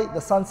in Dubai,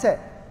 the sun set.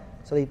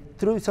 So they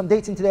threw some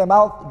dates into their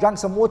mouth, drank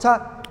some water,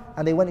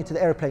 and they went into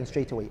the airplane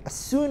straight away. As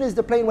soon as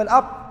the plane went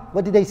up,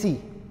 what did they see?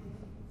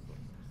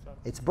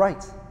 It's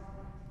bright.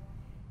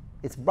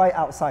 It's bright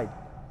outside.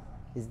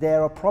 Is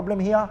there a problem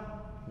here?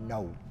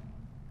 No.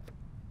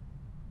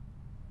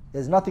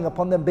 There's nothing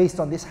upon them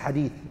based on this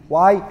hadith.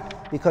 Why?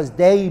 Because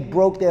they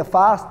broke their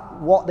fast,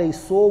 what they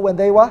saw when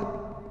they were.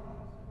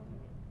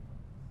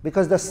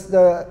 Because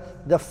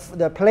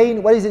the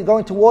plane, where is it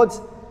going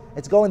towards?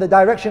 It's going the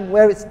direction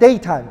where it's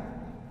daytime.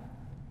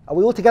 Are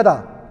we all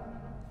together?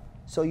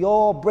 So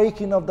your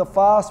breaking of the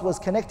fast was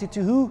connected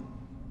to who?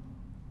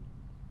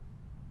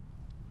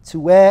 To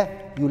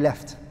where you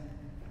left.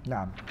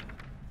 Naam.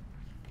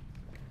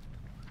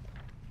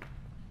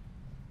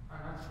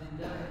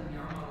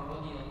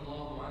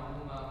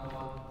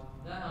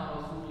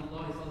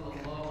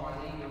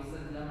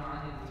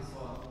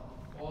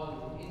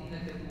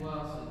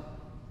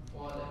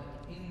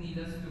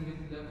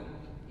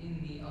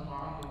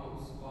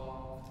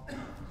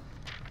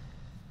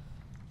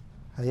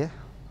 Yeah.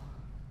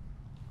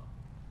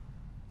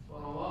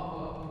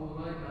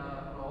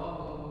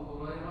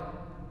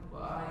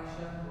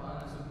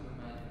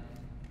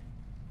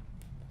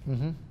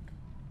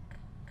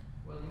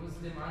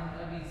 ولمسلم عن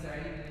أبي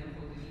سعيد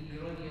الخدري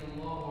رضي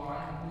الله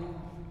عنه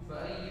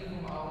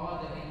فأيكم أراد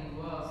أن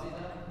يواصل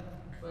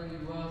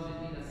فليواصل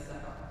إلى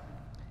السحر.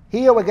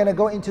 Here we're going to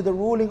go into the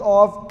ruling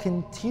of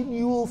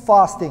continual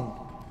fasting.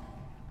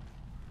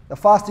 The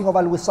fasting of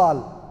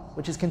al-wisal,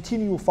 which is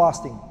continual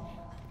fasting.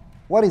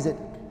 What is it?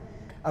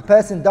 A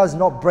person does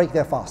not break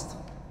their fast.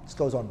 This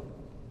goes on.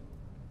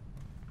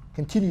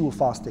 Continual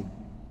fasting.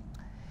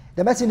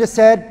 The messenger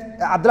said,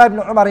 Abdullah ibn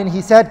Umar,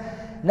 he said,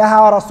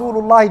 Naha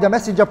Rasulullah, the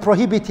messenger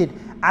prohibited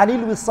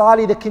anil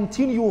wisali, the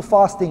continual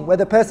fasting, where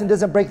the person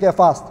doesn't break their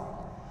fast.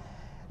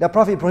 The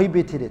Prophet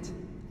prohibited it.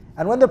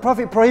 And when the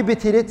Prophet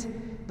prohibited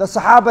it, the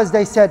Sahabas,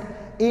 they said,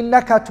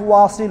 Innaka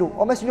tuwasilu,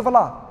 O Messenger of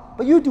Allah,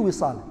 but you do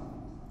wisal.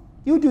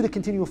 You do the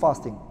continual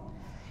fasting.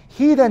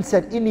 He then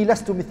said, Inni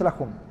lastu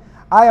mithlakum.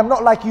 I am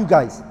not like you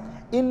guys.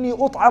 Inni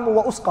ut'amu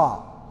wa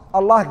usqa.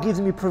 Allah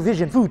gives me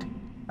provision, food.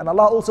 And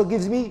Allah also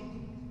gives me,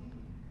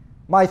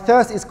 my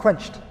thirst is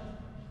quenched.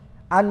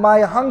 And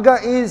my hunger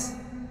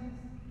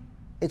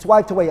it's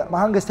wiped away. My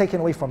hunger is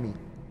taken away from me.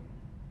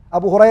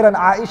 Abu Hurairah and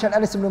Aisha and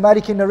Anas ibn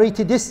Malik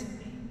narrated this.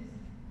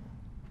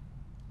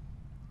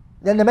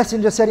 Then the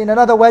messenger said in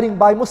another wording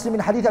by Muslim in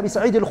Hadith Abi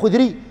Sa'id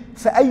al-Khudri,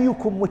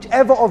 فَأَيُّكُمْ,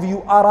 whichever of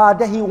you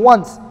arada, he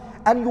wants,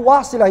 and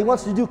yuwasila, he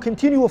wants to do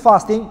continual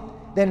fasting,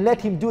 then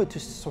let him do it to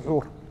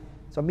suhoor.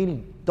 So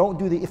meaning, don't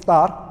do the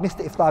iftar, miss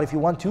the iftar if you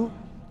want to,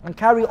 and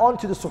carry on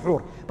to the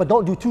suhoor. But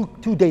don't do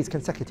two days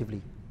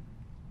consecutively.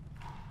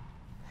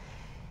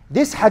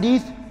 This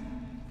hadith,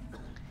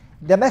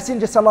 the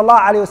Messenger sallallahu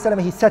alaihi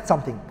wasallam, he said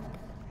something.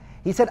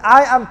 He said,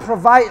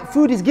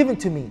 food is given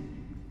to me,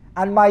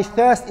 and my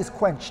thirst is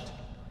quenched.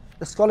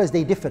 The scholars,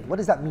 they differed. What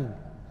does that mean?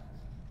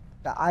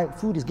 That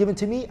food is given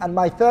to me, and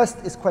my thirst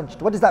is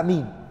quenched. What does that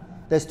mean?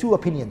 There's two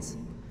opinions.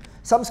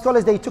 Some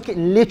scholars, they took it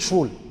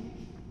literal,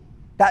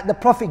 that the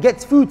Prophet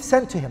gets food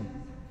sent to him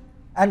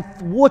and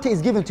water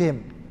is given to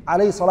him,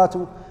 alayhi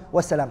salatu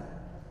wasalam,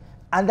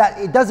 and that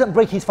it doesn't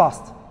break his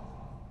fast.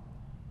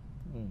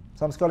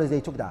 Some scholars,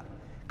 they took that.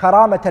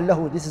 Karamatan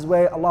lahu, this is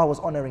where Allah was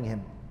honoring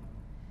him.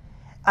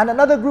 And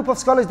another group of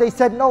scholars, they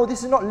said, no,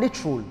 this is not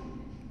literal.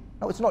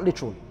 No, it's not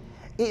literal.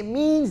 It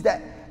means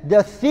that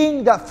the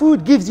thing that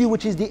food gives you,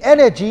 which is the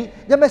energy,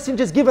 the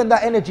messenger's given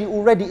that energy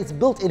already, it's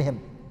built in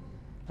him.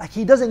 Like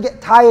he doesn't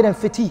get tired and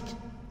fatigued.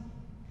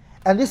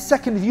 And this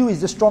second view is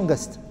the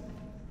strongest.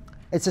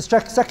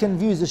 Second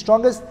view is the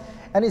strongest.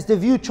 and it's the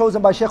view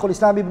chosen by Shaykh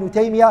al-Islam Ibn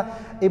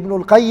Taymiyyah, Ibn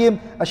al-Qayyim,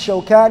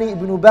 al-Shawkani,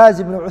 Ibn Baz,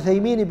 Ibn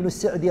Uthaymin, Ibn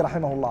Sa'di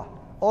rahimahullah.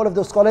 All of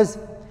those scholars,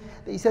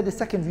 they said the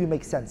second view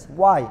makes sense.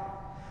 Why?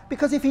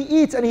 Because if he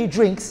eats and he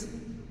drinks,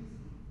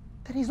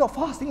 then he's not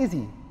fasting, is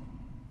he?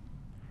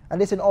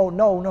 And they said, oh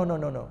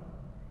no.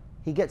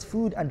 He gets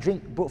food and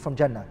drink brought from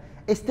Jannah.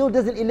 It still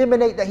doesn't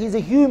eliminate that he's a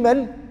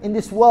human in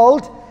this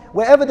world.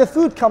 Wherever the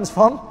food comes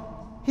from,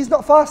 he's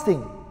not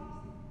fasting.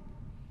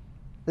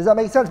 Does that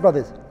make sense,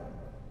 brothers?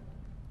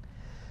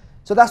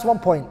 So that's one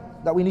point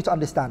that we need to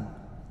understand.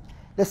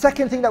 The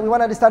second thing that we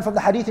want to understand from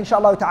the hadith,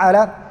 inshallah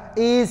ta'ala,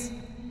 is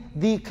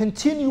the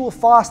continual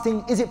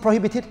fasting. Is it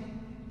prohibited?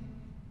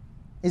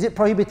 Is it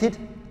prohibited?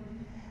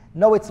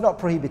 No, it's not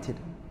prohibited.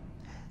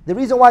 The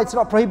reason why it's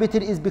not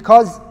prohibited is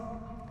because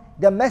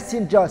the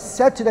messenger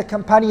said to the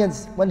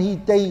companions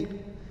when they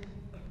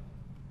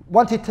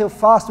wanted to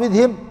fast with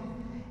him,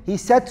 he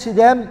said to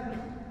them,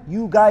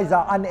 you guys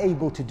are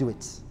unable to do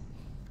it.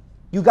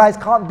 You guys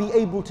can't be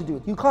able to do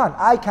it. You can't.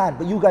 I can,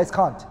 but you guys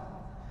can't.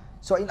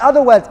 So in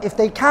other words, if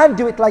they can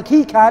do it like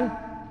he can,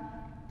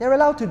 they're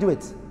allowed to do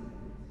it.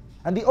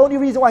 And the only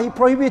reason why he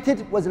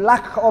prohibited was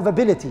lack of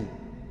ability.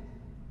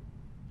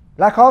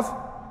 Lack of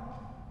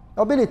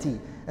ability.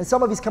 And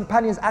some of his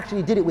companions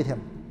actually did it with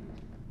him.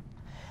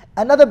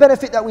 Another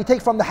benefit that we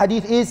take from the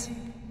hadith is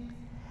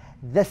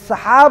the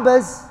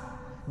Sahabas,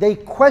 they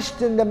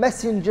questioned the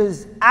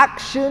messenger's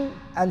action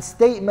and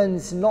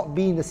statements not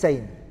being the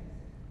same.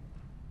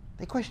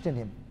 They questioned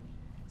him.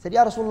 Said,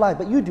 Ya Rasulullah,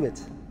 but you do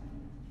it.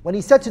 When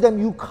he said to them,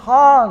 you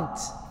can't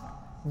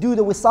do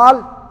the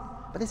wisal,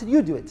 but they said,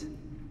 you do it.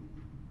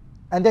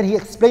 And then he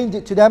explained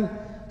it to them,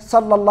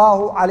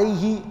 sallallahu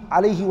alayhi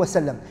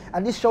wasallam.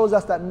 And this shows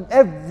us that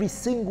every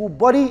single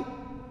body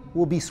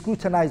will be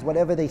scrutinized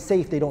whatever they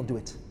say if they don't do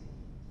it.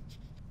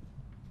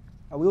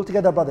 Are we all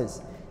together,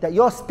 brothers? That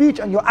your speech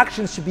and your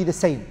actions should be the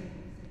same.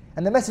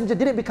 And the messenger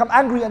didn't become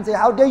angry and say,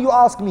 how dare you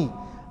ask me?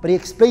 But he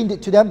explained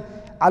it to them,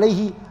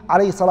 alayhi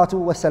salatu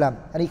wasalam.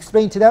 And he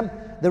explained to them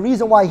the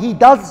reason why he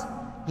does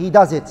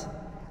it.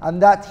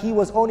 And that he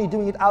was only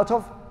doing it out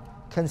of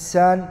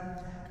concern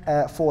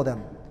for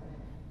them.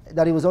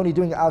 That he was only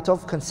doing it out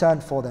of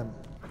concern for them.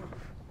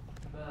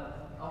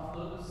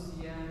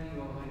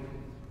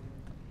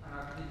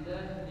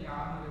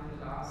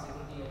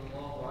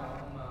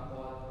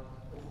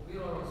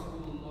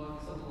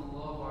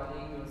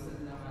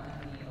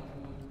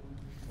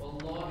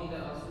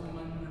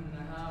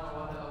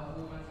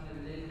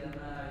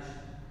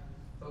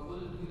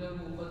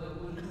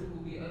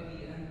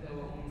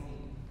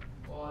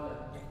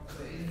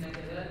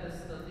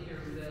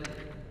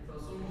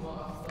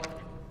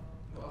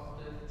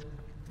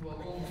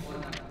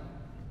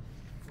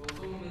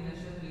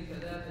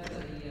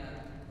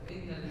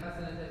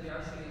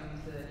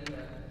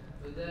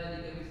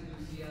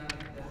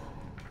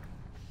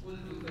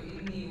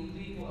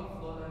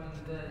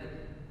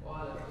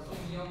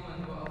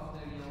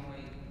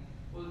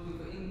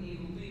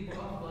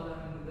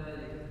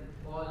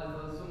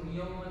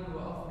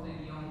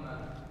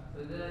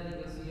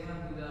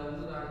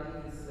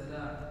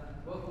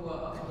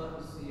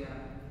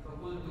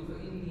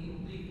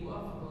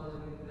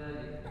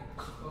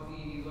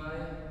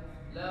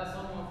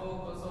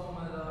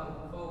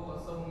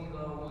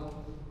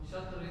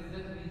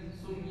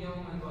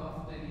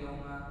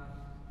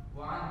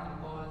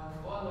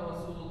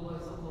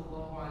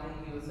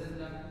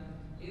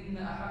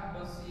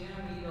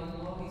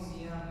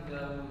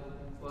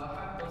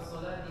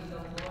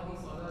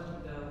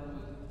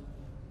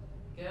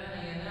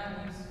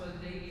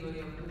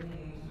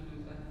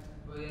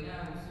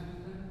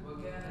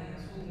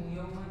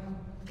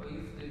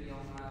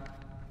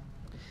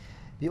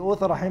 The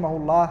author,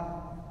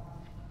 rahimahullah,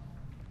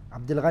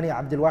 Abdul Ghani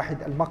Abdul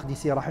Wahid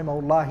al-Maqdisi,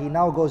 rahimahullah, he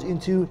now goes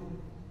into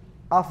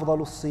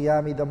afdalu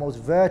siyami, the most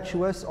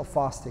virtuous of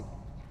fasting.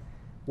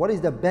 What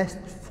is the best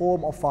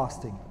form of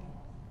fasting?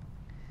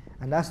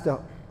 And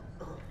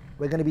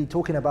we're going to be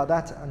talking about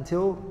that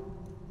until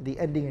the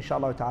ending,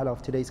 inshallah ta'ala,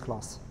 of today's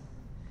class.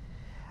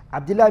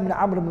 Abdullah ibn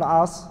Amr ibn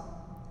al-As,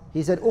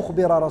 he said,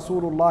 Ukhbira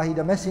Rasulullah,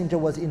 the messenger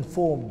was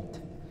informed.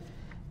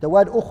 The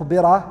word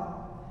ukhbira,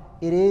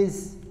 it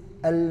is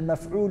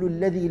al-maf'ul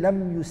alladhi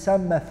lam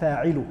yusamma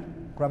fa'ilu,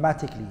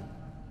 grammatically.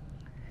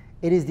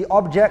 It is the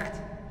object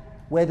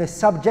where the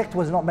subject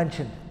was not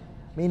mentioned,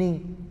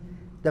 meaning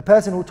the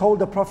person who told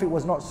the Prophet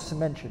was not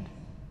mentioned.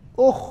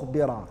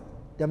 Ukhbira,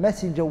 the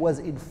messenger was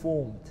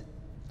informed.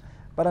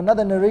 But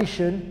another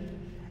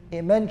narration,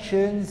 it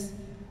mentions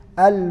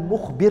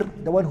al-mukhbir,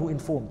 the one who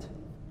informed.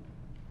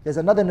 There's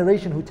another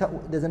narration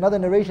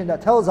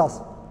that tells us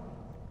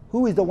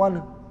who is the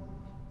one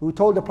who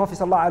told the Prophet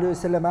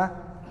ﷺ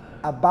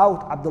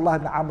about Abdullah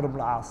ibn Amr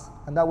ibn al-As,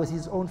 and that was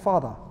his own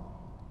father,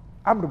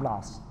 Amr ibn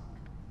al-As.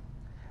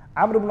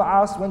 Amr ibn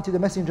al-As went to the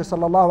Messenger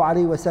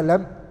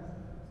ﷺ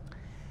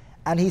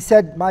and he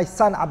said, my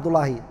son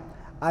Abdullah,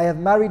 I have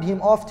married him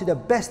off to the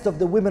best of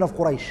the women of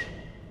Quraysh.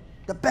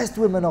 The best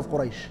women of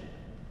Quraysh.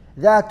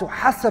 ذات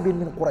حسب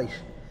من Quraysh.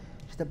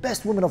 She's the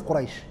best woman of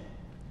Quraysh.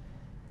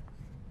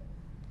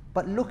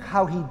 But look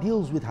how he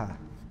deals with her.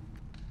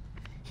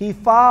 He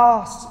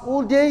fasts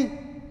all day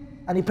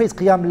and he prays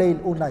Qiyam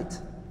Layl all night.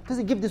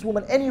 Doesn't give this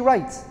woman any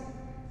rights.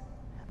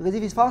 Because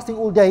if he's fasting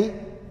all day,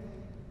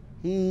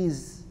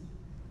 he's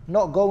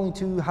not going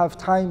to have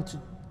time to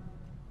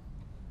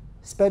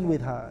spend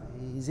with her.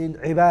 He's in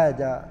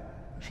ibadah.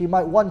 She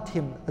might want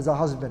him as a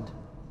husband.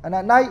 And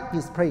at night,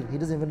 he's praying. He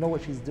doesn't even know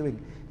what she's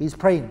doing. He's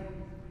praying.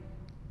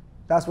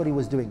 That's what he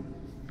was doing.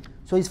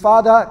 So his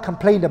father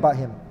complained about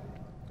him.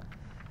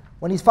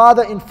 When his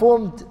father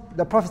informed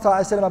the Prophet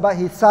ﷺ about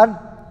his son,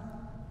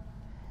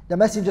 the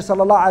Messenger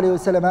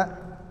ﷺ,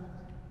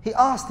 he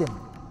asked him,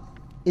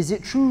 is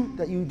it true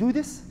that you do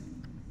this?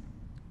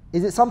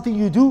 Is it something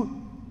you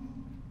do?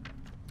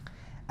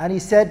 And he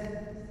said,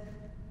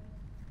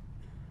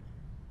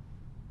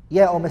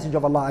 yeah, O Messenger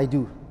of Allah, I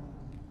do.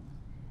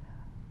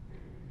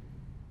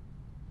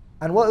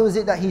 And what was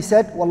it that he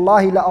said?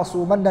 Wallahi la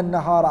asumanna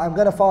nahara. I'm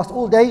going to fast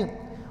all day.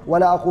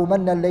 Wala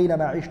aqumanna al-layla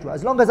ma ishtu.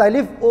 As long as I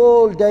live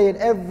all day and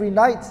every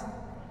night,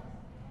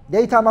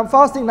 daytime I'm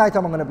fasting,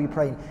 nighttime I'm going to be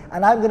praying.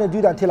 And I'm going to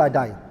do that until I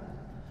die.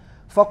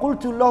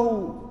 فَقُلْتُ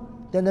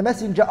لَهُ. Then the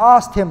messenger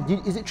asked him,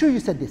 is it true you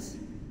said this?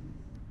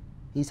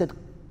 He said,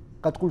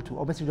 قَدْ قُلْتُ.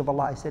 O Messenger of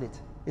Allah, I said it.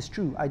 It's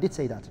true, I did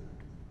say that.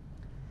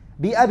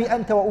 بِأَبِي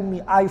أَنْتَ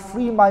وَأُمِّي. I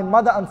free my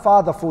mother and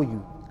father for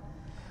you.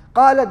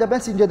 قال, the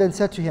messenger then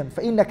said to him,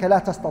 فَإِنَّكَ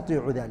لَا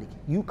تَسْتَطِيعُ ذَلِكَ.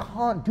 You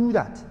can't do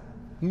that.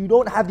 You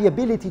don't have the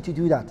ability to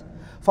do that.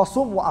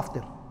 فَصُمْ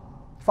وَأَفْطِرْ.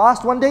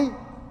 Fast one day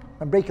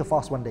and break your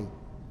fast one day.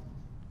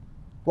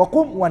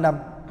 وَقُمْ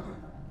وَنَمْ.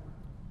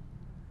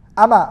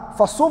 Ama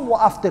فَصُمْ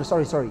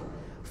وَأَفْطِرْ. Sorry.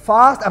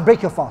 Fast and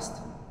break your fast.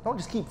 Don't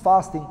just keep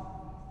fasting.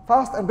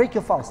 Fast and break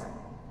your fast.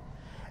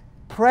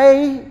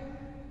 Pray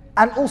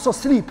and also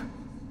sleep.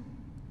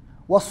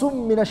 وَصُمْ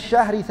مِنَ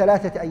الشَّهْرِ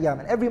ثَلَاثَةِ أَيَّامٍ.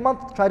 And every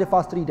month try to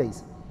fast 3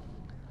 days.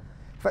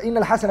 فَإِنَّ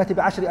الْحَسَنَةِ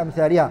بِعَشْرِ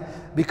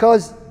أَمْثَالِهَا.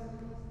 Because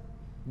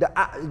the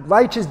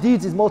righteous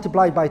deeds is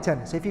multiplied by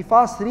 10. So if he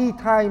fasts 3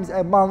 times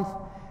a month,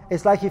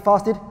 it's like he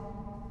fasted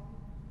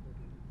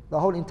the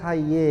whole entire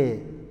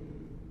year.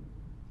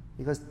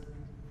 Because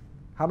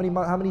how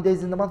many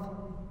days in the month?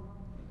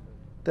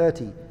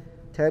 30.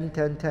 10,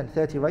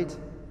 30, right?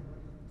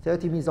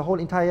 30 means the whole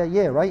entire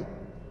year, right?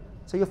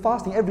 So you're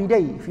fasting every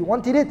day. If you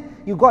wanted it,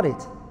 you got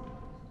it.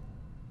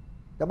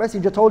 The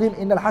messenger told him,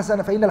 إِنَّ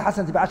الْحَسَنَ فَإِنَّ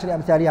الْحَسَنَةِ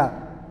بِعَشْرِ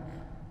أَمْثَالِهَا.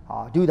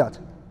 Do that.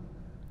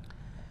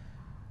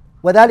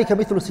 وَذَلِكَ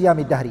مِثْلُ صِيَامِ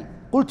الدَّهْرِ.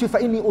 قُلْتُ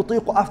فَإِنِّي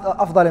أُطِيقُ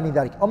أَفْضَلَ مِنْ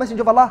ذَلِكَ. O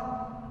Messenger of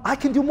Allah, I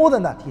can do more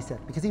than that, he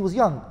said, because he was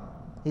young.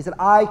 He said,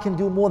 I can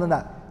do more than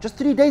that. Just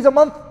 3 days a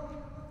month,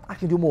 I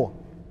can do more.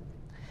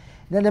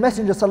 Then the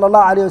Messenger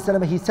sallallahu alayhi wa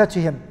sallam, he said to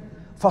him,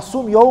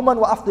 فَصُمْ يَوْمًا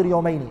وَأَفْطِرْ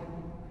يَوْمَيْنِ.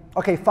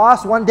 Okay,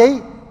 fast one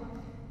day,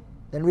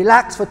 then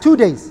relax for 2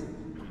 days,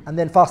 and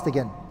then fast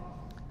again.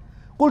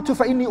 قُلْتُ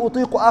فَإِنِّي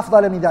أُطِيقُ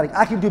أَفْضَلَ مِنْ ذَلِكَ.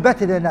 I can do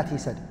better than that, he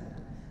said.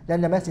 Then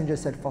the Messenger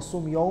said,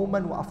 فَصُمْ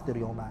يَوْمًا وَأَفْطِرْ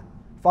يَوْمًا.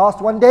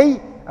 Fast one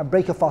day and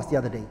break a fast the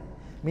other day.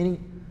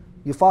 Meaning,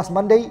 you fast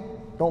Monday,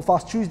 don't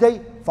fast Tuesday,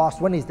 fast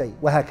Wednesday.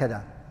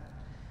 وَهَكَذَا.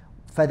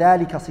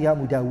 فَذَلِكَ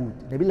صِيَامُ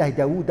دَاوُود. Nabi Allah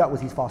Dawood, that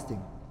was his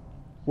fasting.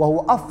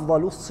 وَهُوَ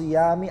أَفْضَلُ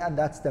الصِّيَامِ. And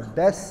that's the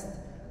best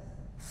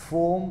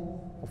form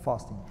of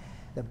fasting.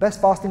 The best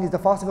fasting is the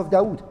fasting of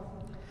Dawood.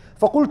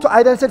 فَقُلْتُ,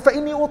 I then said,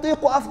 فَإِنِّي أُطِيقُ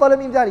أَفْضَلَ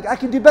مِنْ ذَلِكَ. I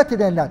can do better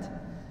than that.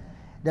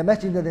 The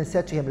messenger then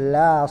said to him,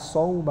 لَا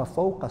صَوْمَ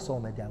فَوْقَ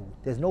صَوْمَ دَاوُود.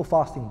 There's no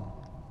fasting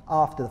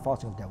after the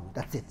fasting of Dawood.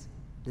 That's it.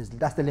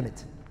 That's the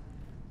limit.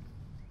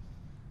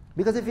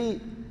 Because if he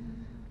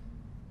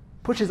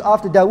pushes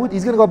after Dawood,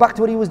 he's going to go back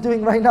to what he was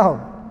doing right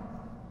now.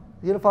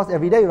 He's going to fast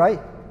every day, right?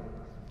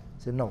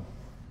 He said, no.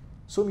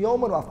 Sum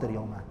yawman wa after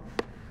yawman.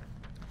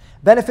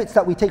 Benefits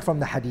that we take from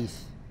the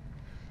hadith.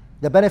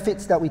 The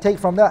benefits that we take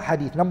from the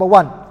hadith. Number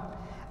 1,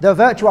 the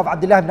virtue of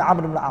Abdullah ibn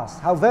Amr ibn al-As.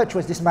 How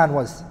virtuous this man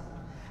was.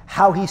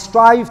 How he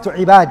strived to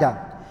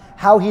ibadah.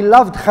 How he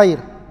loved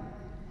khair.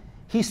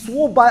 He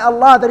swore by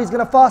Allah that he's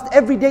going to fast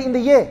every day in the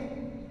year.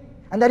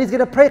 And that he's going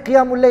to pray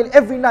Qiyamul Layl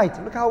every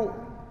night. Look how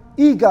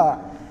eager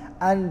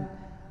and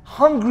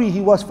hungry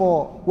he was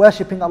for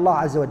worshipping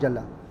Allah Azza wa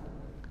Jalla.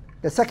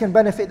 The second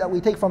benefit that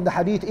we take from the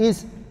hadith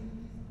is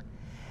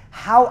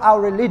how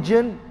our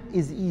religion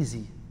is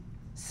easy.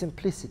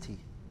 Simplicity.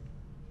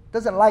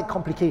 Doesn't like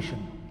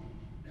complication.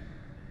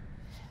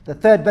 The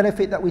third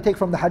benefit that we take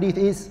from the hadith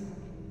is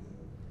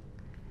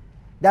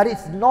that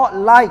it's not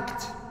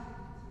liked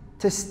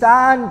to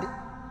stand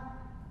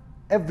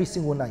every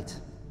single night.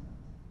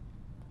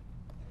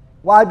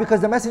 Why? Because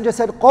the messenger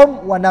said,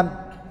 قُمْ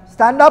وَنَمْ.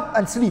 Stand up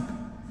and sleep.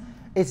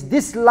 It's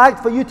disliked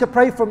for you to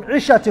pray from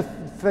Isha to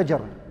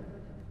Fajr.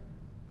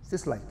 It's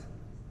disliked.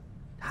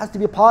 It has to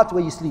be a part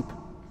where you sleep.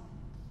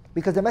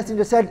 Because the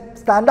messenger said,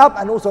 stand up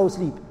and also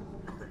sleep.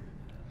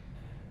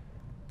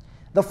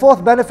 The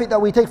fourth benefit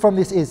that we take from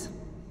this is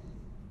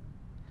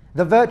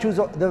the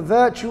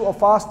virtue of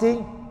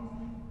fasting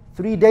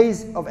 3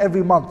 days of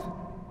every month.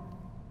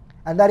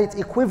 And that it's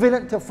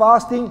equivalent to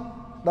fasting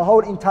the whole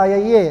entire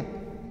year.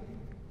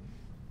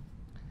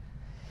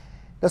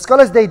 The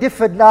scholars, they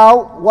differed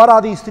now. What are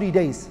these 3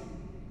 days?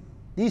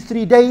 These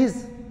 3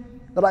 days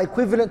that are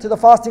equivalent to the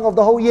fasting of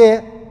the whole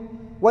year,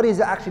 what is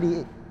it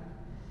actually?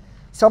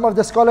 Some of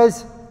the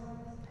scholars,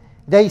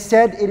 they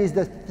said it is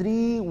the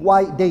 3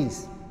 white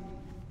days.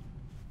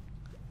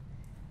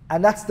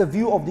 And that's the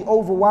view of the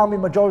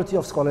overwhelming majority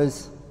of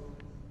scholars.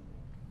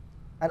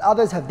 And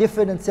others have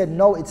differed and said,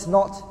 no, it's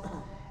not.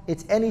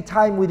 It's any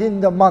time within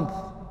the month,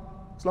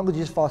 as long as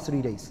you just fast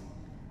 3 days.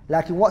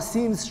 Like what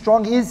seems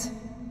strong is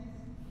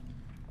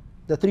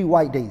the 3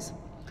 white days.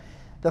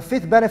 The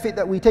 5th benefit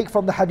that we take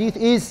from the hadith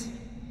is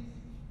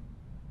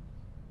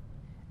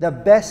the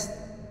best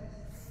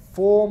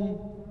form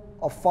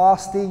of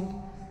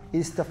fasting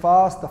is to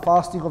fast the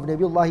fasting of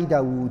Nabiullah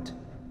Dawood.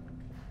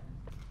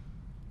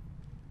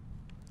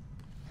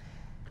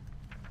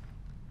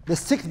 The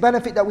 6th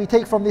benefit that we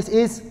take from this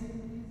is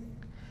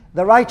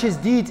the righteous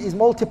deeds is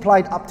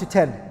multiplied up to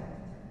 10.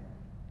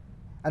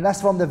 And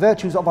that's from the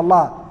virtues of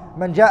Allah.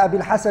 من جاء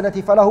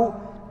بالحسنة فله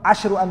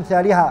عشر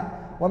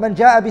أمثالها ومن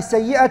جاء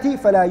بالسيئة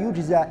فلا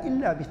يجزى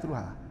إلا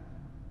مثلها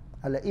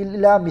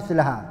إلا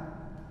مثلها.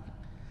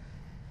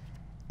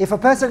 If a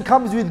person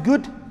comes with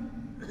good,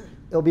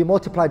 it will be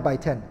multiplied by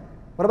 10.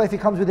 What about if he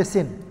comes with a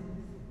sin?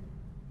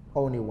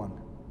 Only 1.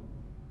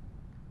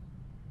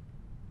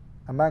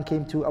 A man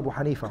came to Abu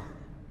Hanifa.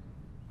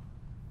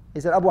 He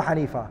said, Abu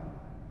Hanifa,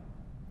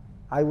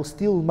 I will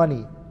steal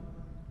money.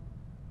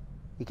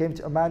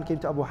 A man came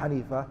to Abu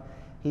Hanifa.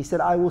 He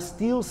said, I will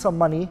steal some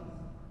money.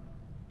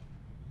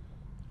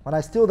 When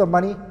I steal the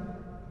money,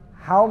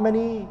 how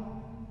many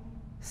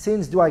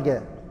sins do I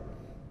get?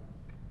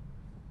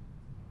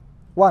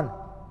 1,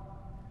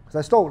 because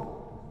I stole.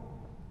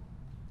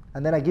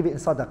 And then I give it in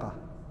sadaqah.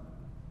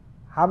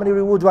 How many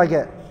reward do I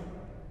get?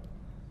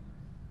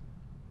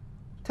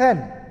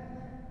 10.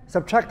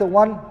 Subtract the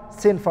 1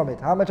 sin from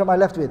it. How much am I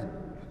left with?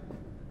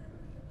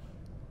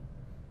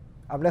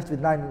 I'm left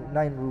with 9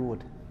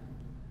 reward.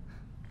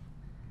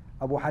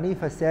 Abu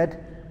Hanifa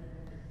said,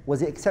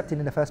 was it accepted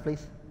in the first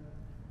place?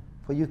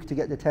 For you to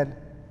get the 10?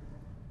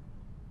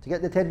 To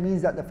get the 10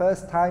 means that the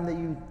first time that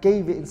you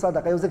gave it in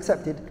sadaqah, it was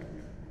accepted.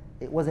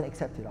 It wasn't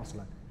accepted,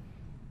 aslan.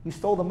 You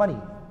stole the money.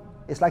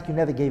 It's like you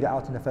never gave it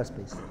out in the first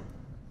place.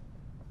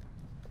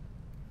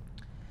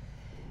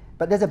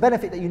 But there's a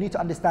benefit that you need to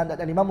understand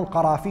that Imam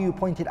al-Qarafi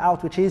pointed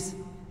out, which is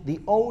the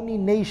only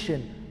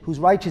nation whose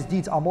righteous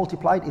deeds are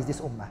multiplied is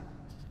this ummah.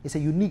 It's a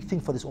unique thing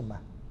for this ummah,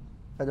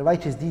 that the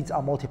righteous deeds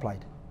are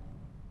multiplied.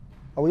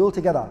 Are we all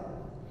together?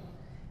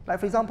 Like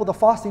for example, the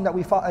fasting that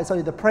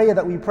the prayer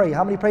that we pray.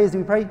 How many prayers do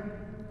we pray?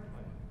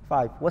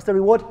 5. What's the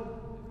reward?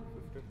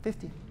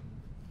 50.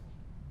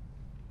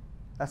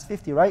 That's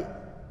 50, right?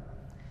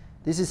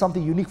 This is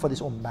something unique for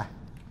this ummah.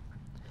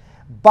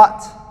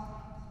 But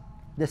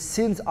the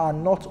sins are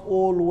not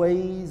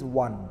always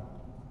 1.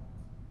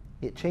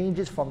 It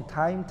changes from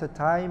time to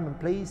time and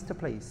place to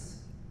place.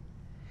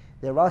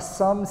 There are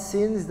some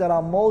sins that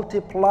are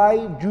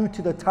multiplied due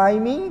to the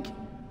timing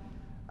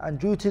and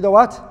due to the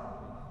what?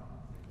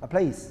 A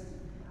place.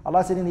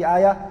 Allah said in the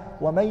ayah,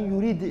 وَمَنْ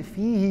يُرِدْ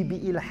فِيهِ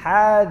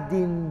بِإِلْحَادٍ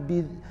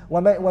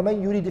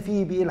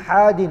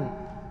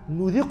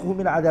نُذِقْهُ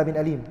مِنْ عَذَابٍ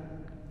أَلِيمٍ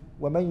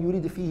وَمَنْ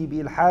يُرِدْ فِيهِ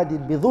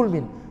بِإِلْحَادٍ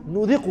بِظُلْمٍ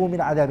نُذِقْهُ مِنْ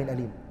عَذَابٍ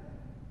أَلِيمٍ.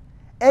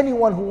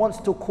 Anyone who wants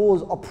to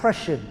cause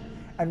oppression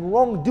and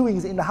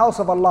wrongdoings in the house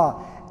of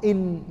Allah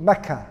in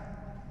Mecca,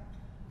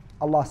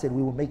 Allah said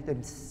we will make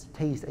them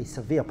taste a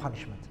severe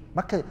punishment.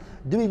 Mecca,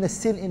 doing the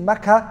sin in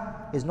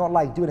Mecca is not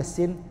like doing a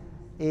sin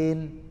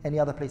in any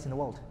other place in the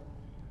world.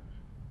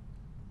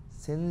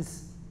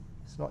 Sins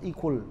is not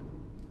equal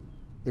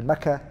in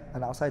Mecca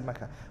and outside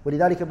Mecca.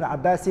 وَلِذَلِكَ Ibn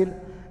Abbas, it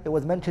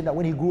was mentioned that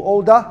when he grew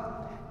older,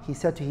 he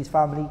said to his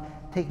family,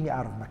 take me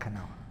out of Mecca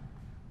now.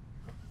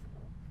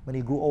 When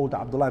he grew older,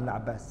 Abdullah ibn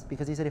Abbas,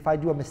 because he said, if I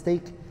do a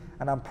mistake,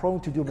 and I'm prone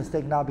to do a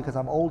mistake now because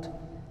I'm old,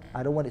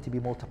 I don't want it to be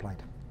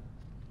multiplied.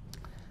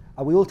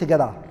 Are we all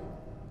together?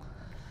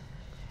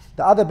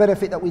 The other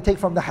benefit that we take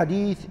from the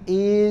hadith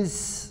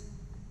is,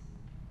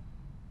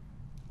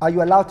 are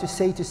you allowed to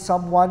say to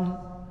someone,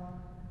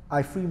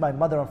 I free my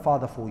mother and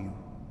father for you?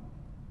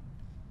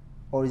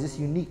 Or is this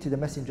unique to the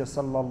Messenger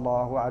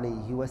sallallahu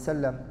alayhi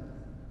wasallam?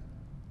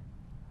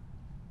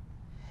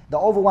 The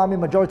overwhelming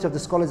majority of the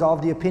scholars are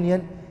of the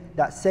opinion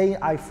that saying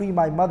I free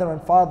my mother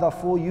and father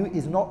for you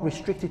is not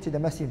restricted to the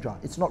Messenger.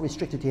 It's not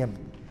restricted to him.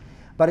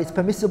 But it's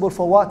permissible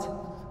for what?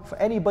 For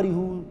anybody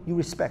who you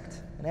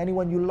respect and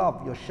anyone you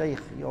love, your shaykh,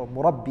 your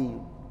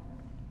murabbi,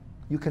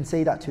 you can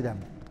say that to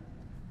them.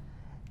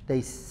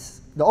 The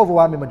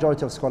overwhelming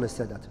majority of scholars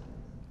said that.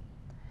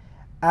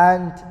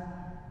 And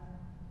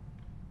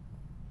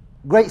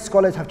great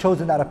scholars have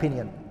chosen that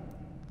opinion.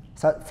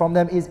 So from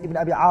them is Ibn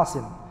Abi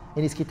Asim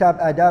in his kitab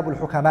Adab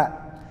al-Hukama,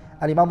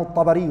 Al-Imam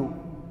al-Tabari,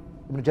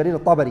 Ibn Jarir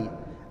al-Tabari,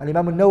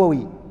 Al-Imam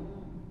al-Nawawi.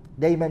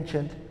 They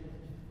mentioned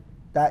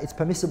that it's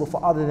permissible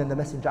for other than the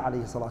Messenger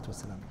alayhi salatu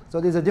wasalam. So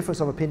there's a difference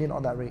of opinion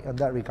on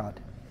that regard.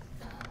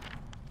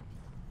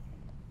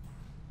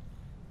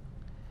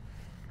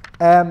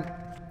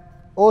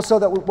 Also,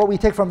 that what we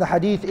take from the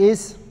hadith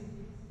is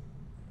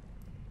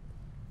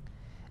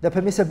the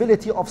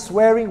permissibility of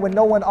swearing when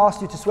no one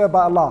asks you to swear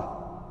by Allah.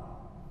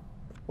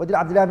 What did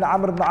Abdullah ibn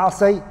Amr ibn As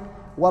say?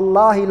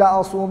 Wallahi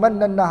la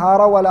asumanna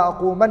al-nahara wa la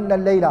aqumanna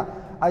al-layla.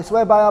 I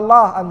swear by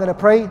Allah, I'm going to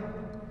pray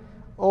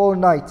all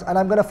night and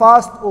I'm going to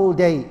fast all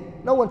day.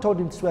 No one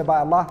told him to swear by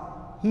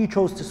Allah. He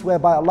chose to swear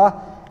by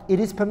Allah. It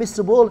is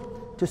permissible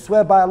to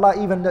swear by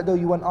Allah even though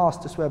you weren't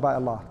asked to swear by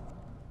Allah.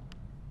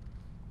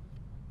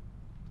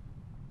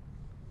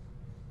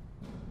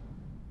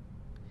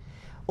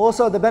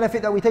 Also, the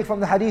benefit that we take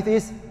from the hadith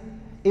is,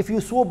 if you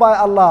swore by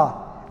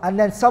Allah and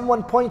then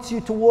someone points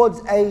you towards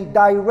a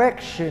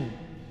direction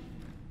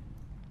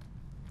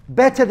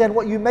better than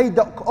what you made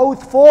the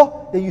oath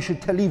for, then you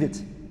should leave it.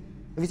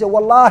 If you say,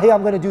 Wallahi,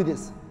 I'm going to do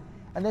this,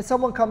 and then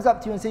someone comes up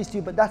to you and says to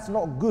you, but that's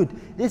not good,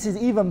 this is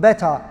even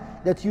better,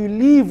 that you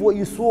leave what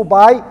you swore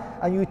by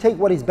and you take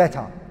what is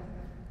better.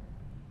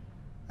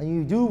 And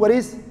you do what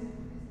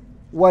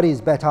is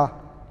better.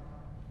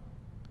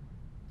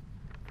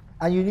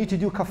 And you need to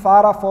do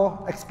kafara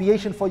for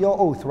expiation for your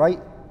oath, right?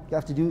 You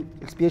have to do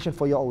expiation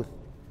for your oath.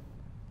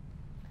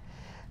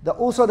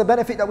 Also the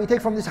benefit that we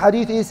take from this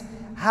hadith is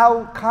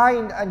how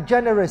kind and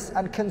generous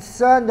and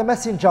concerned the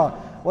messenger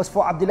was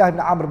for Abdullah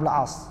ibn Amr ibn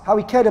As. How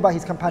he cared about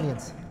his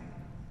companions.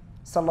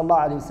 Sallallahu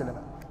alayhi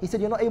wasallam. He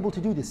said, you're not able to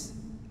do this.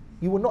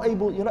 You're not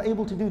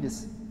able to do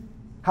this.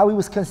 How he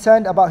was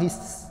concerned about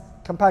his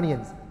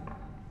companions.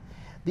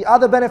 The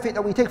other benefit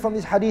that we take from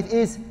this hadith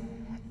is,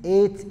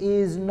 it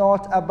is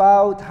not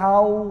about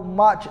how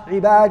much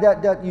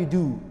ibadah that you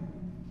do.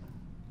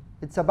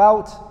 It's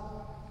about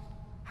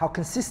how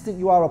consistent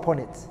you are upon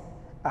it.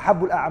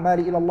 أَحَبُّ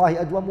الْأَعْمَالِ إِلَى اللَّهِ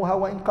أَدْوَمُهَا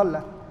وَإِنْ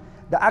قَلَّ.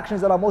 The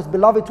actions that are most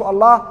beloved to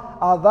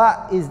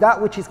Allah is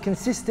that which is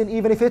consistent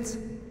even if it's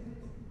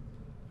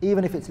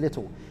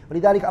little.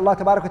 ولذلك Allah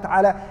تبارك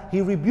وتعالى,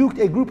 He rebuked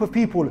a group of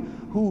people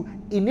who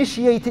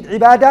initiated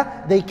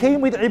ibadah, they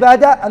came with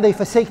ibadah and they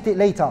forsaked it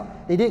later.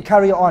 They didn't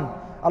carry it on.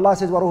 Allah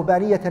says,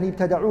 وَرُهْبَانِيَّةً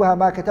ابْتَدَعُوهَا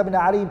مَا كَتَبْنَا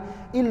عَلَيْهِمْ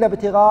إِلَّا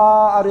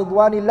ابْتِغَاءَ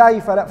رِضْوَانِ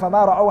اللَّهِ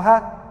فَمَا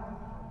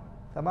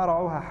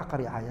رَعَوْهَا حَقَّ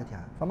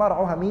رِعَايَتِهَا. فَمَا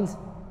رَعَوْهَا means,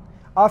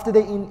 after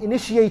they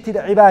initiated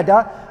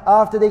ibadah,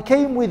 after they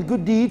came with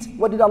good deeds,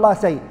 what did Allah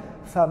say?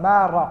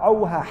 فَمَا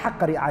رَعَوْهَا حَقَّ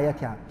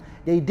رِعَايَتِهَا.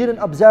 They didn't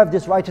observe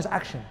this righteous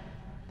action.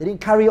 They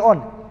didn't carry it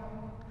on.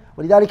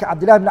 ولذلك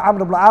Abdullah ibn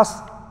Amr ibn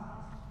As,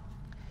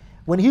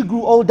 when he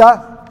grew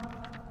older,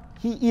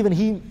 he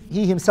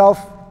himself,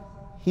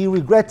 he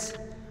regrets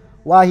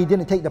why he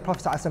didn't take the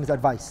Prophet ﷺ's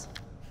advice.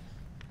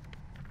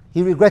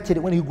 He regretted it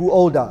when he grew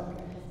older.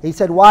 He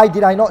said, why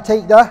did I not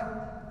take the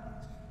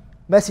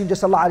Messenger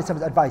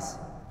ﷺ's advice?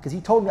 Because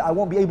he told me I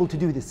won't be able to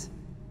do this.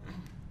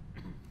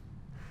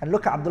 And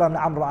look at Abdullah ibn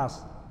Amr ibn As.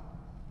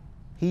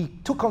 He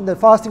took on the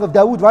fasting of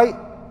Dawood, right?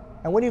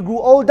 And when he grew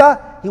older,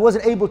 he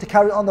wasn't able to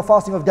carry on the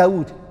fasting of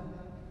Dawood.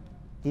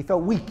 He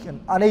felt weak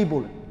and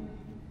unable.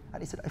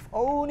 And he said, if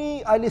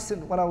only I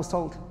listened when I was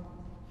told.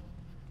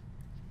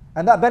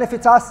 And that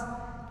benefits us,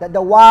 that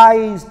the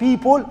wise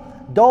people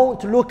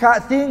don't look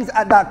at things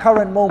at that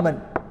current moment.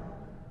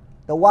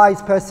 The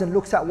wise person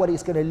looks at what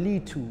it's going to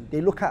lead to. They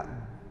look at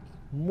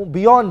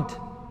beyond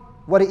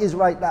what it is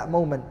right that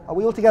moment. Are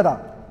we all together?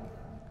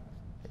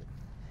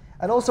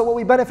 And also what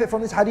we benefit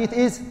from this hadith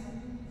is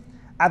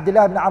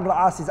Abdullah ibn Amr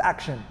As'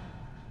 action,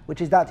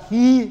 which is that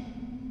he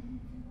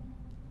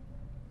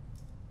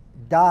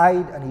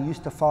died and he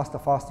used to fast the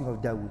fasting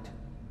of Dawood.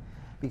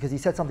 Because he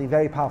said something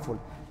very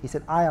powerful. He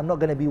said, I am not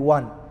going to be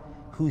one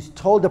who's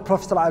told the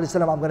Prophet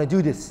ﷺ, I'm going to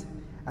do this,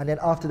 and then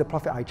after the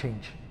Prophet I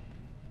change.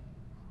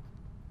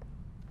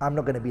 I'm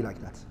not going to be like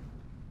that.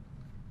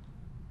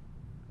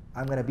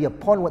 I'm going to be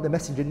upon what the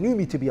Messenger knew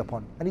me to be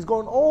upon. And he's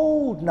grown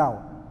old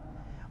now.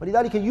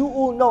 ولذلك, you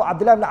all know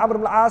Abdullah ibn Amr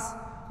ibn As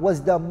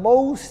was the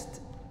most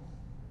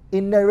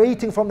in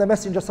narrating from the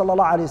Messenger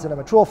sallallahu alayhi wa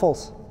sallam. True or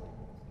false?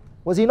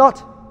 Was he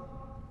not?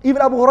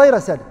 Even Abu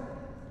Hurairah said,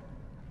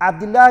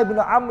 Abdullah ibn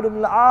Amr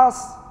ibn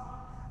As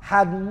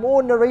had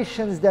more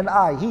narrations than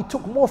I. He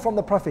took more from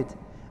the Prophet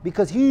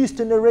because he used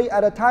to narrate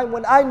at a time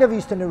when I never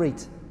used to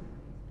narrate.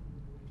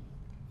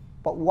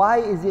 But why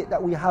is it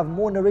that we have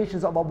more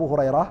narrations of Abu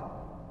Hurairah?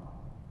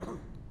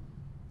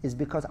 Is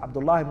because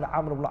Abdullah ibn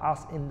Amr ibn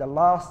As, in the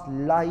last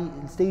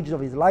stages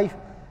of his life,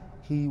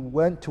 he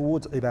went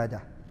towards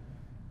ibadah.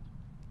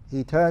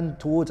 He turned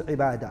towards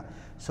ibadah.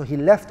 So he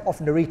left off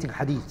narrating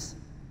hadiths.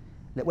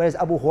 Whereas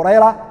Abu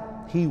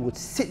Hurairah, he would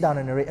sit down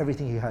and narrate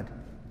everything he heard.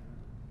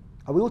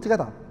 Are we all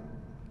together?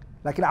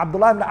 Like in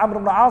Abdullah ibn Amr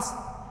ibn As,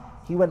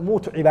 he went more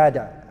to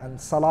ibadah,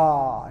 and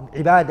salah and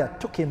ibadah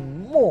took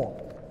him more.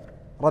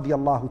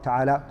 Radiyallahu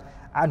ta'ala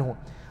anhu.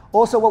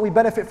 Also, what we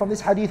benefit from this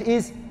hadith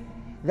is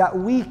that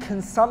we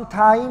can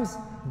sometimes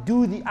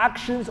do the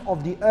actions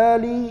of the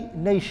early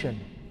nation.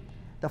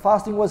 The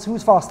fasting was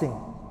whose fasting?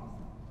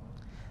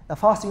 The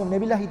fasting of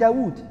Nabillahi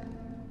Dawood.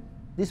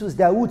 This was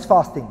Dawood's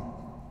fasting.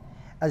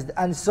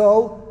 And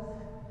so,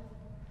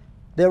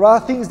 there are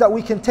things that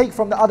we can take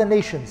from the other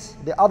nations,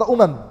 the other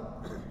Ummah.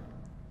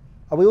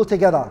 Are we all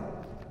together?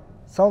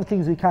 Some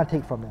things we can't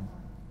take from them.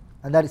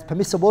 And that is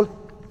permissible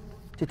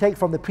to take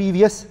from the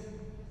previous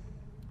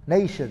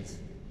nations.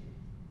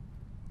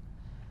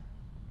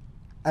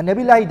 And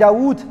Nabillahi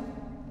Dawood,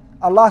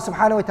 Allah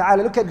subhanahu wa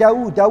ta'ala, look at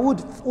Dawood.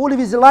 Dawood, all of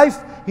his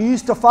life, he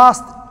used to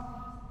fast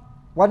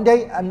one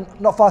day and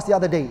not fast the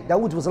other day.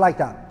 Dawood was like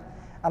that.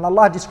 And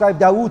Allah described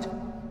Dawood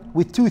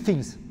with two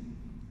things.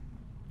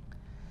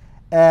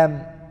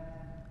 وَاذْكُرْ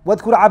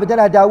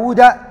عَبْدَنَا دَاوُودَ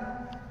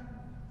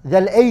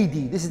ذَا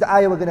الْأَيْدِ. This is the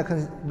ayah we're going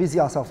to busy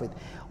ourselves with.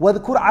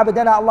 وَاذْكُرْ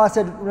عَبْدَنَا, Allah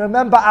said,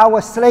 remember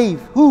our slave.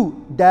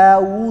 Who?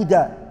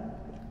 Dawood.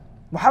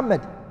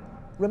 Muhammad.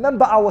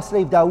 Remember our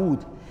slave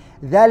Dawood.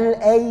 ذَا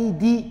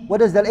الْأَيْدِ. What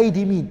does ذَا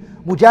الْأَيْدِ mean?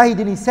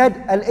 Mujahidin, he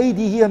said,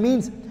 al-Aidi here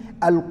means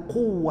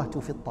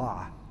al-quwwatu fi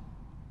ta'ah.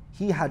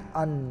 He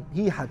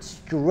had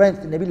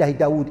strength, Nabillahi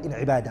Dawood, in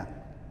ibadah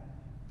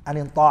and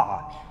in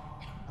ta'ah.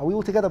 Are we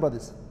all together,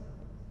 brothers?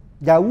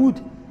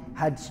 Dawood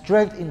had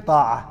strength in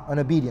ta'ah, and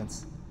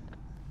obedience.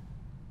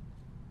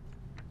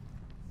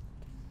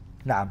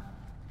 Naam.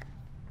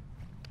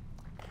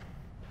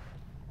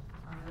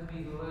 عن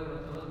أبي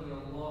هريرة رضي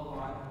الله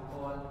عنه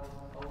قال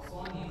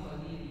أوصاني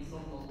خليلي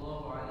صلى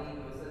الله عليه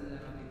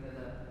وسلم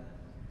بثلاث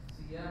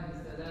صيام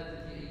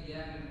ثلاثة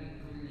أيام من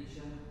كل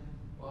شهر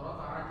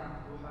وركعة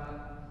الضحى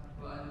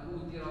وأن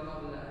أوتر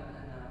قبل أن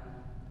أنام.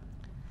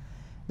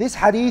 This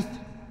hadith,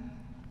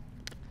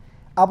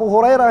 Abu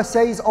Hurairah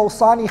says,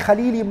 Awsani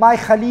Khalili, my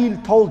Khalil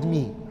told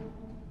me.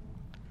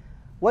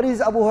 What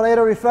is Abu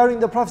Hurairah referring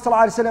the Prophet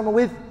ﷺ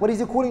with? What is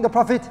he calling the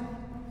Prophet?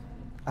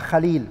 A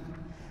Khalil.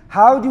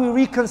 How do we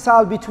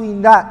reconcile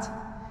between that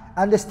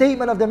and the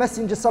statement of the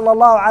Messenger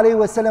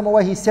ﷺ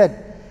where he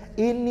said,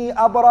 Inni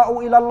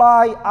abra'u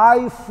ilallah,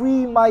 I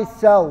free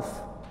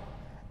myself,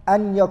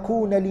 an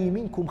yakuna li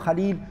minkum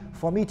Khalil,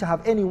 for me to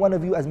have any one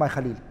of you as my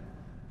Khalil.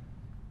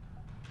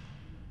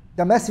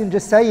 The Messenger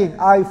saying,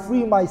 I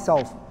free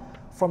myself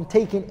from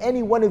taking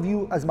any one of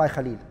you as my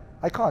Khalil.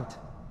 I can't.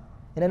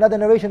 In another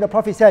narration, the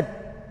Prophet said,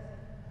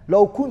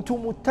 لو كنت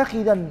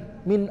متخذا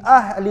من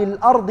أهل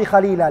الأرض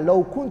خليلا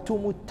لو كنت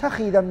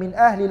متخذا من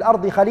أهل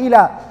الأرض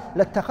خليلا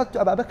لاتخذت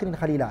أبا بكر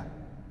خليلا.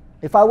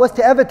 If I was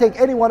to ever take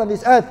anyone on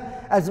this earth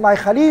as my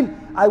Khalil,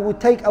 I would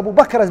take Abu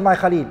Bakr as my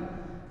Khalil.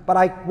 But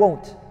I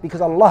won't,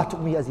 because Allah took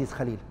me as his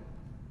Khalil.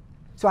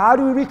 So how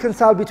do we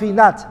reconcile between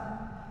that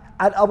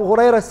and Abu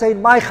Hurairah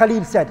saying, my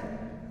Khalil said?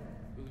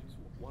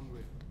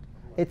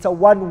 It's a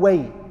one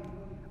way.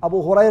 Abu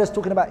Hurairah is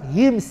talking about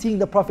him seeing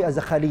the Prophet as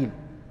a Khalil.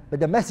 But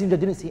the Messenger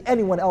didn't see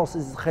anyone else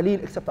as Khalil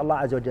except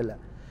Allah Azza wa Jalla.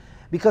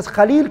 Because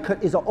Khalil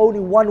is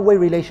only one-way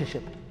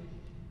relationship.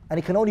 And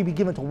it can only be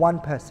given to one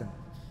person.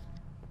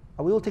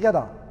 Are we all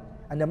together?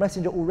 And the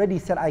Messenger already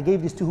said, I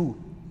gave this to who?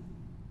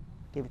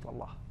 Gave it to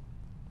Allah.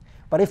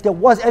 But if there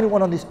was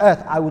anyone on this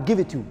earth I would give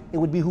it to, it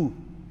would be who?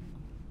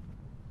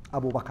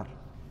 Abu Bakr.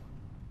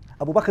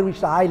 Abu Bakr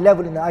reached a high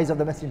level in the eyes of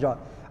the Messenger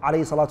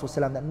alayhi salatu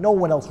wasalam that no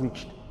one else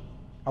reached.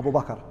 Abu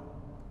Bakr.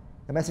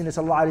 The Messenger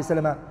sallallahu alayhi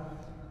wasallam,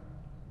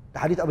 the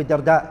hadith of Abu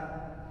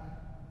Darda,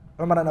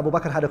 Umar and Abu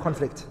Bakr had a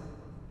conflict.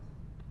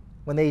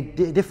 When they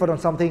differed on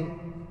something,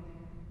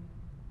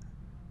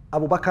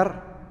 Abu Bakr,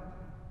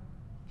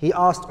 he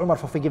asked Umar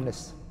for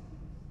forgiveness.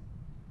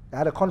 They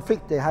had a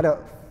conflict, they had a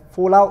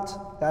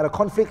fallout, they had a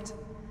conflict.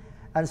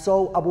 And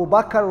so Abu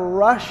Bakr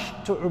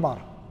rushed to Umar.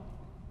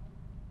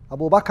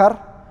 Abu Bakr,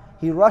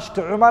 he rushed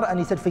to Umar and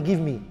he said, forgive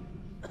me.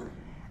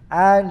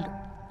 And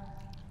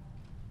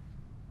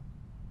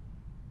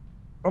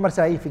Umar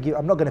said,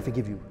 I'm not going to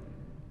forgive you.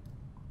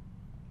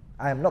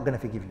 I am not going to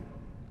forgive you.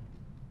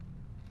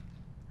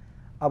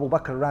 Abu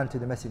Bakr ran to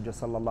the Messenger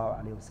sallallahu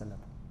alaihi wasallam.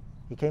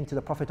 He came to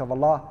the Prophet of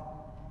Allah,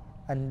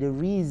 and the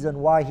reason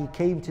why he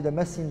came to the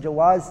Messenger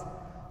was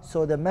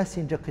so the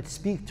Messenger could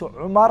speak to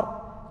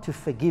Umar to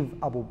forgive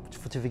Abu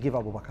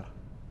Bakr.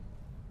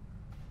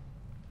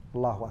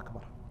 Allahu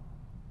Akbar.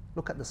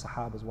 Look at the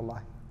Sahabas,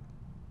 wallahi.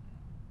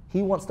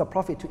 He wants the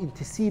Prophet to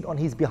intercede on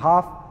his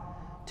behalf,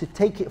 to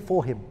take it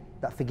for him,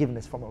 that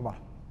forgiveness from Umar.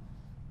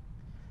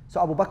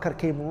 So Abu Bakr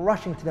came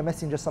rushing to the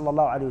Messenger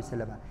sallallahu alaihi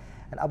wasallam.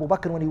 And Abu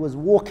Bakr, when he was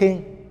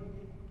walking,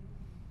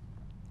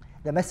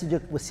 the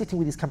Messenger was sitting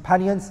with his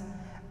companions,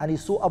 and he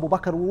saw Abu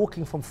Bakr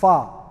walking from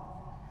far.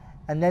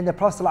 And then the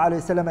Prophet sallallahu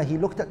alaihi wasallam, he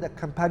looked at the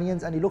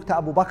companions and he looked at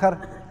Abu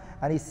Bakr,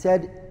 and he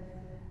said,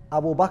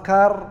 Abu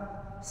Bakr,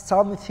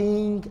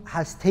 something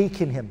has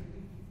taken him.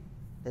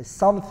 There's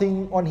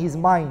something on his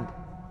mind.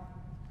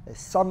 There's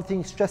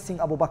something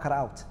stressing Abu Bakr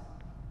out.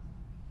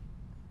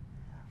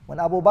 When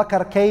Abu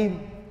Bakr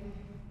came,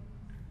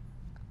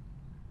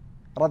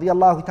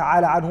 radiyallahu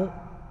ta'ala anhu,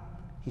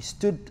 he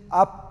stood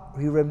up,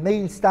 he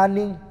remained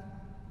standing,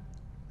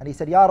 and he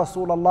said, Ya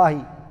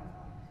Rasulullah,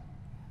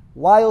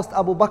 whilst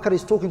Abu Bakr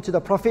is talking to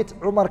the Prophet,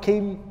 Umar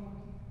came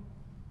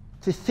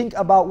to think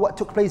about what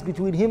took place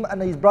between him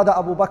and his brother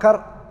Abu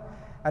Bakr,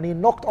 and he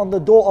knocked on the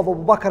door of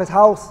Abu Bakr's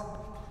house,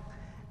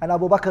 and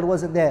Abu Bakr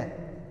wasn't there.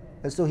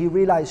 And so he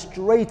realized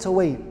straight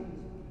away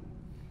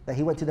that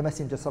he went to the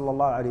Messenger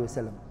sallallahu alaihi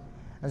wasallam.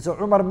 And so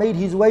Umar made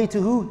his way to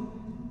who?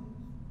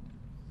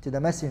 To the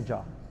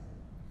Messenger.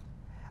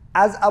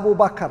 As Abu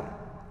Bakr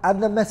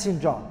and the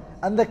Messenger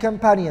and the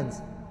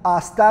companions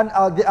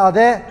are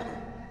there,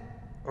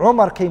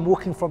 Umar came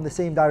walking from the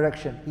same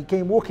direction. He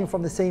came walking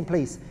from the same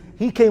place.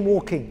 He came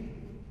walking.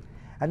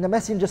 And the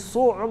messenger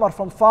saw Umar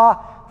from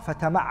far.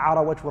 فَتَمَعَّرَ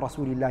وَجْهُ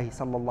رَسُولِ اللَّهِ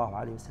صَلَّى اللَّهُ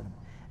عَلَيْهِ وسلم.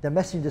 The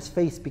messenger's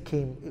face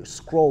became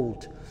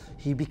scrolled.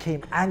 He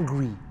became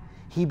angry.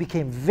 He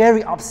became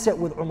very upset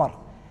with Umar.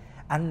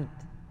 And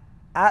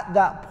at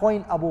that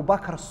point, Abu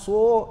Bakr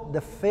saw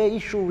the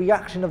facial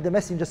reaction of the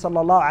Messenger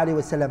sallallahu alaihi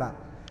wasallam.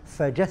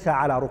 فَجَثَ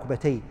عَلَى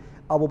رُكْبَتَيْهِ.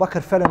 Abu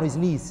Bakr fell on his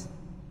knees.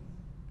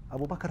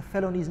 Abu Bakr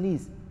fell on his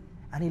knees.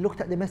 And he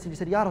looked at the Messenger and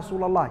said, Ya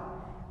Rasulullah,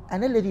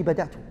 أَنَا الَّذِي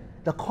بَدَأْتُ.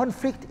 The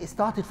conflict, it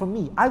started from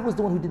me. I was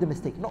the one who did the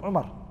mistake, not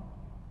Umar.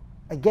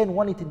 Again,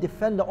 wanting to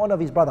defend the honor of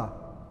his brother.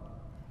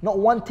 Not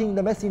wanting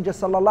the Messenger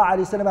sallallahu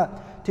alaihi wasallam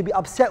to be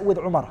upset with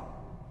Umar.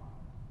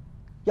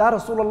 Ya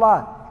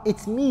Rasulullah,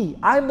 it's me.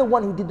 I'm the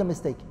one who did the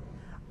mistake.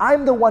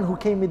 I'm the one who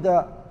came with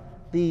the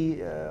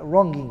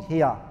wronging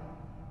here.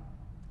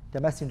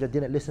 The Messenger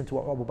didn't listen to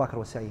what Abu Bakr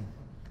was saying.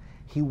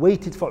 He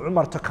waited for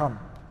Umar to come.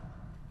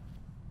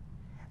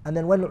 And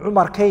then when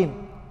Umar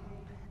came,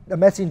 the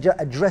Messenger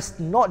addressed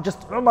not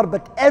just Umar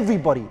but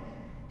everybody.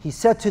 He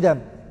said to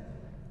them,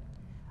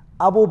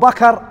 Abu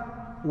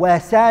Bakr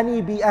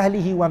wasani bi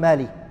ahlihi wa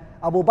mali.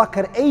 Abu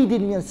Bakr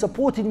aided me and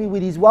supported me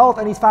with his wealth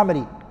and his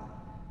family.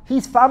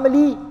 His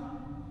family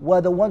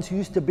were the ones who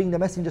used to bring the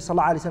Messenger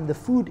ﷺ the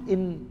food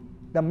in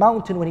the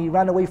mountain when he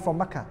ran away from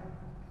Mecca.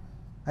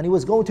 And he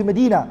was going to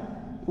Medina.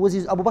 It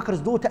was Abu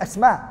Bakr's daughter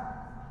Asma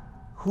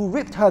who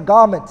ripped her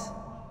garment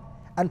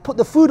and put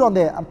the food on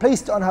there and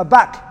placed it on her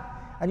back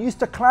and used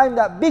to climb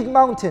that big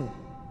mountain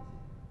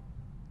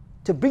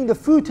to bring the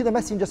food to the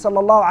Messenger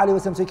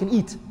ﷺ so he can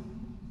eat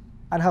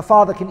and her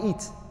father can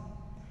eat.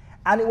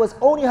 And it was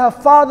only her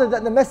father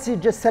that the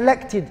Messenger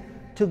selected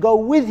to go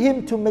with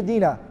him to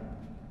Medina.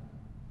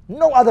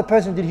 No other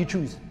person did he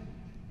choose.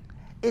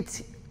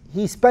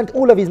 He spent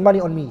all of his money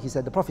on me, he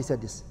said. The Prophet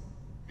said this.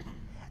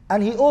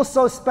 And he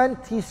also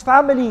spent his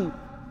family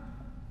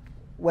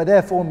were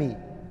there for me.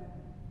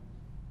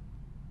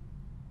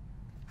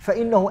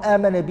 فَإِنَّهُ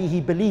آمَنَ بِي. He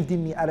believed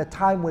in me at a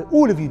time where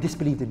all of you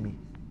disbelieved in me.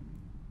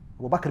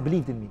 Abu Bakr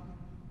believed in me.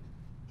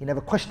 He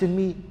never questioned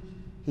me.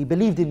 He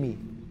believed in me.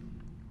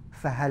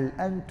 فَهَلْ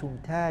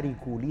أَنْتُمْ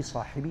تَارِكُوا لِي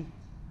صَاحِبِي.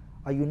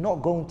 Are you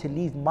not going to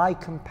leave my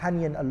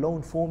companion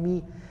alone for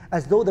me?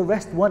 As though the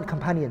rest weren't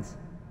companions.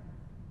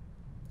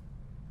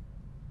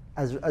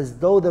 As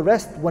though the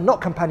rest were not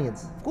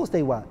companions. Of course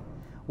they were.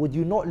 Would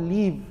you not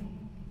leave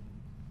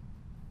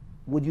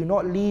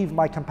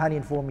my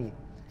companion for me?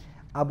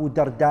 Abu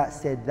Darda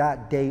said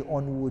that day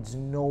onwards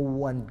no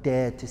one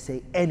dared to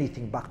say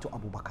anything back to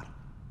Abu Bakr.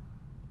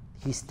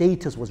 His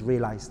status was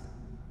realized.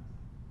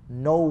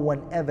 No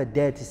one ever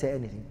dared to say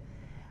anything.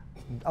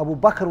 Abu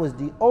Bakr was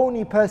the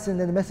only person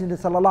in the Messenger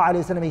sallallahu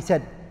alaihi wasallam. He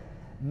said,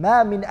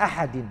 "Ma min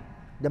ahadin."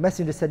 The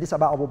Messenger said this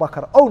about Abu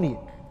Bakr only,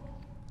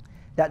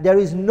 that there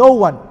is no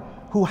one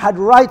who had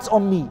rights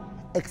on me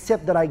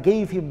except that I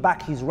gave him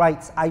back his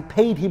rights. I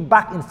paid him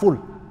back in full,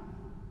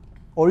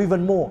 or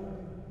even more.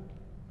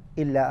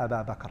 Illa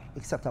Abu Bakr,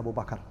 except Abu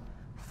Bakr.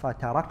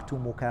 فَتَرَكْتُ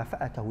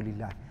مُكَافَأَتَهُ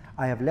لِلَّهِ.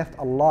 I have left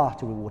Allah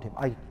to reward him.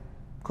 I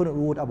couldn't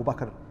reward Abu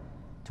Bakr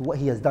to what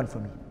he has done for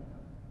me.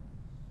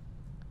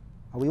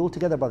 Are we all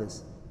together,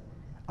 brothers?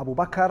 Abu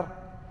Bakr,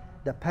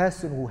 the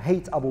person who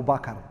hates Abu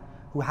Bakr,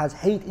 who has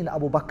hate in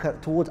Abu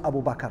Bakr towards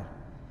Abu Bakr,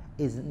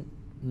 is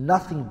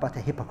nothing but a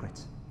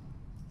hypocrite.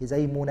 Is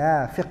a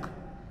munafiq,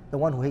 the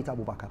one who hates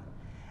Abu Bakr.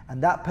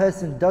 And that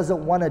person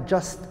doesn't want to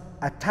just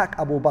attack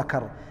Abu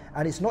Bakr.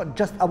 And it's not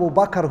just Abu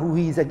Bakr who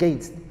he is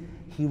against.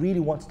 He really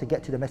wants to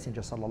get to the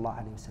Messenger sallallahu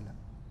alaihi wasallam.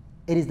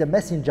 It is the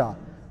Messenger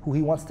who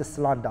he wants to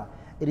slander.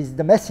 It is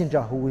the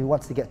Messenger who he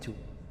wants to get to.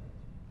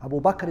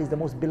 Abu Bakr is the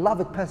most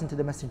beloved person to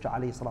the Messenger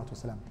alayhi salatu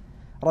wasalam.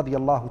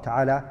 Radiyallahu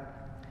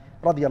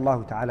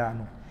ta'ala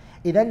anhu.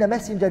 Then the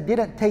Messenger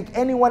didn't take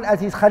anyone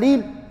as his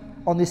Khalil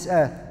on this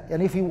earth.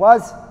 And if he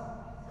was,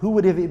 who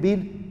would have it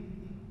been?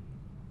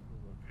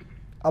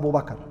 Abu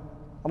Bakr.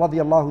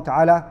 Radiyallahu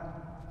ta'ala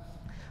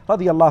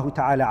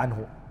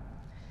anhu.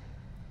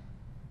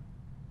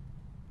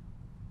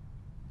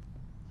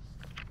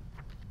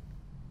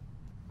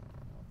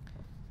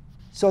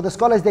 So the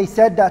scholars, they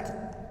said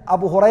that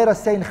Abu Hurairah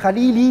saying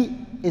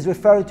Khalili is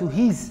referring to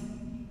his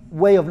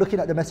way of looking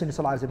at the Messenger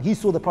sallallahu alaihi wasallam. He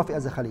saw the Prophet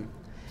as a Khalil.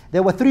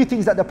 There were three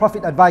things that the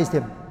Prophet advised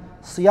him.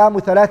 صِيَامُ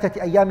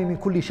ثَلَاثَةِ أَيَّامٍ مِّن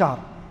كُلِّ شَهْرٍ.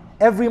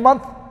 Every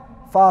month,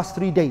 fast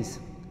 3 days.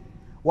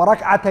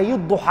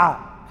 وَرَكْعَتَيِ الضُّحَى.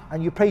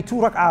 And you pray 2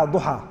 rak'ah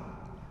duha.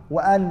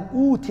 وَأَنْ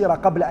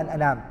أُوتِرَ قَبْلَ أَنْ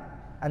أَنَامٍ.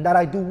 And that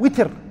I do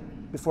witr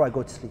before I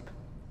go to sleep.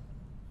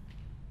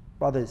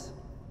 Brothers,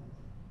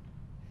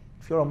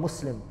 if you're a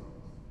Muslim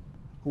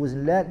who has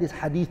learned this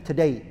hadith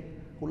today,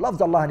 who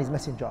loves Allah and His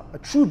Messenger, a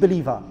true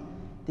believer,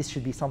 this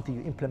should be something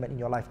you implement in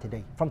your life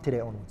today, from today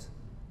onwards.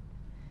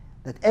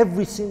 That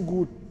every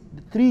single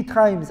 3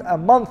 times a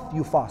month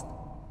you fast.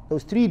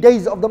 Those 3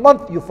 days of the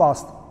month you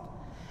fast.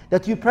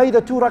 That you pray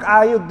the 2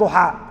 rak'ah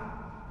duha.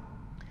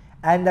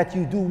 And that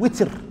you do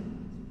witr.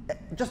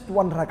 Just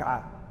 1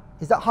 rak'ah.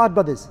 Is that hard,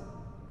 brothers?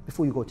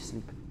 Before you go to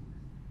sleep.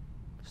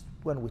 Just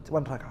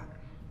 1 rak'ah.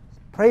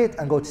 Pray it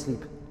and go to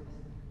sleep.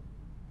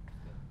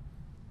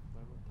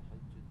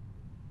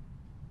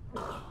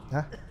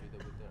 Huh?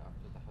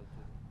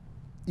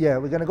 Yeah,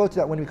 we're going to go to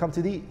that when we come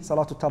to the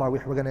Salatul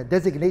Taraweeh. We're going to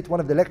designate one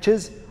of the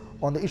lectures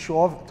on the issue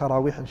of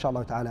Taraweeh,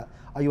 inshallah ta'ala.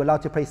 Are you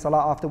allowed to pray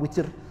Salah after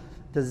witr?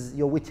 Does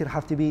your witr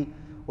have to be?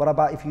 What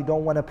about if you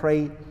don't want to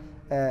pray,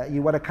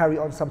 you want to carry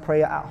on some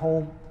prayer at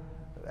home,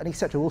 and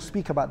etc. We'll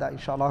speak about that,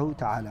 inshallah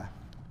ta'ala.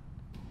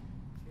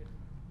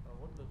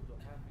 What does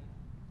duha mean?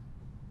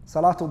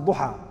 Salatul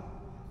Duha.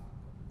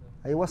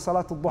 Hey, what's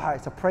Salatul Duha?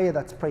 It's a prayer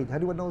that's prayed.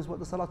 Anyone knows what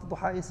the Salatul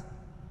Duha is?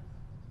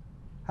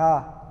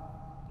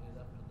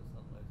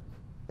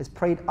 It's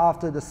prayed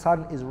after the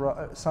sun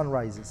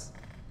rises.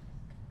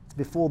 It's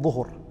before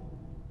Dhuhr.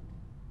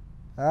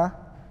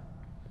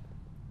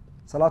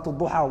 Salatul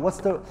Duha.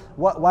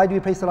 Why do we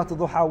pray Salatul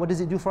Duha? What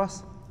does it do for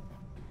us?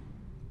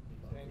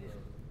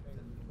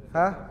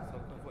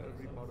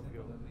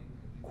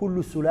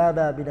 كل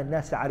سلابة من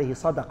الناس عليه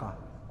صدقة.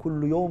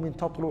 كل يوم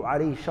تطلع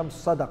عليه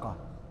الشمس صدقة.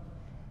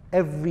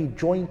 Every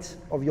joint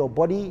of your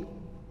body,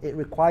 it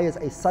requires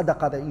a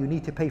sadaqah that you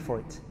need to pay for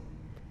it.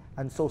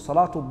 And so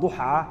Salatul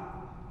Duha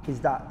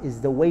is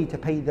the way to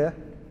pay the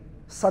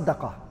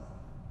sadaqah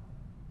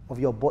of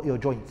your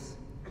joints.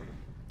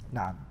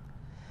 Naam.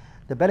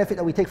 The benefit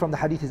that we take from the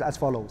hadith is as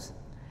follows.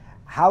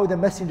 How the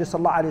Messenger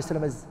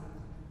ﷺ's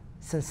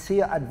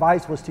sincere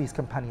advice was to his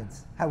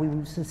companions. How he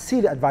would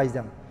sincerely advise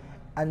them.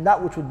 And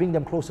that which would bring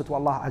them closer to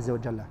Allah Azza wa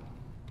Jalla.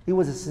 He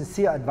was a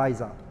sincere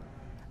advisor.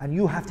 And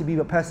you have to be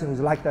a person who's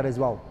like that as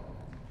well.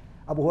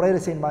 Abu Hurairah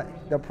saying,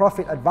 the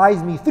Prophet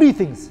advised me 3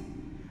 things.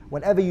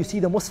 Whenever you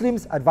see the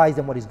Muslims, advise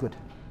them what is good.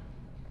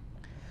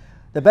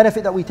 The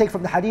benefit that we take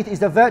from the hadith is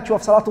the virtue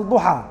of Salatul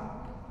Duha.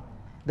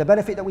 The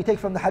benefit that we take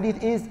from the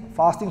hadith is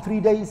fasting 3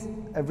 days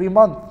every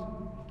month.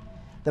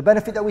 The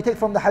benefit that we take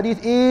from the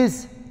hadith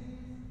is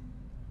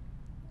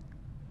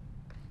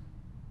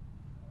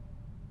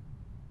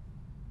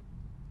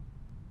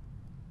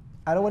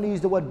I don't want to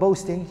use the word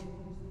boasting,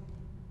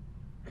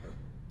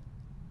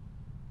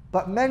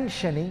 but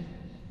mentioning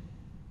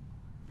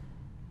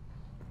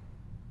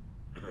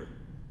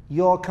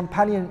your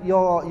companion,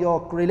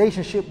 your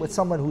relationship with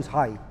someone who's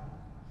high.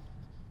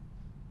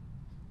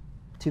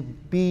 To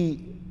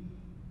be,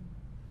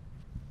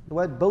 the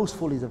word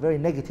boastful is a very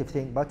negative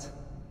thing, but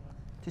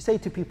to say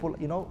to people,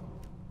 you know,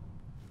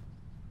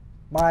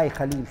 my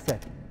Khalil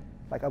said,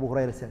 like Abu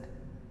Hurairah said,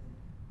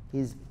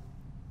 he's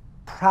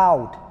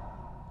proud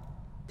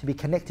to be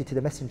connected to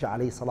the Messenger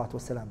alayhi salatu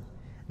wasalam.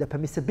 The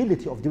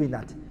permissibility of doing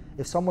that.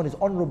 If someone is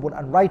honorable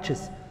and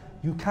righteous,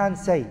 you can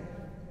say,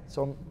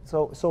 so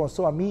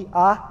and me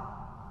are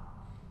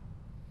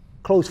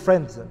close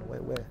friends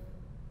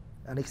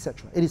and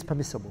etc. It is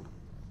permissible.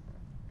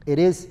 It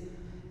is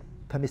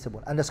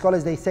permissible. And the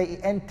scholars, they say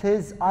it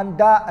enters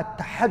under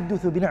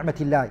at-tahadduthu bi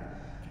ni'matillah,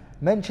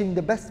 mentioning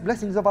the best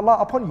blessings of Allah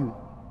upon you.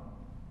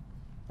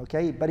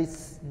 Okay, but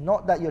it's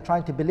not that you're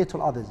trying to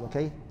belittle others,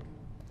 okay?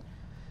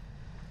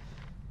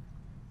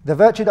 The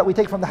virtue that we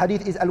take from the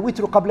hadith is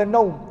al-witru qabla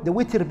al-nawm, the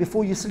witr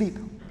before you sleep.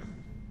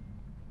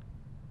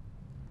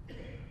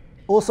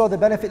 Also, the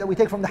benefit that we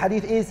take from the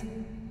hadith is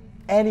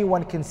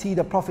anyone can see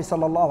the Prophet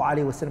sallallahu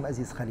alaihi wasallam as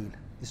his Khalil.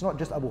 It's not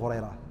just Abu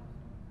Hurairah.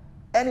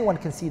 Anyone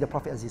can see the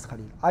Prophet as his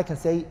Khalil. I can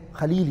say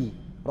Khalili,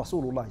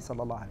 Rasulullah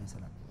sallallahu alaihi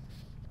wasallam.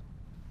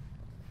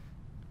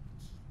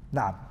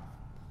 Naam.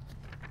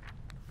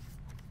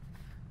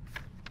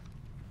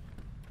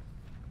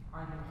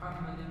 عن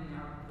محمد بن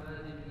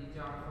عباد بن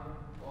جعفر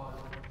قال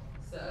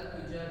سألت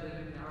جابر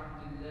بن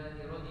عبد الله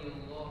رضي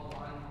الله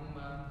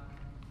عنهما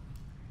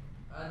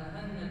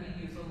أنهى النبي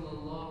صلى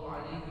الله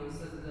عليه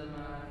وسلم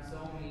عن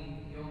صوم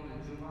يوم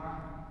الجمعة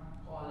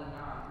قال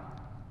نعم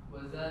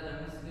وزاد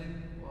مسلم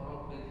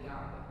ورب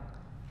الكعبة.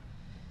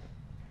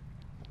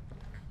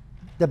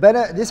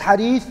 This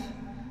hadith,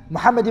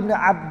 Muhammad ibn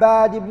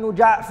Abbad ibn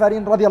Ja'far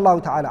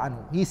radiyallahu ta'ala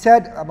anhu, he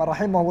said,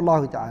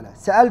 rahimahullah ta'ala,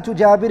 سألت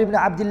جابر بن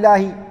عبد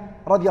الله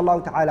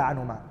radiyallahu ta'ala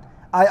anhuma.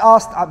 I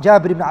asked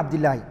Jabir ibn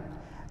Abdullah,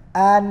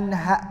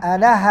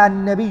 أنهى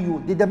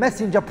النبي, did the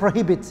messenger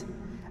prohibit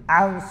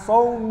عن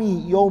صوم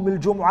يوم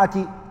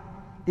الجمعة,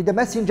 did the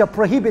messenger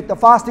prohibit the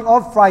fasting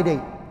of Friday?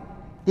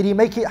 Did he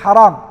make it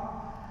haram?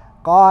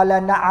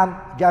 قال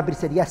نعم. Jabir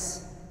said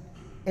yes.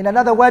 In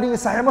another wording in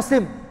Sahih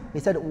Muslim, he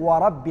said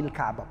وَرَبِّ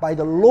الْكَعْبَةِ, by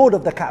the Lord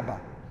of the Kaaba.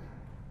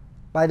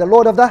 By the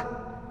Lord of the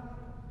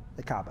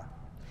Kaaba.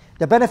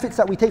 The benefits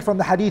that we take from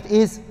the hadith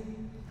is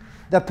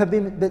the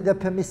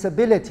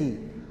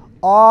permissibility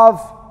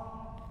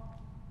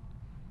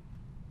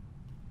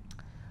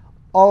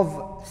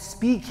of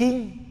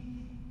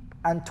speaking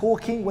and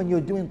talking when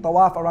you're doing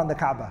tawaf around the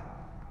Kaaba.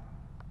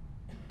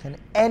 Can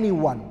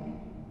anyone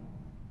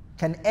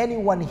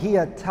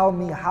here tell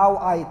me how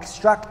I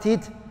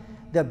extracted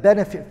the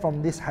benefit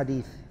from this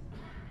hadith?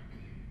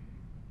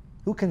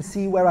 Who can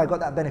see where I got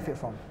that benefit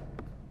from?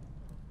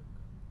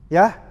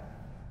 Yeah?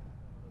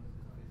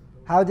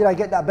 How did I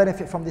get that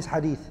benefit from this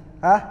hadith?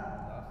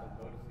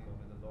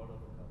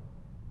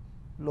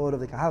 Lord of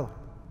the Kaaba. How?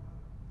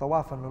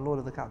 Tawaf on the Lord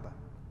of the Kaaba.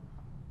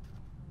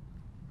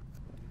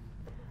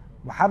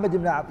 Muhammad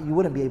ibn Abd, you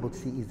wouldn't be able to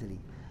see easily.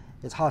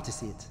 It's hard to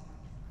see it.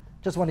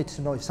 Just wanted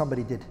to know if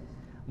somebody did.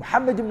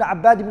 Muhammad ibn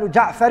Abbad ibn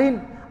Ja'far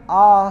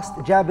asked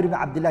Jabir ibn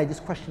Abdullah this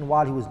question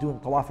while he was doing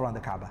tawaf around the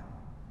Kaaba.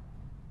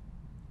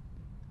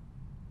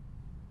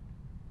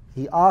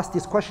 He asked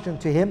this question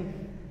to him: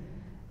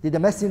 did the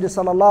Messenger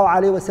sallallahu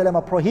alaihi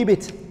wasallam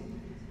prohibit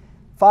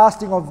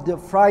fasting of the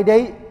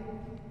Friday?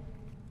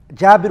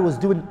 Jabir was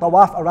doing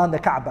tawaf around the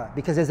Kaaba,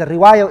 because there's a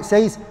riwayah that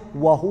says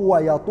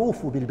وَهُوَ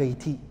يَطُوفُ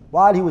بِالْبَيْتِ,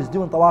 while he was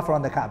doing tawaf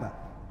around the Kaaba.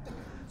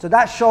 So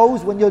that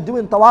shows when you're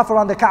doing tawaf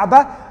around the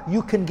Kaaba,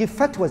 you can give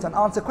fatwas and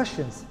answer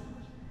questions.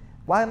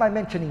 Why am I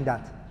mentioning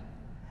that?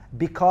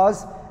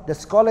 Because the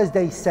scholars,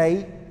 they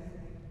say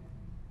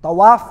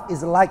tawaf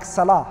is like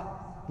salah.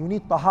 You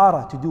need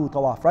tahara to do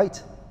tawaf,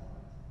 right?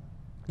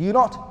 Do you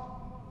not?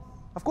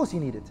 Of course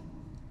you need it.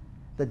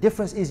 The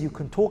difference is you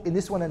can talk in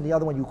this one, and the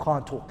other one you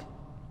can't talk.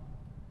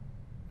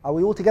 Are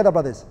we all together,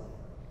 brothers?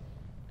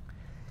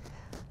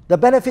 The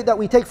benefit that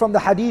we take from the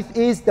hadith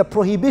is the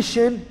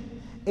prohibition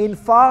in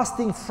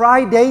fasting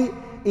Friday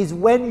is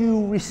when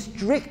you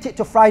restrict it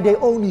to Friday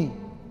only.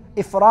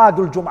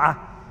 Ifradul Jum'ah.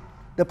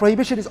 The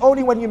prohibition is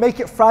only when you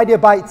make it Friday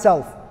by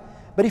itself.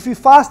 But if you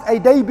fast a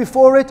day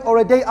before it or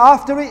a day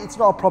after it, it's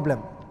not a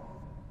problem.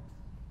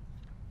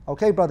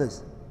 Okay,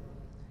 brothers?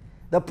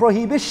 The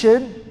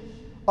prohibition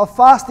of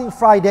fasting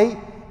Friday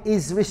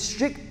is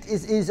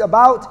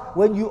about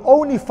when you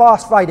only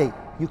fast Friday.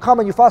 You come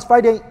and you fast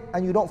Friday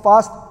and you don't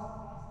fast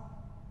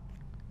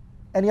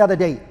any other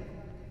day.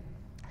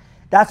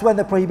 That's when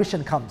the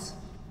prohibition comes.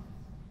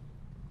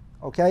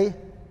 Okay?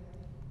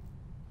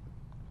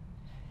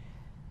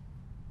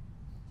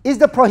 Is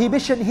the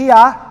prohibition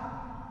here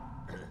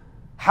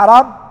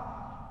haram?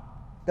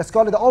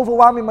 The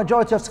overwhelming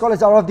majority of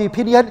scholars are of the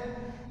opinion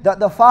that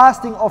the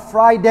fasting of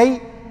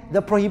Friday,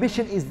 the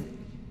prohibition is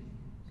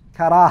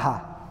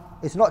karaha.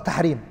 It's not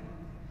tahrim.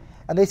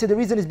 And they say the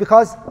reason is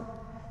because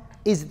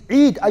is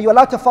Eid, are you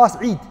allowed to fast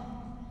Eid?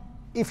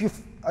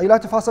 Are you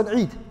allowed to fast on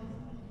Eid?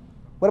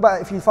 What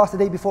about if you fast the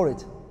day before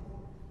it?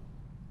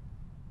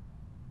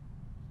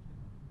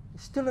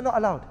 It's still not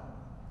allowed.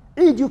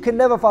 Eid you can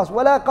never fast,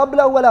 wala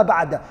qabla wala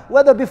ba'da,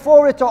 whether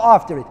before it or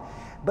after it.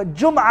 But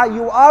Jum'ah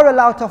you are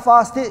allowed to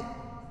fast it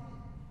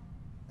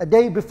a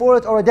day before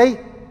it or a day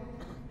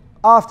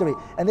after it.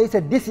 And they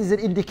said this is an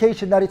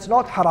indication that it's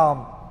not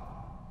haram.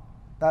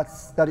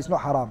 That is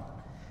not haram.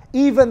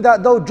 Even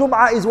that though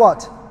Jum'ah is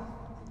what?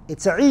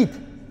 It's a Eid.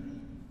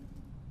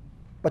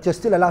 But you're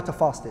still allowed to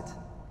fast it.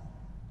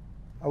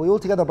 Are we all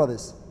together,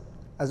 brothers?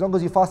 As long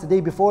as you fast a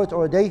day before it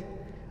or a day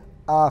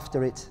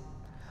after it.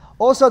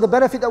 Also, the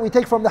benefit that we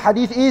take from the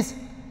hadith is,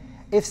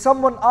 if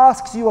someone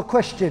asks you a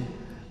question,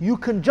 you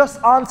can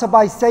just answer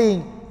by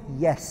saying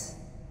yes.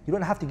 You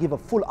don't have to give a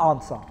full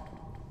answer.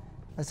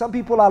 And some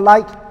people are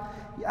like,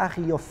 Ya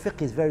akhi, your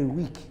fiqh is very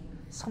weak.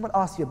 Someone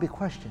asks you a big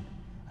question,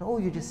 and all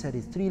you just said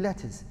is 3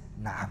 letters.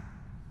 Na'am.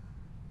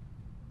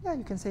 Yeah,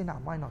 you can say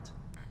na'am, why not?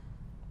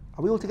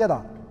 Are we all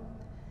together?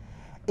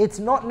 It's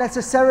not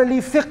necessarily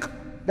fiqh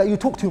that you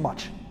talk too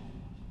much.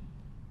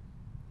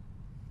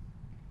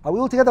 Are we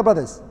all together,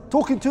 brothers?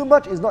 Talking too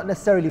much is not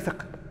necessarily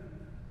fiqh.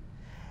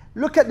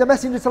 Look at the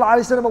Messenger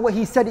ﷺ and what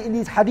he said in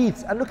these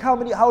hadiths, and look how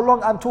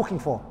long I'm talking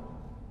for.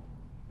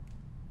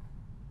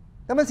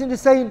 The Messenger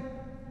is saying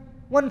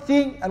one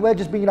thing, and we're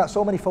just bringing out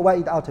so many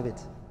fawaid out of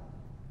it.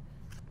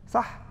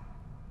 صح?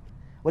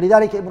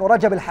 ولذلك ابن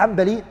رجب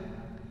الحنبلي,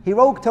 he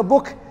wrote a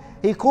book,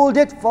 he called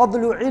it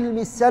فضل علم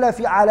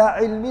السلف على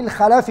علم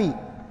الخلف.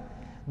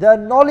 The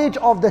knowledge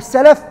of the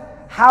Salaf,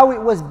 how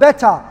it was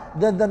better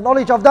than the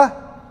knowledge of the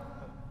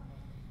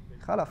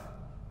Khalaf.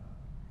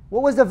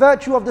 What was the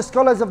virtue of the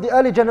scholars of the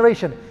early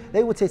generation?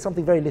 They would say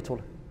something very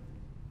little.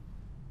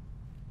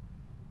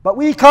 But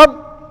we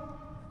come,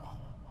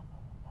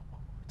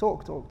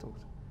 talk.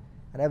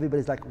 And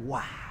everybody's like,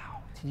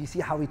 wow, did you see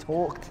how he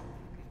talked?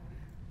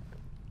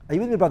 Are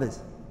you with me,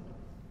 brothers?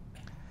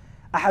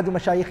 أحد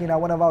مشايخنا,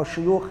 one of our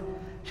shuyukh,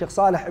 Sheikh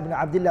Salih ibn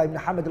Abdullah ibn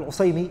Hamad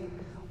al-Usaymi,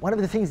 one of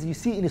the things you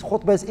see in his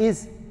khutbahs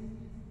is,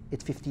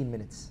 it's 15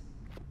 minutes.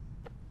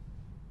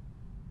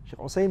 Sheikh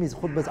Usaymi's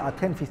khutbahs are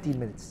 10-15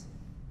 minutes.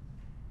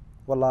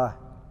 Wallah.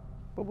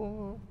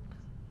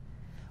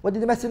 What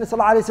did the Messenger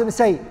ﷺ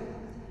say?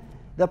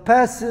 The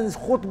person's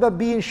khutbah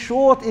being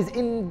short is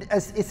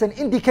an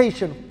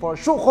indication for a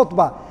short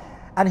khutbah,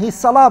 and his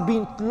salah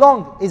being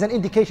long is an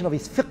indication of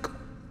his fiqh.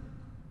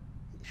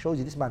 It shows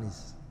you this man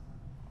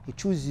he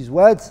chooses his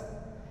words,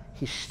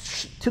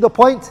 he's to the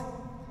point,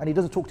 and he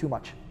doesn't talk too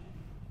much.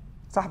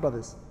 Sah,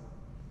 brothers?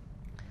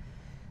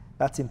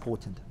 That's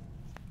important.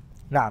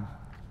 Naam.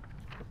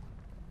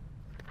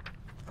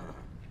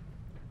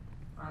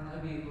 عن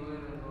أبي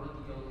هريرة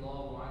رضي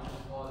الله عنه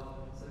قال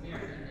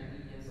سمعت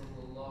النبي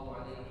صلى الله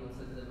عليه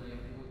وسلم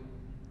يقول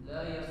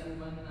لا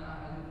يصومن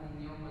أحدكم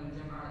يوم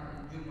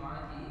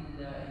الجمعة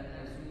إلا أن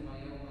يصوم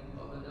يوما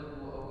قبله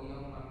أو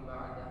يوما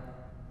بعده.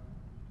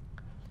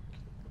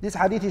 This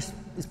hadith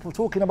is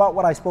talking about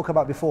what I spoke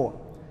about before,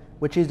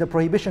 which is the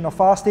prohibition of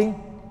fasting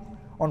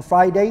on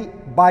Friday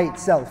by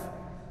itself.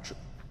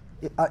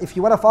 If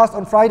you want to fast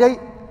on Friday,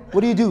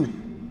 what do?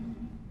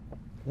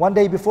 One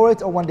day before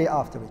it or one day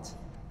after it?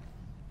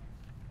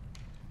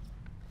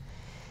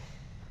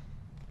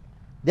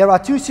 There are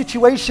two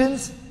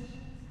situations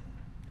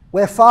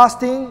where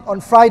fasting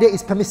on Friday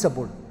is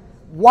permissible.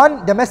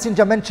 One, the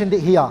Messenger mentioned it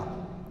here,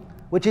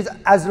 which is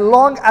as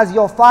long as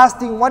you're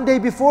fasting one day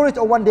before it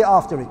or one day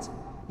after it.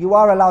 You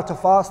are allowed to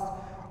fast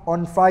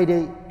on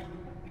Friday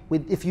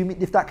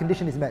if that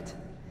condition is met.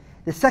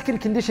 The second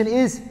condition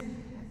is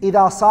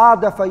إِذَا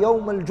صَادَفَ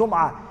يَوْمَ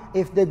الْجُمْعَةِ,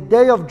 if the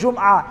day of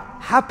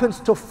Jum'ah happens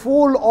to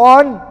fall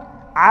on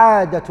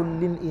عَادَةٌ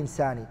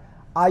لِلْإِنسَانِ.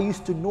 I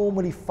used to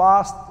normally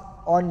fast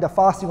on the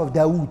fasting of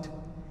Dawood,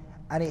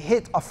 and it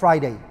hit a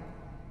Friday.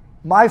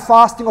 My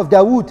fasting of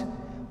Dawood,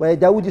 where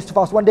Dawood used to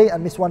fast one day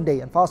and miss one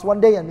day, and fast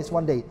one day and miss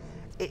one day,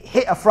 it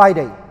hit a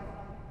Friday.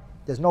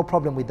 There's no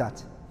problem with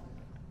that.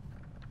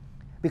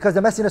 Because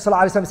the Messenger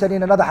ﷺ said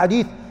in another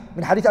hadith,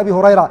 من حديث أبي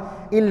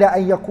هريرة, إلا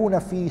أن يكون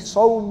في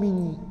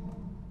صوم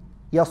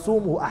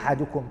يصومه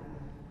أحدكم.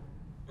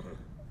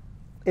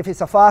 If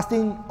it's a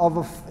fasting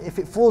if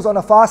it falls on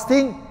a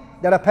fasting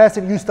that a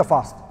person used to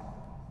fast.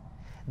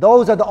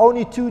 Those are the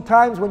only two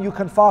times when you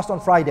can fast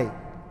on Friday.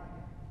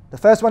 The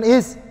first one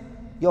is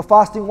you're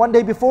fasting one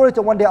day before it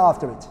or one day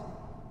after it.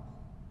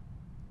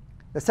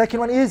 The second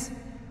one is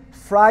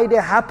Friday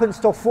happens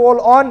to fall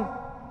on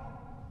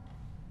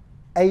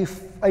a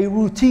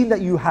routine that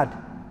you had.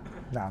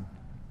 Naam.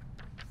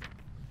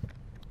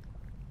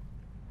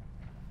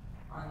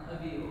 عن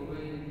أبي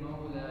عبيد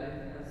مولى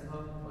ابن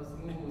أسهر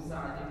واسمه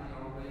سعد بن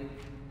عبيد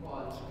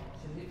قال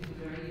شهدت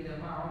العيد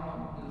مع عمر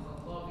بن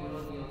الخطاب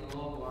رضي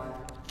الله عنه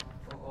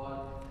فقال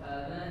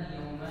هذان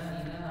يومان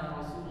نهى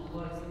رسول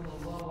الله صلى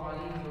الله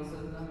عليه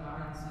وسلم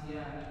عن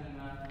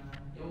صيامهما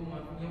يوم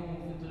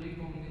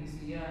فطركم من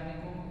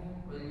صيامكم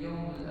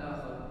واليوم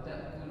الآخر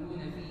تأكلون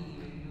فيه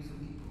من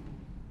نسككم.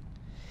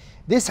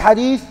 This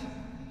hadith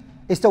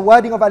is the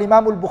wording of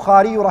Imam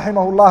al-Bukhari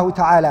rahimahullah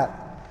ta'ala,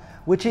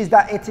 which is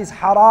that it is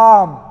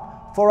haram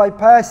for a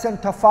person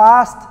to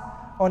fast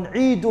on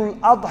Eid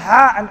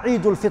al-Adha and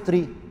Eid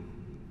al-Fitri.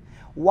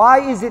 Why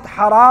is it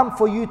haram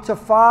for you to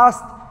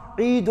fast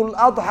Eid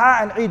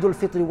al-Adha and Eid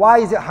al-Fitri? Why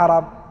is it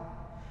haram?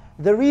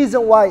 The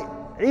reason why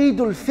Eid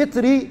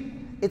al-Fitri,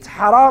 it's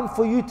haram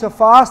for you to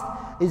fast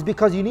is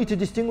because you need to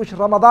distinguish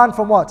Ramadan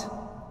from what?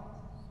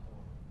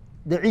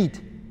 The Eid.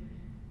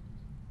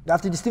 You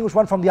have to distinguish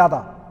one from the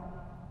other,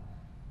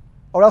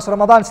 or else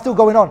Ramadan is still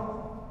going on.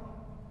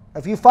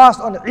 If you fast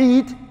on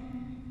Eid,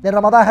 then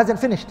Ramadan hasn't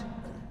finished.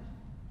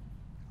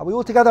 Are we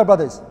all together,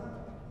 brothers?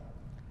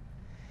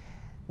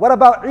 What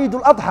about Eid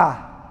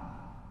al-Adha?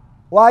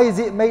 Why is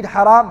it made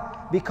haram?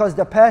 Because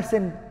the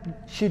person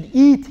should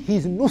eat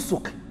his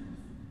nusuk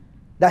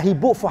that he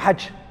bought for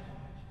Hajj.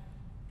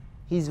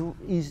 His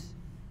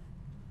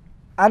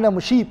anam,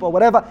 sheep or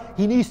whatever,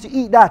 he needs to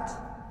eat that.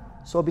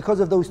 So because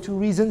of those two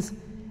reasons,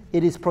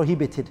 it is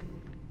prohibited.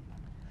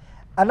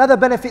 Another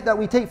benefit that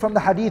we take from the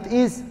hadith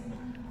is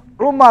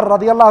Umar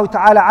radiallahu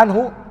ta'ala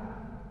anhu,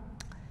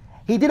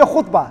 he did a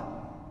khutbah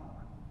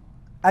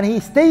and he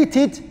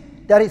stated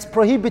that it's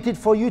prohibited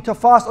for you to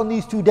fast on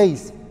these 2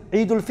 days,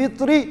 Eid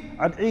al-Fitri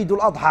and Eid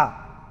al-Adha.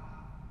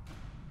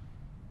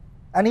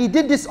 And he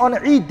did this on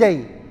Eid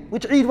day.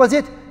 Which Eid was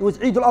it? It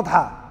was Eid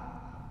al-Adha.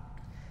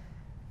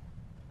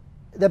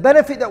 The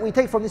benefit that we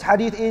take from this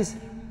hadith is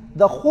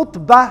the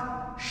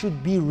khutbah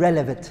should be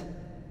relevant.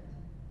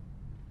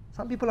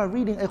 Some people are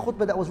reading a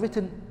khutbah that was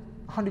written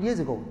 100 years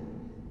ago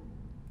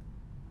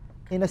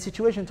in a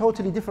situation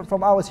totally different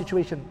from our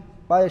situation,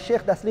 by a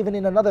sheikh that's living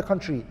in another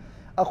country.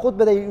 A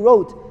khutbah that he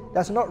wrote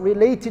that's not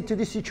related to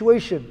this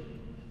situation.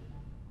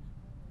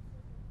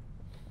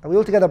 Are we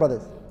all together,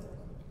 brothers?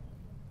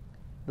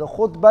 The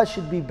khutbah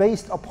should be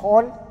based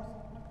upon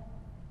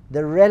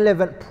the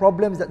relevant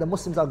problems that the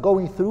Muslims are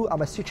going through,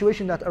 and a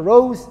situation that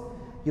arose.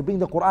 You bring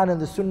the Quran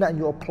and the Sunnah and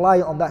you apply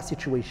it on that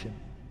situation.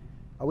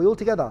 Are we all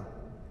together?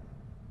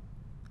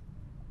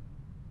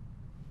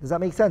 Does that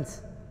make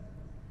sense?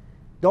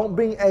 Don't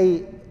bring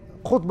a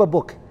khutbah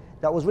book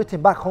that was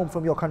written back home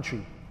from your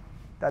country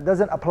that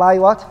doesn't apply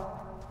what?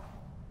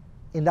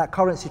 In that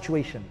current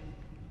situation.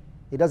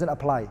 It doesn't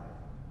apply.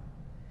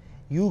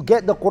 You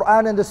get the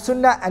Quran and the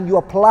Sunnah and you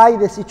apply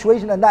the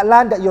situation and that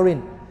land that you're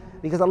in.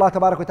 Because Allah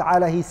Tabarak wa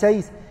Ta'ala, He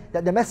says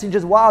that the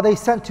messengers, what are they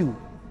sent to?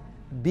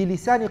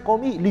 بِلِسَانِ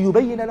قَوْمِي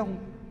لِيُبَيِّنَ لَهُمْ.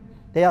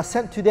 They are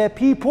sent to their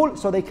people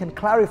so they can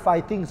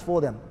clarify things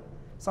for them.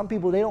 Some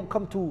people, they don't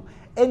come to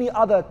any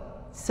other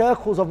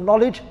circles of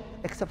knowledge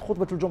except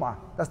Khutbatul Jum'ah.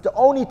 That's the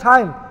only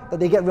time that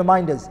they get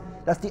reminders.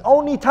 That's the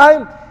only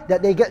time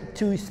that they get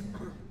to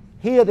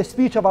hear the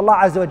speech of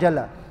Allah Azza wa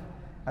Jalla.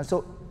 And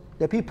so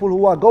the people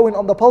who are going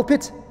on the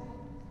pulpit,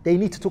 they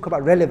need to talk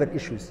about relevant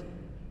issues.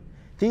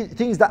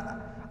 Things that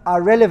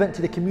are relevant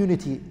to the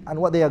community and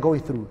what they are going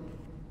through.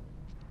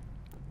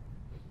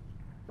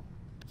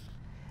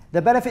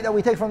 The benefit that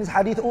we take from this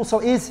hadith also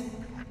is,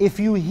 if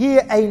you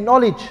hear a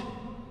knowledge,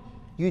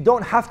 you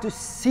don't have to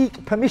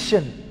seek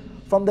permission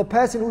from the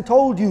person who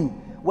told you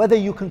whether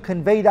you can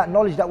convey that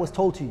knowledge that was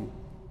told to you.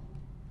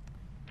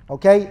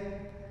 Okay?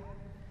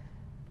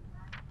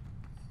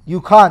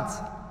 You can't.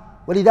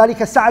 وَلِذَلِكَ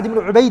سَعْدِ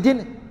بْنُ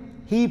عُبَيْدٍ,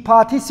 he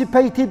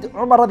participated,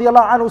 Umar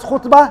radiallahu anhu's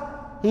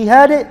khutbah, he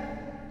heard it,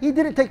 He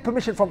didn't take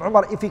permission from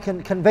Umar if he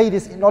can convey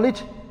this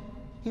knowledge.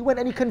 He went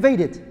and he conveyed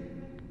it.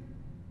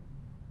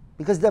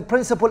 Because the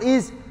principle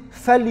is,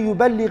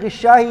 فَلْيُبَلِّغِ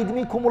الشَّاهِدْ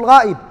مِنْكُمُ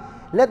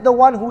الْغَائِبِ. Let the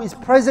one who is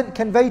present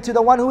convey to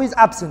the one who is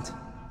absent.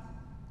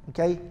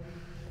 Okay?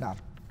 Now.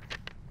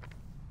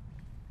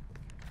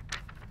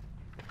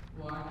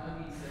 وعن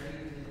أبي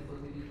سعيد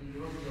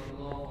الخدري رضي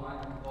الله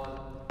عنه قال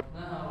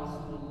نهى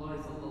رسول الله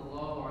صلى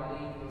الله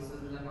عليه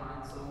وسلم عن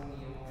صوم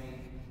يومين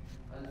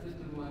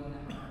الفطر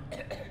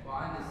والنحر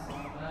وعن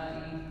الصماء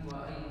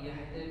وأن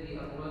يحتبئ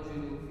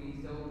الرجل في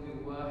ثوب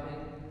واحد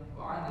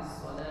وعن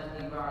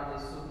الصلاة بعد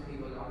الصبح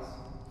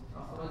والعصر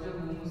أخرجه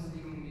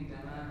مسلم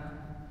بتمامه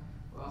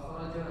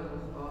وأخرج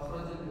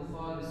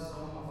البخاري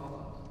الصوم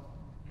فقط.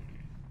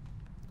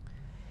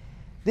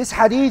 This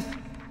hadith,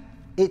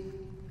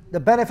 the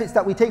benefits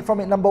that we take from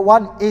it, number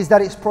one, is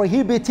that it's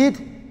prohibited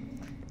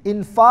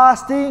in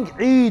fasting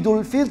Eid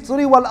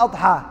al-Fitr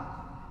wal-Adha.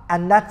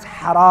 And that's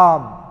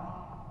haram.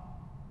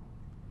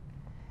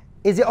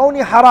 Is it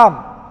only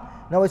haram?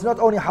 No, it's not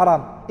only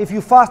haram. If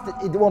you fast,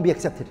 it won't be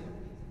accepted.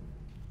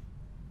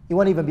 It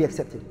won't even be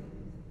accepted.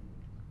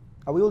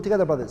 Are we all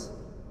together, brothers?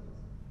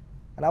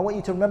 And I want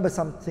you to remember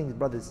some things,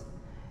 brothers.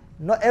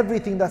 Not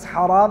everything that's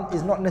haram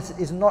is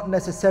not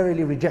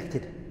necessarily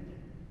rejected.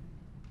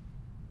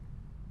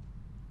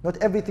 Not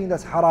everything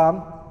that's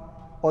haram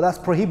or that's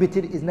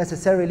prohibited is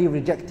necessarily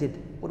rejected.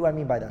 What do I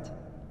mean by that?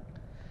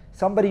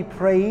 Somebody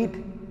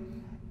prayed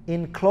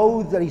in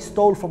clothes that he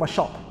stole from a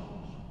shop.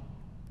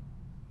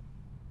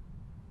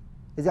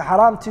 Is it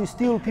haram to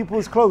steal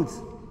people's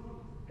clothes?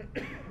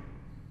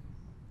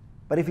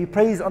 But if he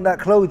prays on that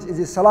clothes, is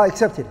his salah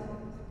accepted?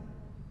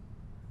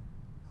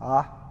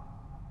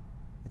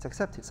 It's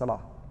accepted, salah.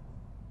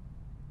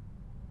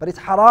 But it's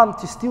haram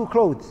to steal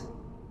clothes.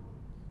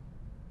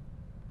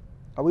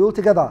 Are we all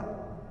together?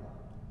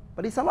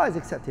 But his salah is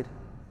accepted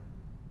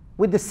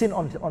with the sin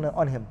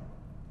on him.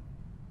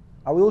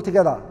 Are we all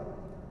together?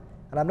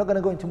 And I'm not going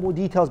to go into more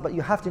details, but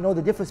you have to know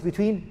the difference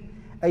between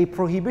a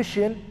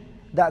prohibition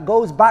that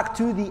goes back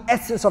to the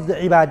essence of the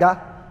ibadah,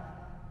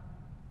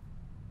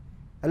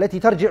 التي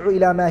ترجع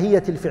إلى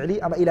ماهية الفعل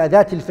أما إلى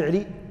ذات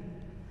الفعل,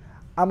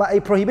 أما a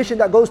prohibition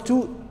that goes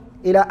to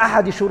إلى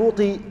أحد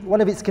شروط,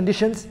 one of its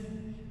conditions.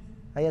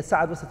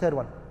 Sa'ad, what's the third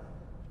one?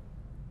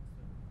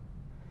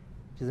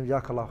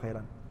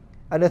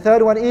 And the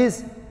third one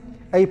is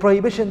a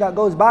prohibition that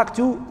goes back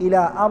to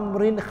إلى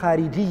أمر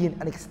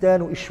خارجي, an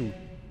external issue.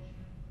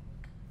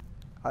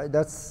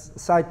 That's a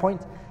side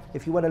point.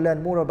 If you want to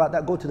learn more about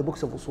that, go to the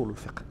books of Usul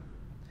al-Fiqh.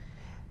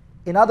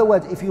 In other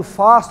words, if you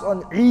fast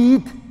on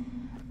Eid,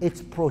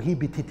 it's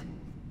prohibited.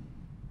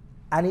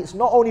 And it's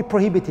not only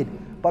prohibited,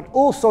 but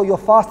also your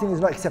fasting is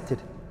not accepted.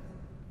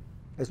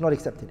 It's not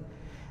accepted.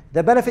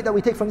 The benefit that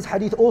we take from this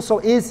hadith also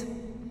is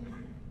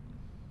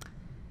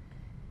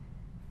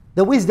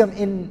the wisdom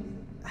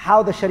in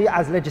how the Sharia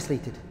is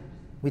legislated.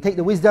 We take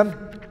the wisdom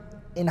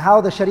in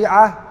how the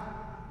Sharia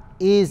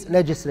is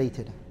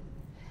legislated.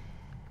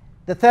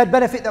 The third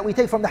benefit that we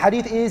take from the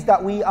hadith is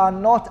that we are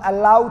not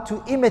allowed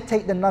to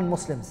imitate the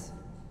non-Muslims.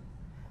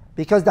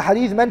 Because the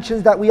hadith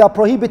mentions that we are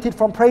prohibited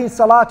from praying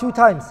salah 2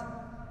 times.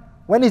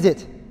 When is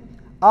it?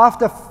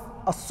 After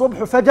as-subh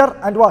fajr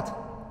and what?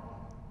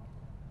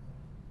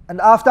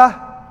 And after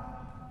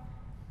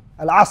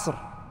al-asr.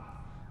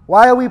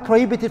 Why are we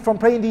prohibited from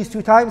praying these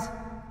 2 times?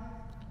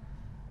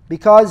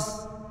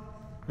 Because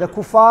the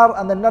kuffar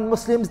and the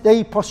non-Muslims,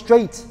 they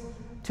prostrate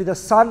to the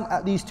sun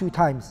at these 2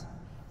 times.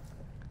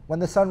 When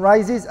the sun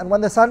rises and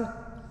when the sun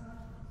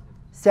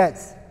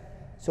sets.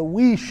 So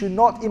we should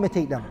not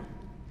imitate them.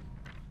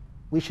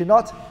 We should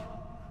not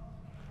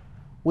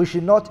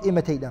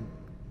imitate them.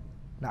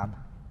 نعم.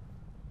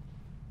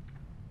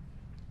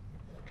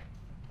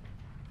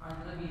 عن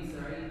أبي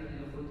سعيد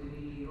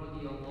الخدري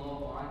رضي الله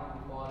عنه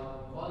قال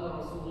قال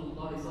رسول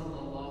الله صلى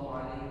الله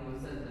عليه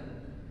وسلم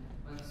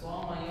من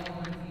صام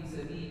يوما في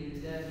سبيل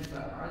الله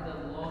فأبعد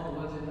الله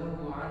وجهه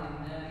عن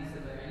النار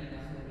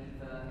 70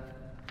 خريفا.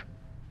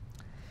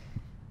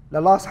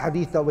 The last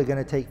hadith that we're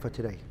going to take for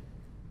today.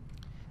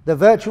 The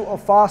virtue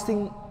of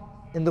fasting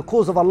in the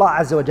cause of Allah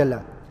Azza wa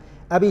Jalla.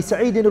 Abi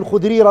Sa'id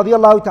al-Khudri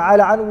radiyallahu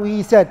ta'ala anhu,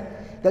 he said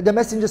that the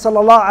Messenger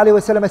sallallahu alayhi wa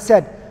sallam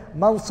said,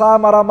 Man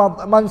sama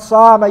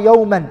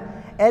yawman,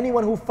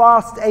 anyone who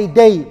fasts a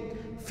day,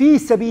 fi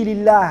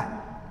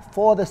sabilillah,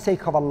 for the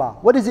sake of Allah.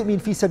 What does it mean,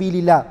 fi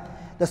sabilillah?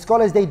 The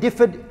scholars, they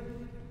differed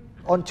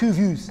on 2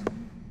 views.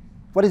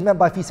 What is meant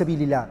by fi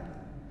sabilillah?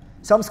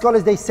 Some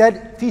scholars, they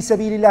said, fi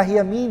sabilillah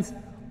here means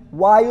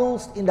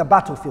whilst in the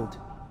battlefield.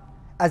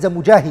 As a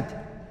mujahid,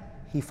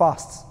 he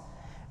fasts.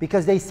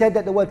 Because they said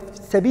that the word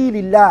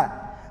sabilillah,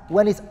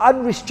 when it's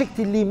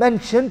unrestrictedly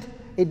mentioned,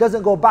 it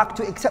doesn't go back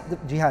to except the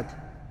jihad.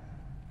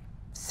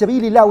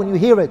 Sabilillah, when you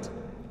hear it,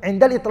 عند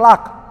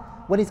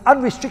الإطلاق, when it's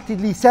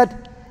unrestrictedly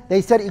said,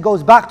 they said it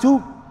goes back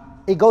to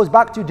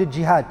the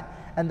jihad.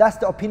 And that's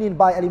the opinion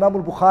by Imam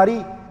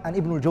al-Bukhari and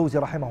Ibn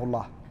al-Jawzi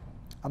rahimahullah.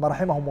 Amma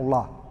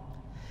rahimahumullah.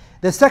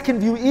 The second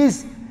view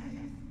is,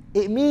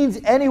 it means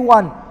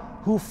anyone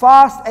who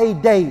fasts a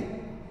day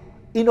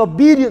in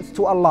obedience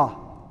to Allah.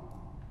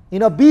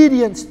 in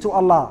obedience to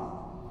Allah.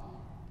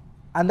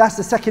 And that's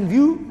the second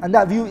view, and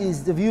that view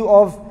is the view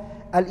of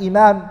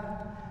Al-Imam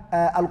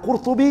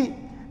Al-Qurtubi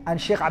and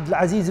Sheikh Abdul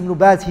Aziz ibn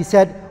Baz. He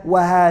said,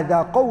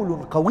 وَهَذَا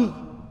قَوْلٌ قَوِيٌّ.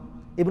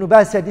 Ibn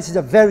Baz said this is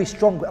a very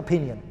strong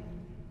opinion.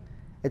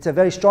 It's a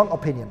very strong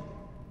opinion.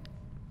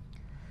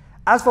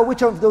 As for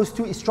which of those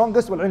two is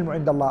strongest, وَالْعِلْمُ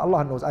عِنْدَ اللَّهِ,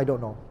 Allah knows, I don't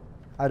know.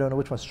 I don't know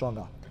which one's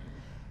stronger.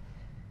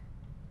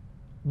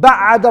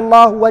 بَعَّدَ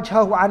اللَّهُ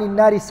وَجْهَهُ عَنِ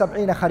النَّارِ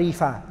سَبْعِينَ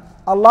خَرِيفًا.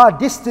 Allah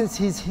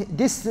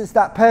distance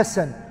that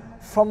person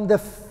from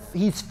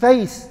his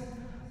face.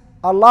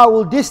 Allah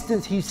will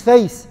distance his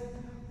face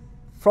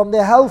from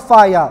the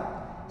hellfire.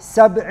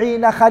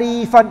 سَبْعِينَ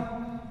خَرِيفًا.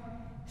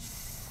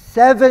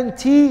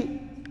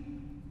 70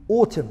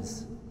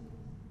 autumns.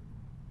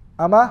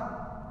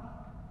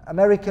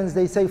 Americans,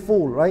 they say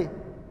fall, right?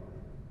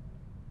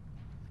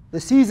 The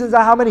seasons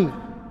are how many?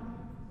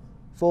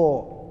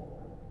 4.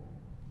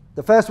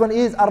 The first one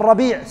is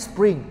Al-Rabi',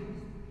 spring.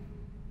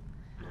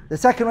 The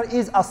second one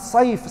is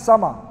Al-Sayf,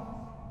 summer.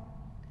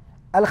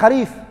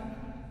 Al-Kharif,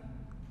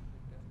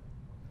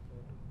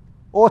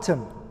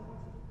 autumn.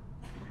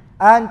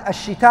 And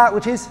Al-Shita,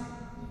 which is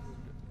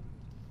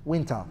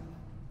winter.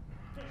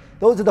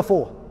 Those are the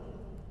 4.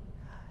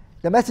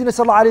 The Messenger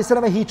sallallahu alaihi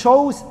wasallam, he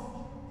chose,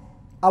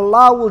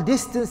 Allah will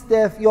distance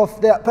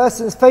the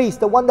person's face,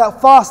 the one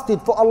that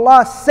fasted for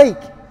Allah's sake,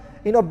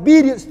 in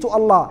obedience to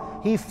Allah.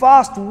 He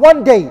fasts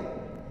one day,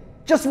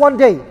 just one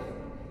day.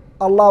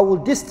 Allah will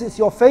distance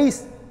your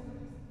face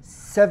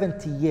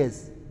 70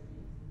 years.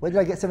 Where did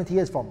I get 70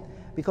 years from?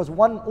 Because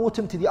one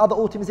autumn to the other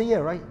autumn is a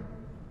year, right?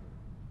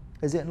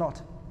 Is it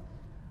not?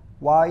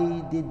 Why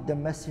did the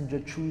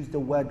Messenger choose the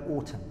word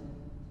autumn?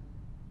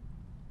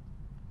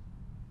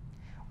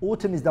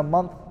 Autumn is the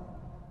month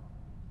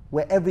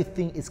where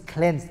everything is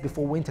cleansed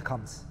before winter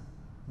comes.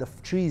 The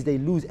trees, they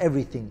lose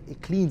everything.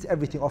 It cleans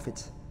everything off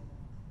it.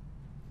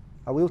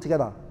 Are we all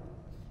together?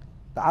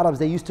 The Arabs,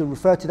 they used to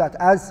refer to that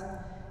as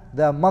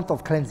the month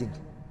of cleansing.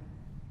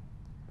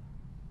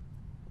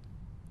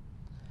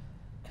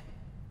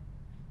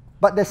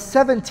 But the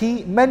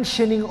 70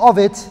 mentioning of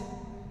it,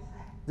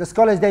 the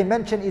scholars, they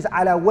mention is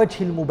ala wajh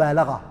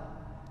al-mubalagha.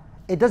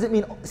 It doesn't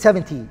mean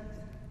 70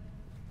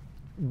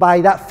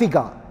 by that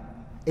figure.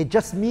 It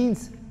just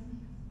means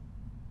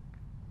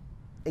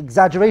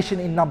exaggeration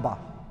in number.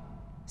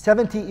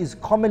 70 is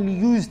commonly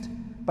used,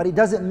 but it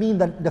doesn't mean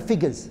the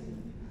figures.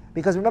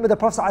 Because remember the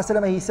Prophet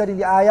ﷺ, he said in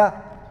the ayah,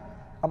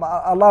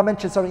 Allah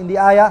mentioned in the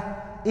ayah,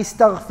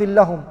 istaghfir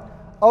lahum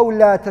aw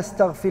la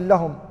tastaghfir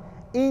lahum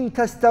in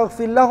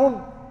tastaghfir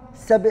lahum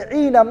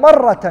 70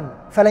 marratan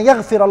falan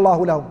yaghfir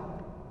Allahu lahum.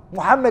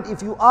 Muhammad,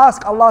 if you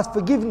ask Allah's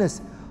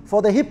forgiveness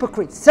for the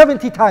hypocrites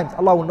 70 times,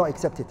 Allah will not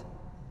accept it.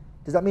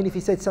 Does that mean if he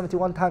said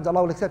 71 times,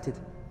 Allah will accept it?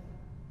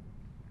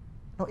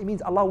 No, it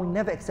means Allah will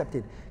never accept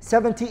it.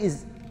 70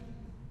 is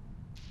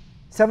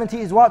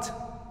what?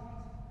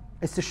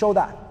 It's to show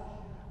that.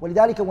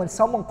 وَلِذَلِكَ when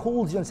someone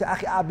calls you and says,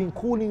 Akhi, I've been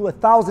calling you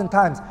 1,000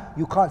 times,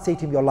 you can't say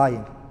to him, you're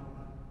lying.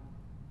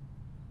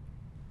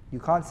 You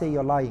can't say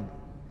you're lying.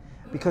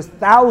 Because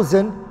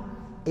 1,000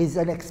 is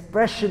an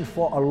expression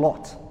for a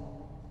lot.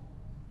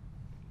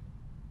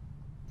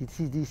 Do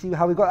you see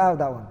how we got out of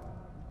that one?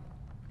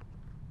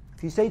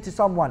 If you say to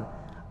someone,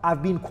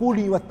 I've been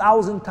calling you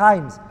 1,000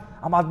 times,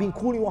 I've been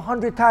calling you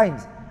 100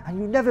 times, and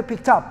you never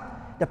picked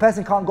up, the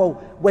person can't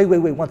go, wait,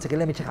 1 second,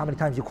 let me check how many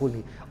times you called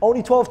me.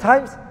 Only 12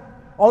 times?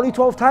 Only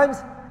 12 times?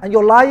 And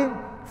you're lying?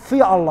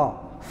 Fear Allah.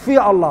 Fear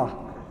Allah.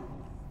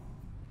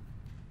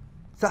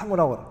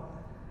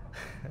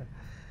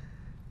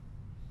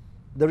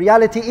 The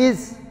reality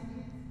is,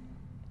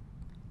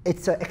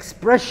 it's an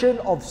expression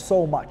of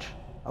so much.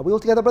 Are we all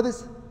together,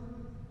 brothers?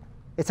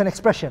 It's an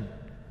expression.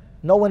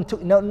 No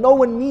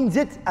one means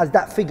it as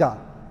that figure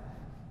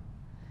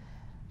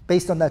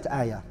based on that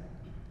ayah.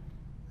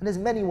 And there's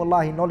many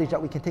wallahi knowledge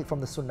that we can take from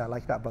the sunnah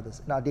like that,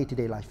 brothers, in our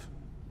day-to-day life.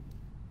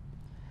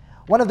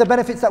 One of the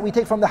benefits that we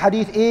take from the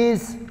hadith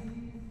is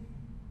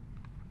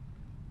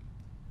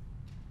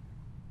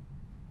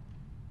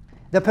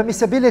the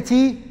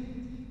permissibility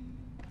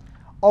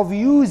of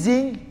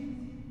using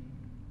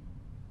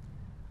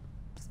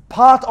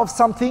part of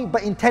something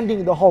but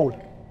intending the whole.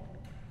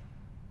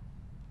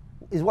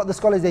 Is what the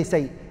scholars, they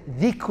say,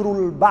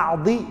 ذِكْرُ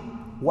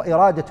الْبَعْضِ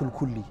وَإِرَادَةُ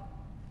الْكُلِّ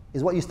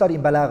is what you study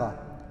in balagha.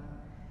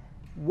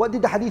 What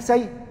did the hadith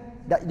say?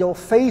 That your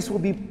face will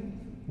be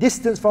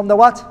distanced from the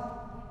what?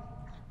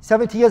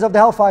 70 years of the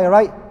hellfire,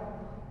 right?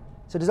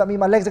 So does that mean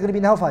my legs are going to be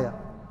in hellfire?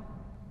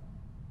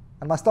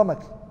 And my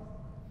stomach?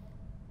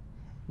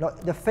 No,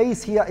 the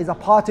face here is a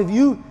part of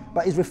you,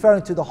 but is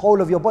referring to the whole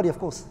of your body, of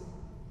course.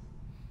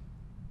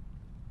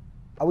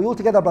 Are we all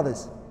together,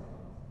 brothers?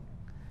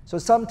 So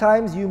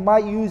sometimes you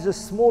might use a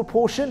small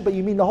portion, but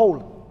you mean the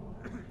whole.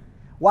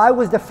 Why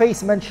was the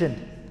face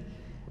mentioned?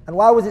 And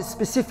why was it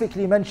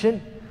specifically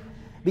mentioned?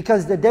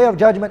 Because the day of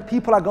judgment,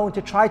 people are going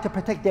to try to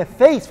protect their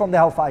face from the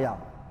hellfire.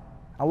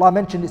 Allah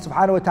mentioned it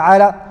subhanahu wa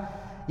ta'ala,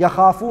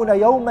 يَخَافُونَ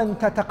يَوْمًا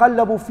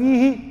تَتَقَلَّبُ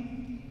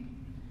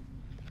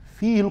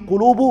فِيهِ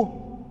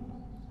الْقُلُوبُ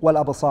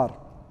وَالْأَبْصَارُ.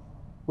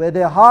 where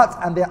their hearts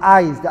and their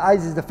eyes, the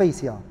eyes is the face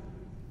here.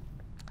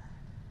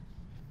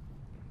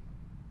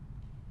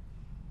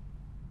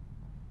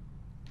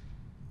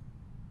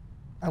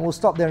 And we'll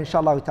stop there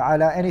inshallah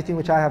ta'ala. Anything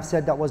which I have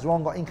said that was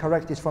wrong or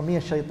incorrect is from me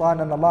and shaitan,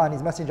 and Allah and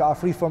His Messenger are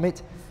free from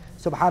it.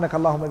 سبحانك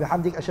اللهم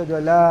وبحمدك أشهد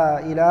أن لا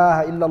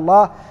إله إلا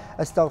الله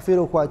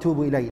أستغفرك وأتوب إليك.